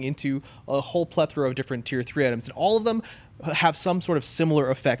building into a whole plethora of different tier 3 items, and all of them have some sort of similar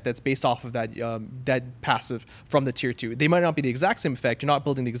effect that's based off of that that passive from the tier 2. They might not be the exact same effect. You're not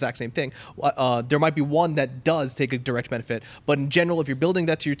building the exact same thing. There might be one that does take a direct benefit, but in general, if you're building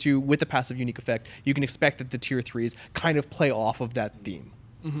that tier 2 with the passive unique effect, you can expect that the tier 3s kind of play off of that theme.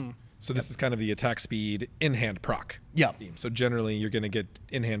 So this is kind of the attack speed in-hand proc theme. So generally, you're going to get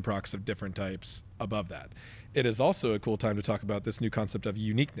in-hand procs of different types above that. It is also a cool time to talk about this new concept of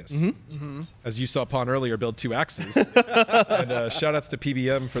uniqueness. As you saw Pon earlier build 2 axes. And shout outs to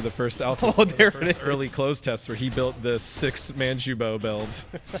PBM for the first alpha, early close tests where he built the 6 Manchubo build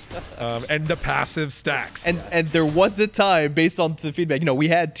and the passive stacks. And there was a time, based on the feedback, you know, we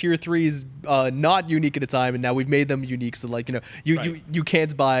had tier 3s not unique at a time, and now we've made them unique. So like, you know, you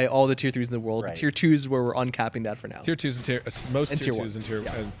can't buy all the tier 3s in the world. Right. Tier 2s where we're uncapping that for now. Tier 2s and most tier 2s ones. and tier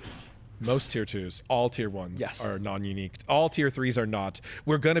most tier 2s, all tier 1s are non-unique. All tier 3s are not.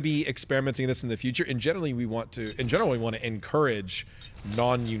 We're going to be experimenting this in the future, and generally we want to encourage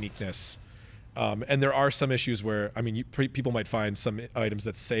non-uniqueness. And there are some issues where, I mean, people might find some items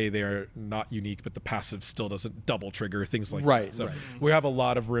that say they are not unique, but the passive still doesn't double trigger, things like that. So we have a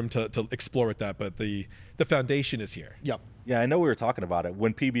lot of room to explore with that, but the foundation is here. Yep. Yeah, I know we were talking about it.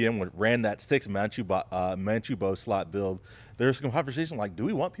 When PBM ran that 6 Manchubo slot build, there was some conversation like, do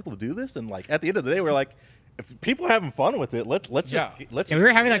we want people to do this? And like at the end of the day, we're like, if people are having fun with it, let's just Yeah, we were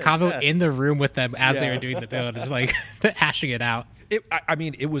having that convo yeah. in the room with them as they Yeah. were doing the build, just like hashing it out. I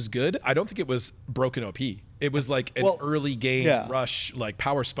mean, it was good. I don't think it was broken OP. It was like an early game rush, like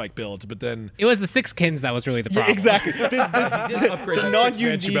power spike build, but then It was the 6 kins that was really the problem. exactly. he did upgrade The that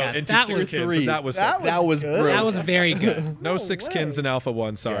non-unique 6 mount into that 6 was kins, threes. and that was That was good. brilliant. That was very good. no 6 kins in Alpha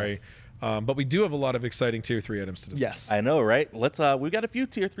 1. Sorry. Yes. But we do have a lot of exciting tier 3 items to discuss. Yes. I know, right? Let's we've got a few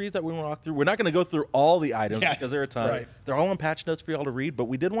tier 3s that we want to walk through. We're not going to go through all the items Yeah. because there are a ton. Right. They're all in patch notes for y'all to read, but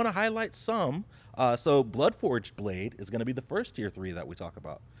we did want to highlight some. So Bloodforged Blade is going to be the first tier 3 that we talk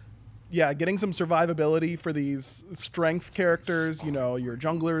about. Yeah, getting some survivability for these strength characters. You know, your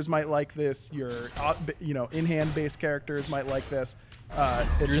junglers might like this. Your in-hand based characters might like this.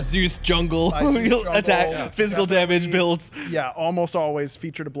 It's Your just- Zeus jungle, Zeus jungle, attack, physical damage definitely- builds. Yeah, almost always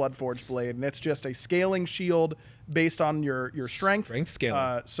featured a Bloodforged Blade, and it's just a scaling shield based on your strength. Strength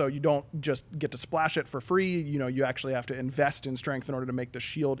scaling. So you don't just get to splash it for free. You know, you actually have to invest in strength in order to make the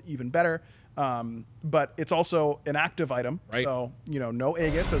shield even better. But it's also an active item, Right. so no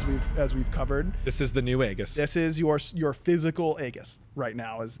Aegis as we've covered. This is the new Aegis. This is your physical Aegis right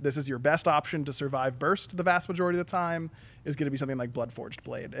now. This is your best option to survive burst the vast majority of the time. Is going to be something like Bloodforged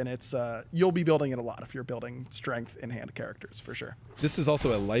Blade, and it's you'll be building it a lot if you're building strength in hand characters for sure. This is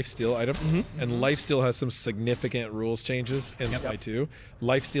also a lifesteal item, and lifesteal has some significant rules changes in Smite 2.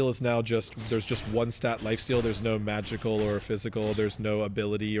 Lifesteal is now there's just one stat lifesteal. There's no magical or physical. There's no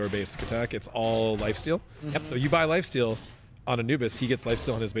ability or basic attack. It's all lifesteal. So you buy lifesteal on Anubis, he gets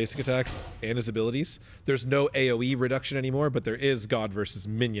lifesteal on his basic attacks and his abilities. There's no AoE reduction anymore, but there is God versus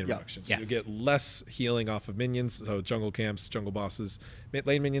minion reduction. So you get less healing off of minions. So jungle camps, jungle bosses, mid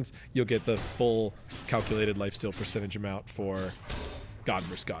lane minions, you'll get the full calculated lifesteal percentage amount for God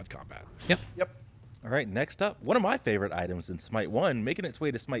versus God combat. Yep. All right, next up, one of my favorite items in Smite 1, making its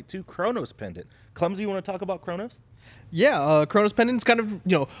way to Smite 2, Chronos Pendant. Clumsy, you want to talk about Chronos? Yeah, Chronos Pendant's kind of,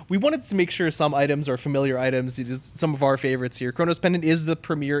 we wanted to make sure some items are familiar items. It is some of our favorites here. Chronos Pendant is the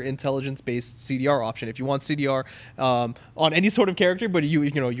premier intelligence-based CDR option. If you want CDR on any sort of character, but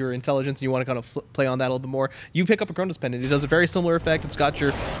you're intelligence and you want to kind of play on that a little bit more, you pick up a Chronos Pendant. It does a very similar effect. It's got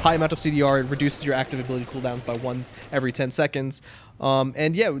your high amount of CDR. It reduces your active ability cooldowns by 1 every 10 seconds.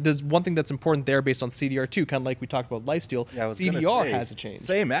 And yeah, there's one thing that's important there based on CDR2, kind of like we talked about lifesteal. Yeah, I was gonna CDR say, has a change.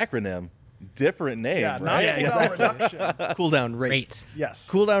 Same acronym, different name, Yeah, right? not cooldown reduction. Cooldown rates. Rate. Yes.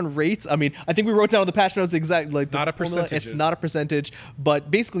 Cooldown rates. I mean, I think we wrote down the patch notes exactly like Not the a percentage. It's not a percentage,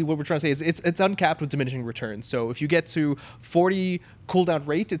 but basically what we're trying to say is it's uncapped with diminishing returns. So if you get to 40 cooldown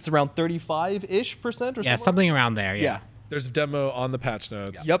rate, it's around 35-ish% or Yeah, something. something around there. Yeah. There's a demo on the patch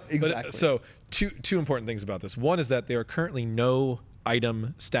notes. Yep, But, exactly. so two important things about this. One is that there are currently no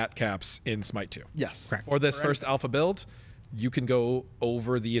item stat caps in Smite 2. Yes. Correct. For this first alpha build, you can go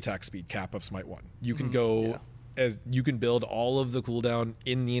over the attack speed cap of Smite 1. You can go you can build all of the cooldown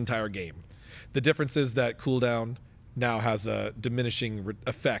in the entire game. The difference is that cooldown now has a diminishing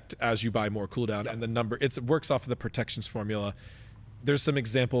effect as you buy more cooldown, and the number it works off of the protections formula. There's some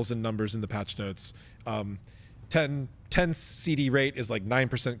examples and numbers in the patch notes. 10 CD rate is like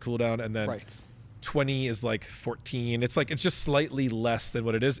 9% cooldown, and then Right. 20 is like 14. It's just slightly less than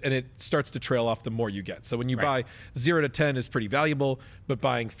what it is, and it starts to trail off the more you get. So when you buy 0 to 10 is pretty valuable, but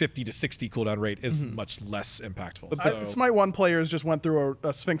buying 50 to 60 cooldown rate is much less impactful. So, Smite 1 players just went through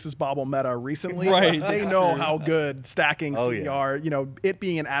a Sphinx's Bauble meta recently. Right. They know how good stacking Oh, yeah. CDR, it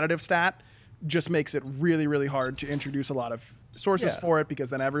being an additive stat just makes it really, really hard to introduce a lot of sources Yeah. for it because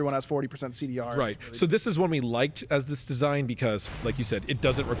then everyone has 40% CDR. right. So this is one we liked as this design because, like you said, it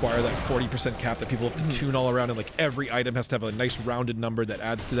doesn't require that 40% cap that people have to tune all around, and like every item has to have a nice rounded number that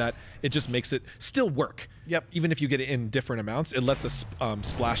adds to that. It just makes it still work. Yep. Even if you get it in different amounts, it lets us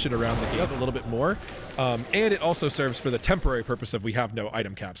splash it around the game a little bit more. And it also serves for the temporary purpose of we have no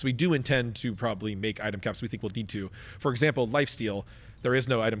item caps. We do intend to probably make item caps. We think we'll need to. For example, lifesteal, there is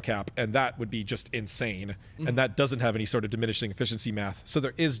no item cap, and that would be just insane. And that doesn't have any sort of diminishing efficiency math. So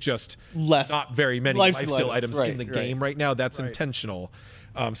there is just Less not very many lifesteal lifesteal items in the right. game right now. That's intentional.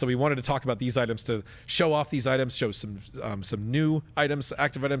 So we wanted to talk about these items to show off these items, show some new items,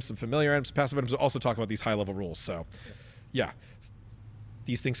 active items, some familiar items, passive items, but also talk about these high-level rules. So, yeah,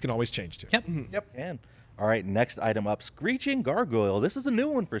 these things can always change too. Yep. Yep. And all right, next item up, Screeching Gargoyle. This is a new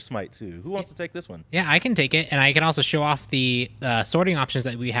one for Smite 2. Who wants to take this one? Yeah, I can take it, and I can also show off the sorting options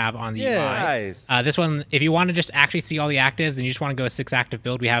that we have on the UI. Nice. This one, if you want to just actually see all the actives and you just want to go a 6 active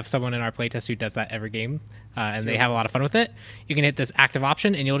build, we have someone in our playtest who does that every game, and they have a lot of fun with it. You can hit this active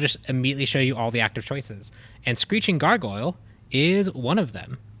option, and you'll just immediately show you all the active choices. And Screeching Gargoyle is one of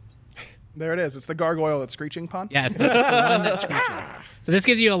them. There it is. It's the gargoyle that's screeching pun. Yeah, it's the one that screeches. So this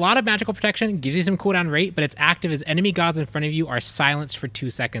gives you a lot of magical protection, gives you some cooldown rate, but it's active as enemy gods in front of you are silenced for 2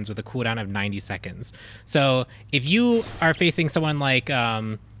 seconds with a cooldown of 90 seconds. So if you are facing someone like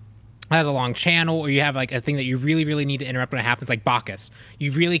has a long channel, or you have like a thing that you really, really need to interrupt when it happens, like Bacchus,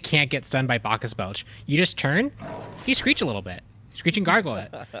 you really can't get stunned by Bacchus Belch. You just turn, you screech a little bit. Screeching gargoyle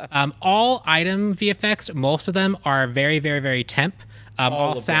it. All item VFX, most of them are very, very, very temp.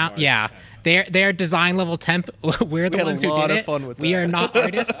 All sound, yeah. They're design level temp. We're the ones who did it. We are not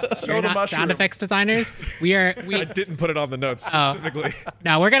artists. We're not sound effects designers. We I didn't put it on the notes specifically.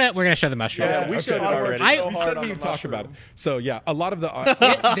 No, we're gonna show the mushroom. Yeah, we showed it already. You said we talk about it. So yeah, a lot of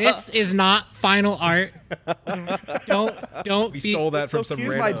the This is not final art. Don't. We stole that from some He's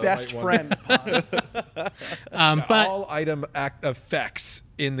random my best Smite friend. But all item effects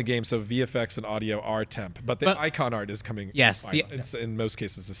in the game, so VFX and audio are temp, but the icon art is coming. Yes, it's in most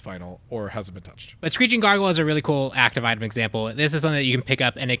cases is final or hasn't been touched. But Screeching Gargoyle is a really cool active item example. This is something that you can pick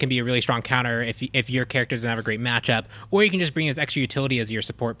up, and it can be a really strong counter if your character doesn't have a great matchup, or you can just bring as extra utility as your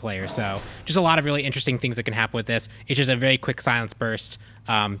support player. So just a lot of really interesting things that can happen with this. It's just a very quick silence burst,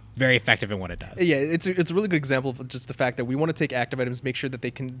 very effective in what it does. Yeah, it's a really good example of just the fact that we want to take active items, make sure that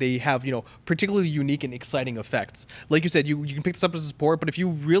they have particularly unique and exciting effects. Like you said, you can pick this up as a support, but if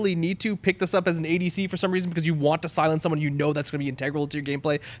you really need to pick this up as an ADC for some reason because you want to silence someone that's going to be integral to your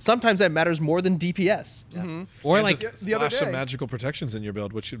gameplay, sometimes that matters more than DPS. Yeah. Or and like the other day, some magical protections in your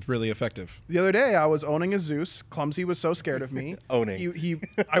build, which is really effective. The other day, I was owning a Zeus. Clumsy was so scared of me.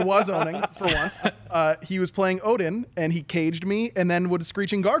 I was owning for once. He was playing Odin, and he caged me, and then would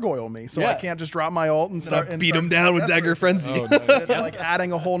Screeching Gargoyle me. So I can't just drop my ult and start beat him down with Dagger Frenzy. Oh, nice. It's like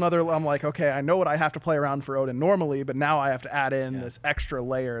adding a whole nother. I'm like, okay, I know what I have to play around for Odin normally, but now I have to add in this extra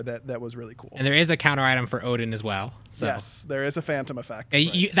layer that was really cool. and there is a counter item for Odin as well. So. Yes, there is a phantom effect.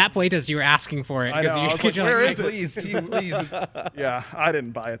 That playtest, you were asking for it. I know. I was like, where is it? Please, team, please. Yeah, I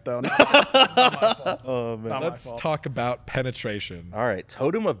didn't buy it though. Not my fault. Oh man. Not my Let's fault. talk about penetration All right,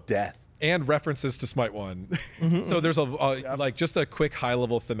 Totem of Death. and references to Smite 1. So there's like just a quick high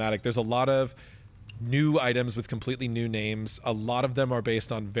level thematic. There's a lot of new items with completely new names. A lot of them are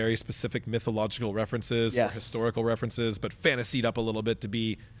based on very specific mythological references or historical references, but fantasied up a little bit to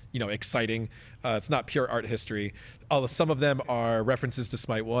be, exciting. It's not pure art history. Some of them are references to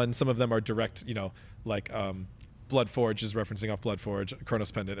Smite 1. Some of them are direct, like Bloodforge is referencing off Bloodforge,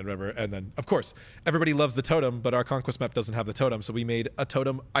 Chronos Pendant, and whatever. And then, of course, everybody loves the totem, but our Conquest map doesn't have the totem, so we made a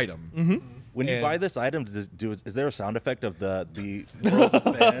totem item. When you buy this item, is there a sound effect of the world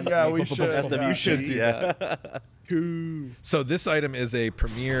of band? Yeah, we should. SWC? You should do that. Cool. So this item is a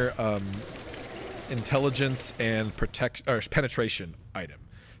premier intelligence and penetration item.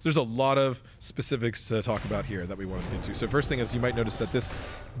 So there's a lot of specifics to talk about here that we want to get into. So first thing is you might notice that this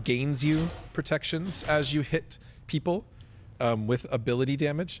gains you protections as you hit people with ability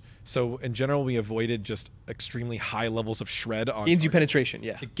damage. So in general, we avoided just extremely high levels of shred on Gains you targets. penetration,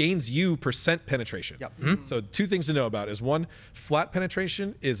 yeah. It gains you % penetration. Yep. So two things to know about is one, flat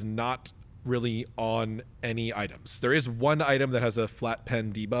penetration is not really on any items. There is one item that has a flat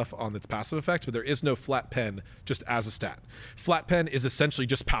pen debuff on its passive effect, but there is no flat pen just as a stat. Flat pen is essentially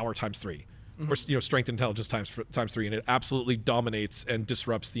just power times 3, or strength and intelligence times 3, and it absolutely dominates and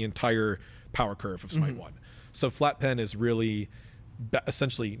disrupts the entire power curve of Smite 1. So flat pen is really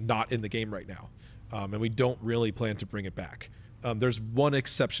essentially not in the game right now, and we don't really plan to bring it back. There's one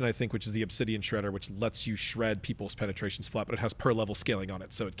exception, I think, which is the Obsidian Shredder, which lets you shred people's penetrations flat, but it has per level scaling on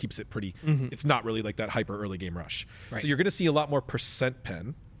it, so it keeps it pretty. It's not really like that hyper early game rush. Right. So you're going to see a lot more %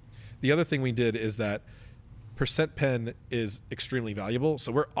 pen. The other thing we did is that % pen is extremely valuable,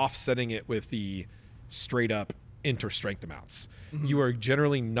 so we're offsetting it with the straight up int or strength amounts. You are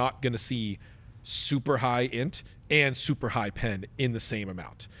generally not going to see super high int and super high pen in the same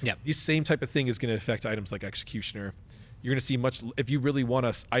amount. Yep. The same type of thing is going to affect items like Executioner. You're going to see if you really want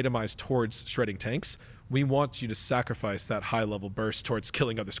to itemize towards shredding tanks, we want you to sacrifice that high level burst towards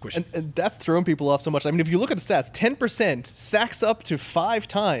killing other squishes. And that's throwing people off so much. I mean, if you look at the stats, 10% stacks up to 5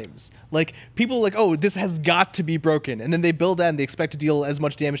 times. Like, people are like, oh, this has got to be broken. And then they build that and they expect to deal as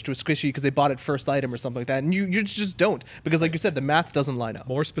much damage to a squishy because they bought it first item or something like that. And you just don't. Because like you said, the math doesn't line up.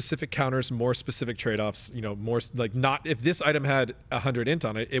 More specific counters, more specific trade-offs, more like not, if this item had 100 int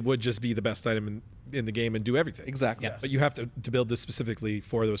on it, it would just be the best item in the game and do everything. Exactly. Yes. But you have to build this specifically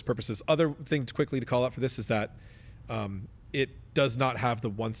for those purposes. Other thing quickly to call out for this is that it does not have the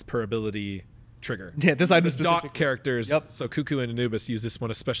once per ability trigger. Yeah, this item The specific. dot characters. Yep. So Cuckoo and Anubis use this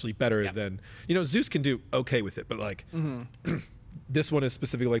one especially better than Zeus can do okay with it, but like this one is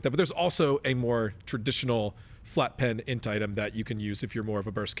specifically like that. But there's also a more traditional flat pen int item that you can use if you're more of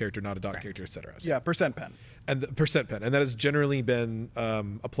a burst character, not a dot character, etc. Yeah, percent pen. And the percent pen, and that has generally been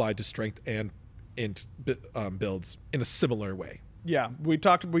applied to strength and int builds in a similar way. Yeah, we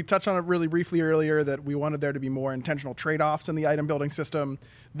touched on it really briefly earlier that we wanted there to be more intentional trade-offs in the item building system.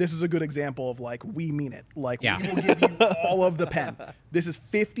 This is a good example of like, we mean it. Like, we will give you all of the pen. This is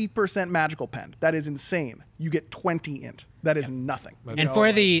 50% magical pen. That is insane. You get 20 int. That is nothing. And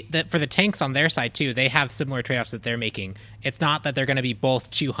for the tanks on their side too, they have similar trade-offs that they're making. It's not that they're going to be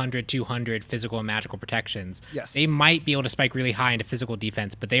both 200 physical and magical protections. Yes. They might be able to spike really high into physical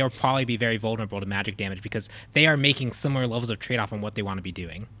defense, but they will probably be very vulnerable to magic damage because they are making similar levels of trade-off on what they want to be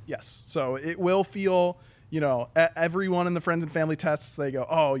doing. Yes. So it will feel, everyone in the friends and family tests, they go,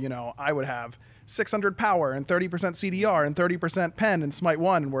 oh, I would have 600 power and 30% CDR and 30% pen in Smite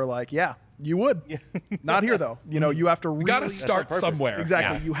 1. And we're like, yeah, you would. Not here, though. You have to really... Got to start somewhere.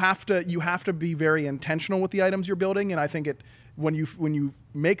 Exactly. Yeah. You have to be very intentional with the items you're building. And I think when you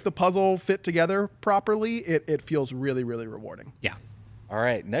make the puzzle fit together properly, it feels really, really rewarding. Yeah. All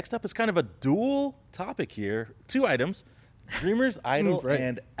right, next up is kind of a dual topic here. 2 items, Dreamer's Idol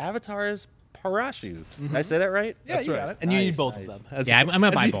and Avatar's Parachute. Did I say that right? Yeah, That's you right. got it. And you Nice, need both nice. of them. Yeah, I'm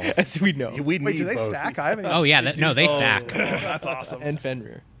gonna buy both. As we know. We Wait, need do they both. stack? I haven't. Oh yeah, no, they stack. That's awesome. And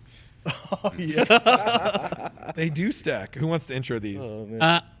Fenrir. Oh, yeah. They do stack. Who wants to intro these?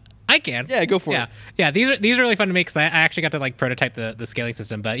 I can. Yeah, go for it. Yeah, these are really fun to make because I actually got to like prototype the scaling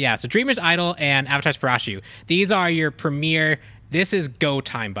system. But yeah, so Dreamer's Idol and Avatar's Parachute. These are your premier. This is go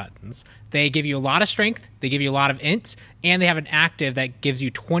time buttons. They give you a lot of strength, they give you a lot of int, and they have an active that gives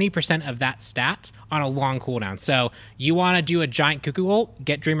you 20% of that stat on a long cooldown. So you want to do a giant cuckoo ult,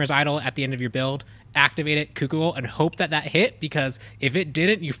 get Dreamer's Idol at the end of your build, activate it, cuckoo ult, and hope that hit, because if it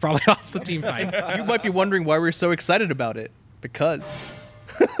didn't, you've probably lost the team fight. You might be wondering why we're so excited about it. Because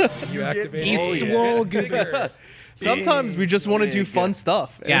You activate. He's swole goodness. sometimes we just want to do Big. fun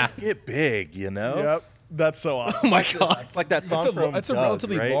stuff. And Yeah. Get big, Yep. That's so awesome. Oh my god. It's like that song from It's a Doug,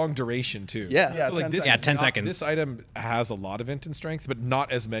 relatively right? long duration too. Yeah. Yeah, So like 10 this, seconds. 10 not- seconds. This item has a lot of int and strength, but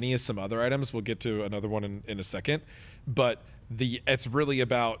not as many as some other items. We'll get to another one in a second. But it's really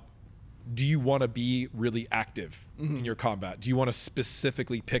about, do you want to be really active in your combat? Do you want to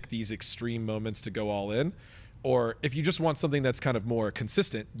specifically pick these extreme moments to go all in? Or if you just want something that's kind of more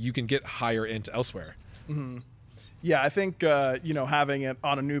consistent, you can get higher int elsewhere. Yeah, I think having it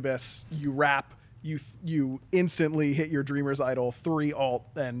on Anubis, you wrap, you instantly hit your Dreamer's Idol 3 alt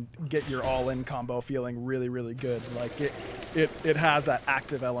and get your all-in combo feeling really, really good. Like it has that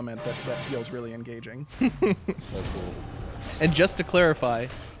active element that feels really engaging. So cool. And just to clarify,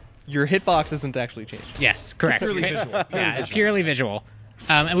 your hitbox isn't actually changed. Yes, correct. Purely visual. Yeah, purely visual.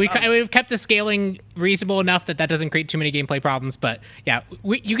 And we've kept the scaling reasonable enough that doesn't create too many gameplay problems. But yeah,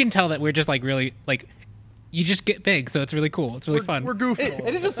 you can tell that we're just like really like, you just get big, so it's really cool. It's really fun. We're goofy. And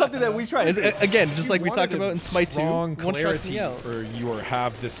it's just something that we tried. Again, just like we wanted talked a about in Smite 2. strong One trust me clarity out. for you or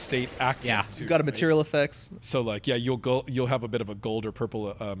have this state active. Yeah. too, You've got a right? material effects. So like, yeah, you'll have a bit of a gold or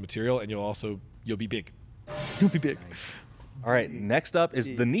purple material, and you'll be big. You'll be big. All right, next up is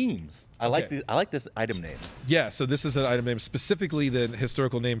the Nemes. I like Okay. I like this item name. Yeah, so this is an item name, specifically the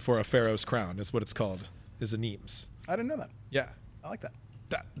historical name for a pharaoh's crown is what it's called, is a Nemes. I didn't know that. Yeah. I like that.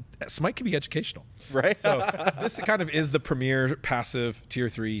 Smite can be educational. Right? So this kind of is the premier passive tier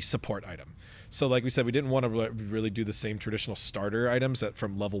 3 support item. So like we said, we didn't want to really do the same traditional starter items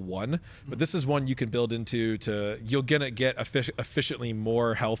from level 1, but this is one you can build into you're going to get efficiently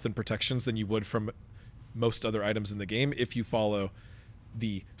more health and protections than you would from most other items in the game if you follow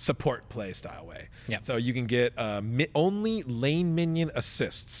the support play style way. Yep. So you can get only lane minion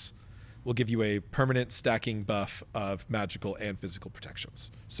assists will give you a permanent stacking buff of magical and physical protections.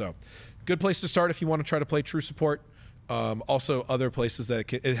 So good place to start if you want to try to play true support. Also other places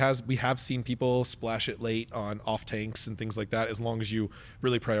that we have seen people splash it late on off tanks and things like that. As long as you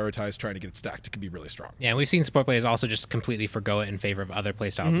really prioritize trying to get it stacked, it can be really strong. Yeah, and we've seen support players also just completely forgo it in favor of other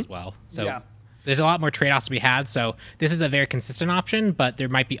playstyles as well. So Yeah. there's a lot more trade-offs to be had. So this is a very consistent option, but there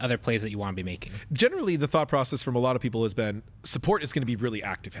might be other plays that you want to be making. Generally, the thought process from a lot of people has been support is going to be really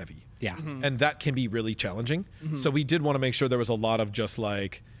active heavy. Yeah. And that can be really challenging. So we did want to make sure there was a lot of just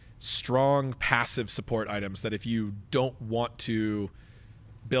like strong passive support items that if you don't want to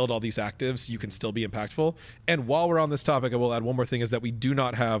build all these actives, you can still be impactful. And while we're on this topic, I will add one more thing, is that we do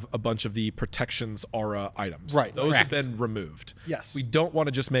not have a bunch of the protections aura items. Right. Those have Correct. been removed. Yes. We don't want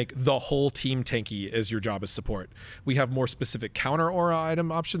to just make the whole team tanky as your job as support. We have more specific counter aura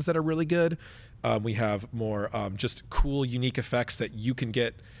item options that are really good. We have more just cool, unique effects that you can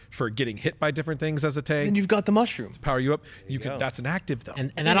get for getting hit by different things as a tank. And you've got the mushroom. Power you up. You can. That's an active though.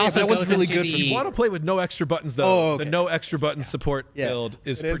 And that also that one's goes really into good If for you the, want to play with no extra buttons though, Oh, okay. the no extra buttons support build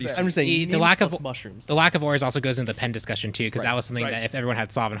is It is pretty there. I'm just saying, the you lack plus of mushrooms. The lack of ores also goes into the pen discussion too, because that was something Right. that if everyone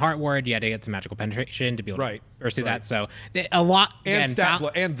had Sovereign Heart Ward, you had to get some magical penetration to be able to Right. burst through that. So a lot and again, stat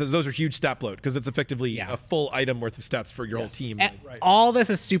bloat, and those are huge stat bloat because it's effectively Yeah. a full item worth of stats for your whole team. all this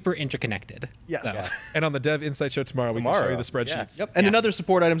is super interconnected. Yes. So, And on the Dev Insight Show tomorrow, we can show you the spreadsheets. Yep. And Yes. another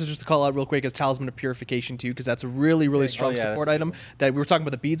support item, just to call out real quick, is Talisman of Purification too, because that's a really, really strong yeah, support that's item. That we were talking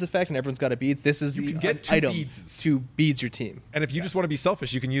about the beads effect, and everyone's got a beads. This is the can get 2 item beads. to beads your team. And if you just want to be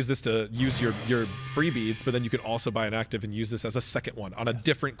selfish, you can use this to use your free beads, but then you can also buy an active and use this as a second one on a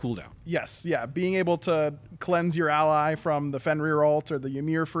different cooldown. Yes, yeah. Being able to cleanse your ally from the Fenrir ult or the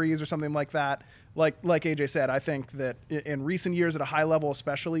Ymir freeze or something like that. Like AJ said, I think that in recent years at a high level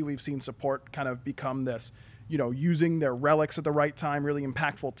especially, we've seen support kind of become this, using their relics at the right time, really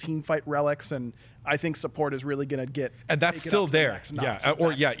impactful team fight relics. And I think support is really going to get... And that's take it still up to the there. next Yeah. notch.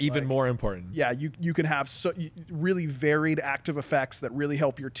 Or Exactly. even Like, more important. Yeah, you can have really varied active effects that really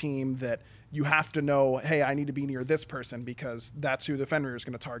help your team that you have to know, hey, I need to be near this person because that's who the Fenrir is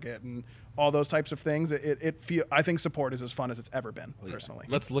going to target and all those types of things. I think support is as fun as it's ever been, personally.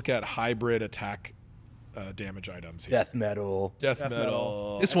 Let's look at hybrid attack damage items here. Death metal. Death Death metal.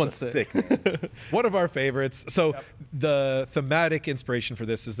 metal. This one's sick. Sick. Man. One of our favorites. So the thematic inspiration for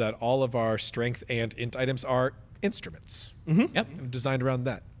this is that all of our strength and int items are instruments. Yep. And designed around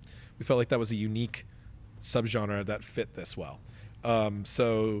that. We felt like that was a unique subgenre that fit this well.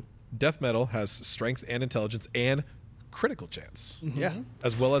 So death metal has strength and intelligence and critical chance. Yeah.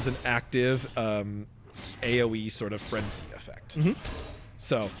 As well as an active AoE sort of frenzy effect.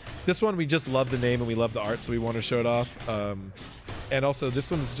 So this one, we just love the name and we love the art, so we want to show it off. And also, this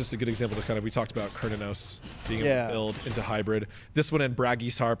one is just a good example of kind of, we talked about Kurnanos being able to build into hybrid. This one and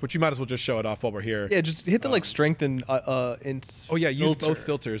Braggy's Harp, which you might as well just show it off while we're here. Yeah, just hit the strength and int. Oh yeah, use both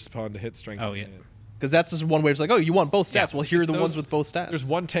filters upon to hit strength. Oh, yeah. Because that's just one way. It's like, oh, you want both stats. Yeah. Well, here are the Those- ones with both stats. There's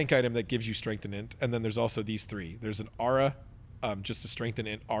one tank item that gives you strength and int, and then there's also these 3. There's an aura, just to strengthen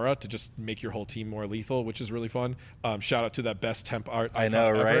int aura to just make your whole team more lethal, which is really fun. Shout out to that best temp art. I know,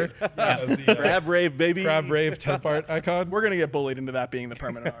 icon ever. right? As the, Crab rave, baby. Crab Rave temp art icon. We're going to get bullied into that being the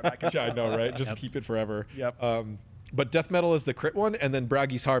permanent art. Yeah, I know, right? Just keep it forever. Yep. But death metal is the crit one, and then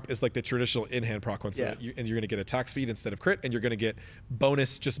Braggy's Harp is like the traditional in-hand proc one. So Yeah. and you're going to get attack speed instead of crit, and you're going to get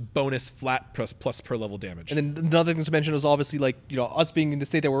bonus flat plus per level damage. And then another thing to mention is obviously us being in the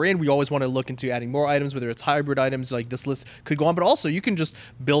state that we're in, we always want to look into adding more items, whether it's hybrid items, like this list could go on, but also you can just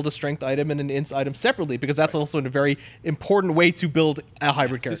build a strength item and an int item separately, because that's also a very important way to build a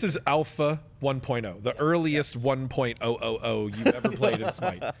hybrid character. This is Alpha 1.0, the earliest 1.000 you've ever played in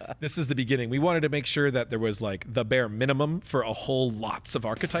Smite. This is the beginning. We wanted to make sure that there was like the bare minimum for a whole lots of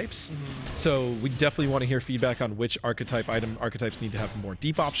archetypes. So we definitely want to hear feedback on which archetypes need to have more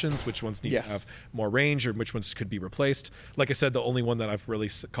deep options, which ones need to have more range, or which ones could be replaced. Like I said, the only one that I've really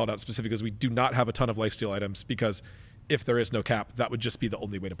called out specifically is we do not have a ton of lifesteal items, because if there is no cap, that would just be the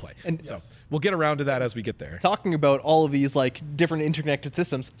only way to play. And so we'll get around to that as we get there. Talking about all of these different interconnected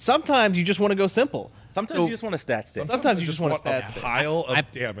systems, sometimes you just want to go simple. Sometimes So- you just want a stat stick. Sometimes you just want a a stat stick. pile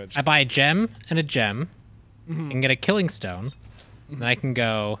of damage. I buy a gem and a gem, and get a killing stone. Then I can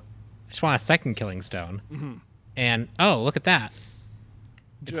go. I just want a second killing stone, and oh, look at that!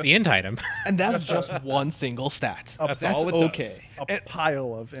 It's the int item. And that's just one single stat. That's all it does. okay. A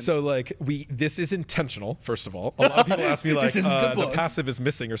pile of... So like this is intentional. First of all, a lot of people ask me like This isn't the deployed. passive is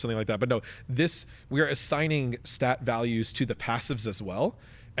missing or something like that. But no, we are assigning stat values to the passives as well,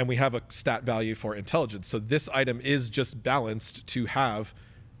 and we have a stat value for intelligence. So this item is just balanced to have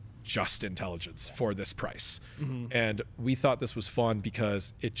just intelligence for this price. And we thought this was fun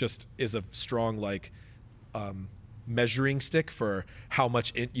because it just is a strong measuring stick for how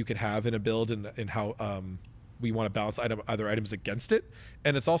much int you can have in a build, and how we want to balance other items against it.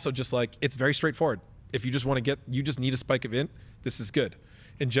 And it's also just it's very straightforward. If you just want to you just need a spike of int, this is good.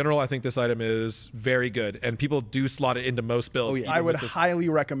 In general, I think this item is very good, and people do slot it into most builds. even I would with this- highly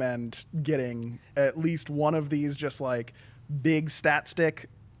recommend getting at least one of these just big stat stick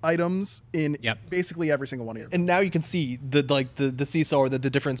items in basically every single one of your And now you can see the seesaw, or the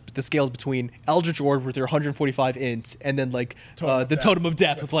difference, the scales between Eldritch Orb with your 145 int, and then the Totem of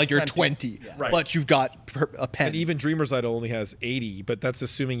Death with your 20. Right. But you've got a pen. And even Dreamer's Idol only has 80, but that's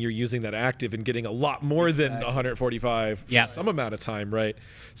assuming you're using that active and getting a lot more than 145 for some amount of time, right?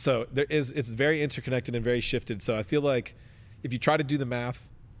 So it's very interconnected and very shifted. So I feel like if you try to do the math,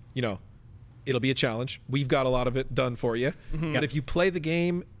 it'll be a challenge. We've got a lot of it done for you. But if you play the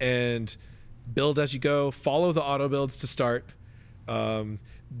game and build as you go, follow the auto builds to start.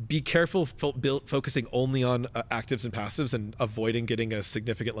 Be careful focusing only on actives and passives and avoiding getting a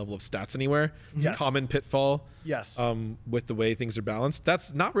significant level of stats anywhere. It's a common pitfall. Yes. With the way things are balanced.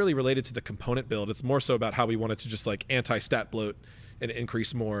 That's not really related to the component build. It's more so about how we wanted to just like anti-stat bloat and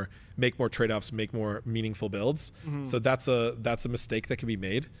increase more, make more trade-offs, make more meaningful builds. So that's a mistake that can be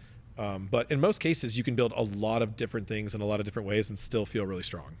made. But in most cases, you can build a lot of different things in a lot of different ways and still feel really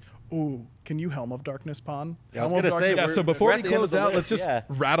strong. Ooh, can you Helm of Darkness pawn? Yeah, I was gonna say, Yeah, so before we're we at the end of close the out, list, let's just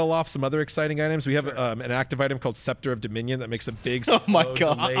rattle off some other exciting items. We have an active item called Scepter of Dominion that makes a big. Oh my slow,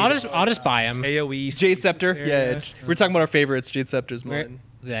 God. delayed I'll just buy them. AOE Jade Scepter. area. Yeah, we're talking about our favorites. Jade Scepter's mine.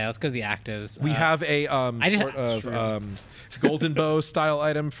 Yeah, let's go to the actives. We have a just- sort of golden bow style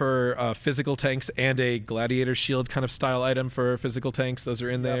item for physical tanks and a gladiator shield kind of style item for physical tanks. Those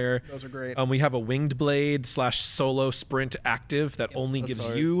are in there. Those are great. We have a winged blade / solo sprint active that only gives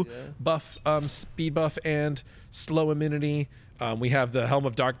ours, you yeah. buff, speed buff and slow immunity. We have the Helm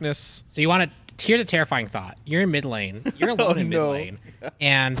of Darkness. So you want to? Here's a terrifying thought. You're in mid lane. You're alone in mid no. lane,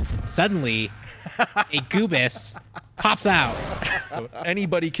 and suddenly a Goobus pops out. So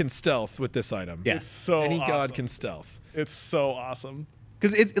anybody can stealth with this item. Yeah. It's so Any god awesome. can stealth. It's so awesome.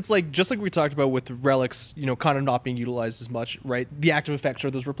 Because it's like, just like we talked about with relics, you know, kind of not being utilized as much, right? The active effects are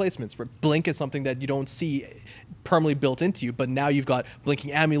those replacements. Where Blink is something that you don't see permanently built into you, but now you've got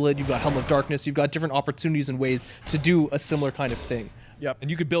Blinking Amulet, you've got Helm of Darkness, you've got different opportunities and ways to do a similar kind of thing. Yep.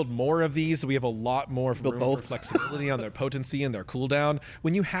 And you could build more of these. We have a lot more Build room both. for flexibility on their potency and their cooldown.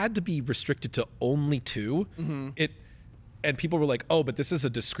 When you had to be restricted to only 2, and people were like, oh, but this is a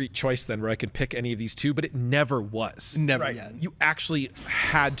discrete choice then where I can pick any of these 2, but it never was. Never Right. yet. You actually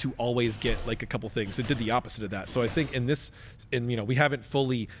had to always get like a couple things. It did the opposite of that. So I think we haven't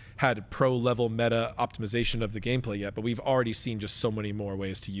fully had pro level meta optimization of the gameplay yet, but we've already seen just so many more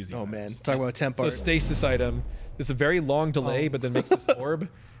ways to use these. Oh items. man, talking about temp So art. stasis item. It's a very long delay, but then makes this orb,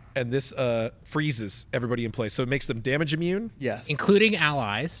 and this freezes everybody in place. So it makes them damage immune. Yes. Including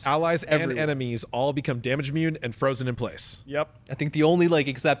allies. Allies and Everyone. enemies all become damage immune and frozen in place. Yep. I think the only like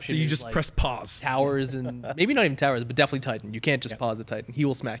exception So you is, just like, press pause. towers and maybe not even towers, but definitely Titan. You can't just pause the Titan. He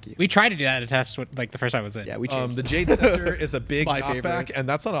will smack you. We tried to do that at a test like the first time I was in. Yeah, we changed. The Jade Scepter is a big my knockback, favorite. and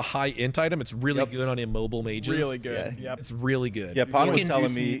that's not a high int item. It's really good on immobile mages. Really good. Yeah. Yep. It's really good. Yeah, Pon was can telling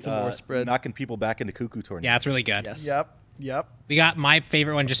do me some more spread. knocking people back into Cuckoo Tournament. Yeah, it's really good. Yes. Yep. Yep. We got my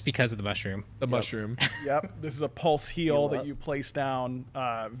favorite one just because of the mushroom. The mushroom. Yep. This is a pulse heal that up. you place down.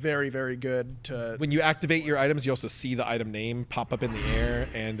 Very, very good to. When you activate your items, you also see the item name pop up in the air,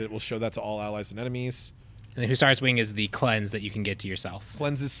 and it will show that to all allies and enemies. And then Hussar's Wing is the cleanse that you can get to yourself.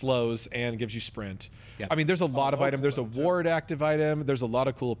 Cleanses slows and gives you sprint. Yep. I mean, there's a lot of items. There's a ward active item. There's a lot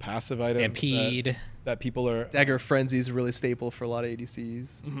of cool passive items Stampede. that people are. Dagger Frenzy is really staple for a lot of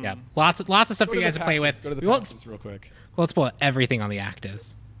ADCs. Yeah, lots of stuff for you guys to play with. Go to the We won't passives real quick. spoil everything on the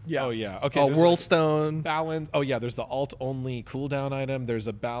actives. Yeah. Oh yeah. Okay. Oh, there's World like Stone. balance. Oh yeah. There's the alt only cooldown item. There's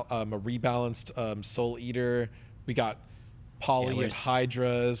a rebalanced Soul Eater. We got Poly and where's-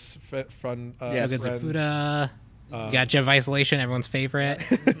 Hydra's front. Yes. friends. Zafuda. You got Gem of Isolation, everyone's favorite.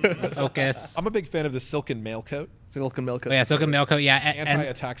 Focus. I'm a big fan of the Silken Mailcoat. Silken Milk. Oh, yeah, Silken Milko. Yeah, and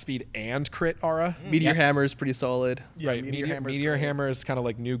Anti-attack speed and crit aura. Meteor Yep. Hammer is pretty solid. Yeah, Right, Hammer's Meteor great. Hammer is kind of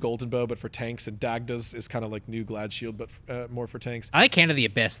like new Golden Bow, but for tanks, and Dagda's is kind of like new Glad Shield, but more for tanks. I like Hand of the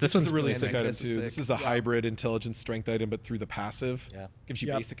Abyss. This This one's is a really really sick nice. item This is too. sick. This is a hybrid intelligence strength item, but through the passive. Yeah. Gives you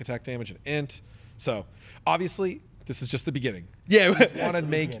Yep. basic attack damage and int. So obviously, this is just the beginning. Yeah. We want to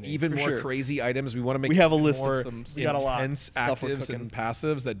make even for more sure. crazy items. We want to make We have a even list of more some We got a lot. intense stuff we're actives cooking. and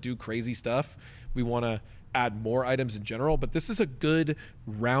passives that do crazy stuff. We want to add more items in general, but this is a good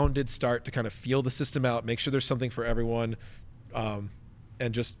rounded start to kind of feel the system out, make sure there's something for everyone, and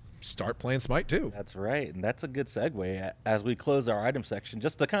just start playing Smite too. That's right, and that's a good segue as we close our item section,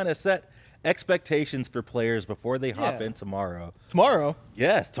 just to kind of set expectations for players before they hop Yeah. in tomorrow. Tomorrow.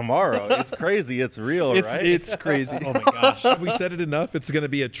 Yes, tomorrow. It's crazy. It's real, right? It's crazy. Oh my gosh. Have we said it enough? It's going to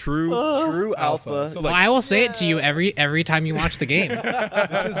be a true True alpha. So Well, like, I will say it to you every time you watch the game.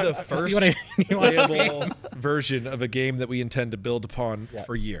 this is the See first what I mean? You watch the playable game. version of a game that we intend to build upon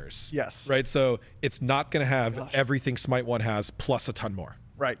for years. Yes. Right. So it's not going to have everything Smite 1 has plus a ton more.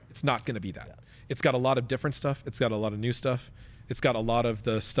 Right. It's not going to be that. It's got a lot of different stuff. It's got a lot of new stuff. It's got a lot of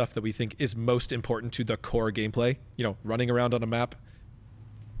the stuff that we think is most important to the core gameplay. You know, running around on a map,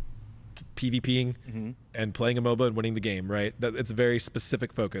 PvPing, and playing a MOBA and winning the game, right? That it's a very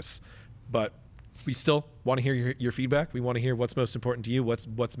specific focus. But we still want to hear your feedback. We want to hear what's most important to you,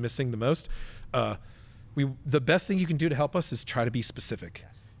 what's missing the most. The best thing you can do to help us is try to be specific.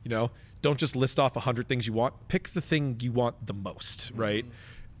 You know, don't just list off 100 things you want. Pick the thing you want the most, right?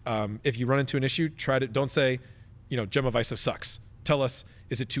 If you run into an issue, don't say, Gem of Iso sucks. Tell us,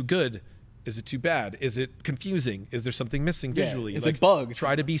 is it too good? Is it too bad? Is it confusing? Is there something missing visually? Is it bugged?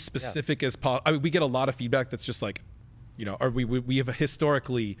 Try to be specific as possible. I mean, we get a lot of feedback that's just like, or we have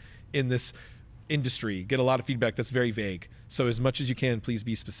historically in this industry get a lot of feedback that's very vague. So as much as you can, please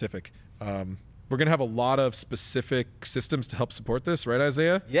be specific. We're going to have a lot of specific systems to help support this, right,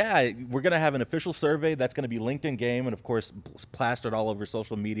 Isaiah? Yeah, we're going to have an official survey that's going to be linked in game and, of course, plastered all over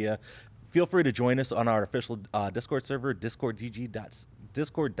social media. Feel free to join us on our official Discord server,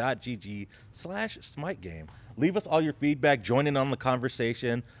 discord.gg/smite game. Leave us all your feedback. Join in on the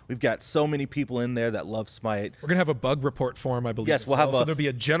conversation. We've got so many people in there that love Smite. We're going to have a bug report form, I believe. Yes, we'll have so there'll be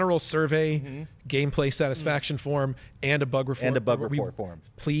a general survey, gameplay satisfaction form, and a bug report. And a bug report form.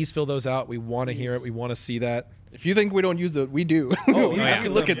 Please fill those out. We want to hear it. We want to see that. If you think we don't use it, we do. Oh, You yeah.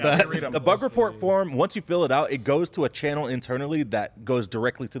 can look at Yeah, that. we read 'em The bug closely. report form, once you fill it out, it goes to a channel internally that goes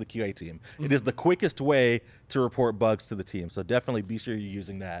directly to the QA team. It is the quickest way to report bugs to the team. So definitely be sure you're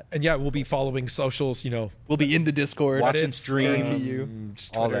using that. And yeah, we'll be following socials, We'll be in the Discord. Watching Reddits, streams, to you.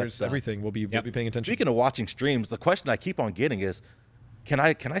 all that Twitters, stuff. everything. We'll be paying attention. Speaking of watching streams, the question I keep on getting is, can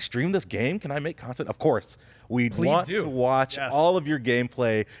I stream this game? Can I make content? Of course. We want do. to watch Yes. all of your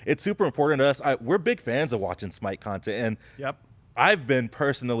gameplay. It's super important to us. We're big fans of watching Smite content, and Yep. I've been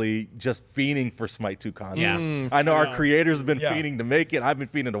personally just fiending for Smite 2 content. Yeah. I know our creators have been Yeah. fiending to make it. I've been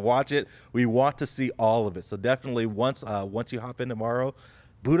fiending to watch it. We want to see all of it. So definitely once you hop in tomorrow,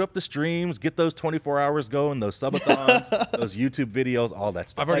 boot up the streams, get those 24 hours going, those subathons, those YouTube videos, all that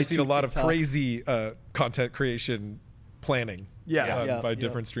stuff. I've already Like seen a lot of TikToks. crazy content creation planning Yes. Yeah. by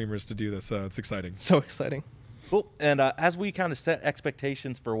different streamers to do this. It's exciting. So exciting. Cool. And as we kind of set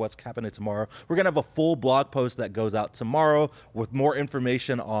expectations for what's happening tomorrow, we're going to have a full blog post that goes out tomorrow with more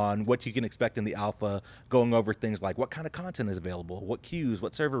information on what you can expect in the alpha, going over things like what kind of content is available, what queues,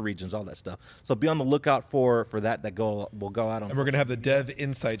 what server regions, all that stuff. So be on the lookout for that will go out on. And we're going to have the Dev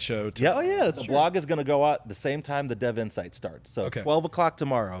Insight Show. Yep. Oh, yeah, that's the true. blog is going to go out the same time the Dev Insight starts. So Okay. 12 o'clock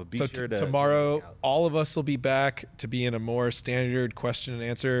tomorrow. Be So sure to tomorrow, check it out. all of us will be back to be in a more standard question and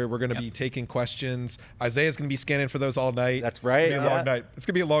answer. We're going to be taking questions. Isaiah's going to be scanning for those all night. That's right, It's going to be a yeah. long night. It's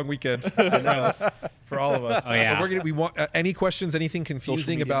going to be a long weekend for all of us. Oh, yeah. But we want any questions, anything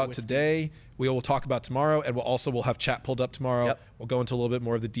confusing media about whiskey. today, we will talk about tomorrow, and we'll have chat pulled up tomorrow. Yep. We'll go into a little bit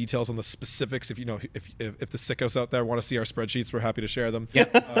more of the details on the specifics. If the sickos out there want to see our spreadsheets, we're happy to share them.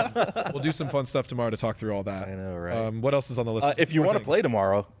 We'll do some fun stuff tomorrow to talk through all that. I know, right? What else is on the list? If you More want to things. play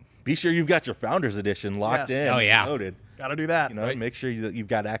tomorrow, be sure you've got your Founders Edition locked Yes. in. Oh, yeah. Loaded. Got to do that. You know, make sure you've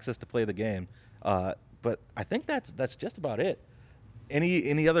got access to play the game. But I think that's just about it.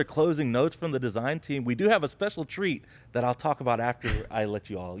 Any other closing notes from the design team? We do have a special treat that I'll talk about after I let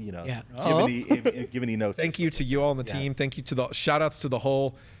you all, Yeah. give any notes. Thank you to you all on the Yeah. team. Thank you to the shout outs to the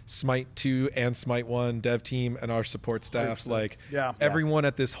whole Smite 2 and Smite 1 dev team and our support staffs. 100%. Like Yeah. everyone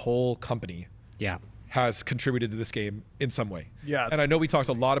at this whole company Yeah. has contributed to this game in some way. Yeah, it's- And I know we talked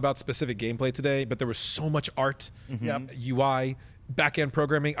a lot about specific gameplay today, but there was so much art, Yep. UI, back-end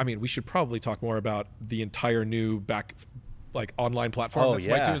programming. I mean, we should probably talk more about the entire new online platform Oh, that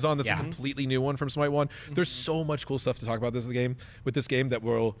Smite 2 yeah. is on. That's Yeah. a completely new one from Smite 1. There's so much cool stuff to talk about with this game that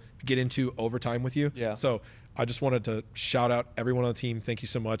we'll get into over time with you. Yeah. So I just wanted to shout out everyone on the team. Thank you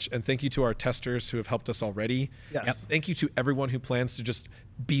so much. And thank you to our testers who have helped us already. Yes. Yep. Thank you to everyone who plans to just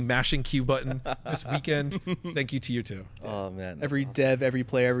be mashing Q button this weekend. Thank you to you too. Oh man, that's Every awesome. dev, every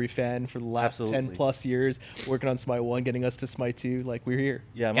player, every fan for the last Absolutely. 10 plus years working on Smite 1, getting us to Smite 2. Like, we're here.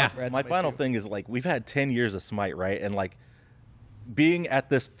 Yeah, Yeah. We're at my Smite final 2. thing is like we've had 10 years of Smite, right? And like being at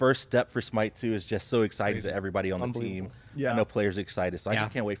this first step for Smite 2 is just so exciting to everybody on the team. Unbelievable. Yeah. I know players are excited, so I Yeah.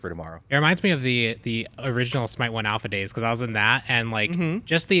 just can't wait for tomorrow. It reminds me of the original Smite 1 alpha days because I was in that and like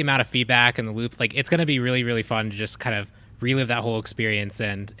just the amount of feedback and the loop, like it's going to be really, really fun to just kind of relive that whole experience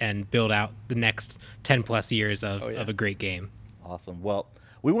and build out the next 10 plus years of a great game. Awesome. Well,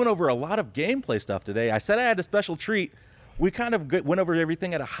 we went over a lot of gameplay stuff today. I said I had a special treat. We kind of went over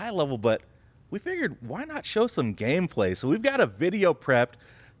everything at a high level, but we figured why not show some gameplay? So we've got a video prepped.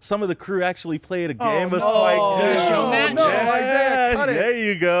 Some of the crew actually played a game of Smite 2. Show match? No, Yeah, Isaiah, cut it. there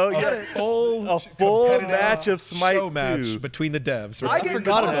you go. Cut Yeah. it. A full competitive match of Smite show 2. match between the devs. I get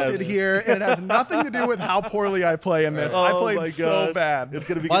forgot about busted this. here, and it has nothing to do with how poorly I play in this. I Oh played my so gosh. bad. It's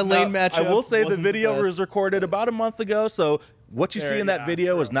gonna be My good. lane Now, I matchup will say the wasn't the video best. was recorded about a month ago, so what you see in that Yeah,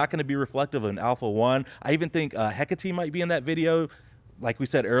 video true. is not going to be reflective of an Alpha 1. I even think Hecate might be in that video. Like we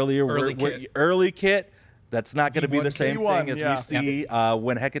said earlier, Early kit. early kit. That's not going to be the same V1, thing as yeah. we see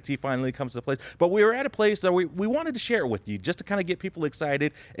when Hecate finally comes to place. But we were at a place that we wanted to share it with you just to kind of get people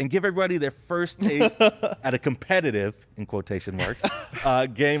excited and give everybody their first taste at a competitive, in quotation marks,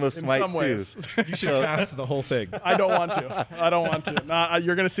 game of Smite 2. some ways. You should cast the whole thing. I don't want to. I don't want to.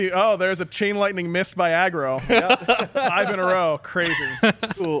 You're going to see, oh, there's a chain lightning missed by aggro. 5 in a row. Crazy.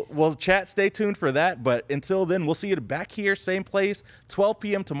 Cool. Well, chat, stay tuned for that. But until then, we'll see you back here, same place, 12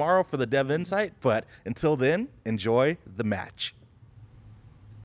 p.m. tomorrow for the Dev Insight. But until then, enjoy the match.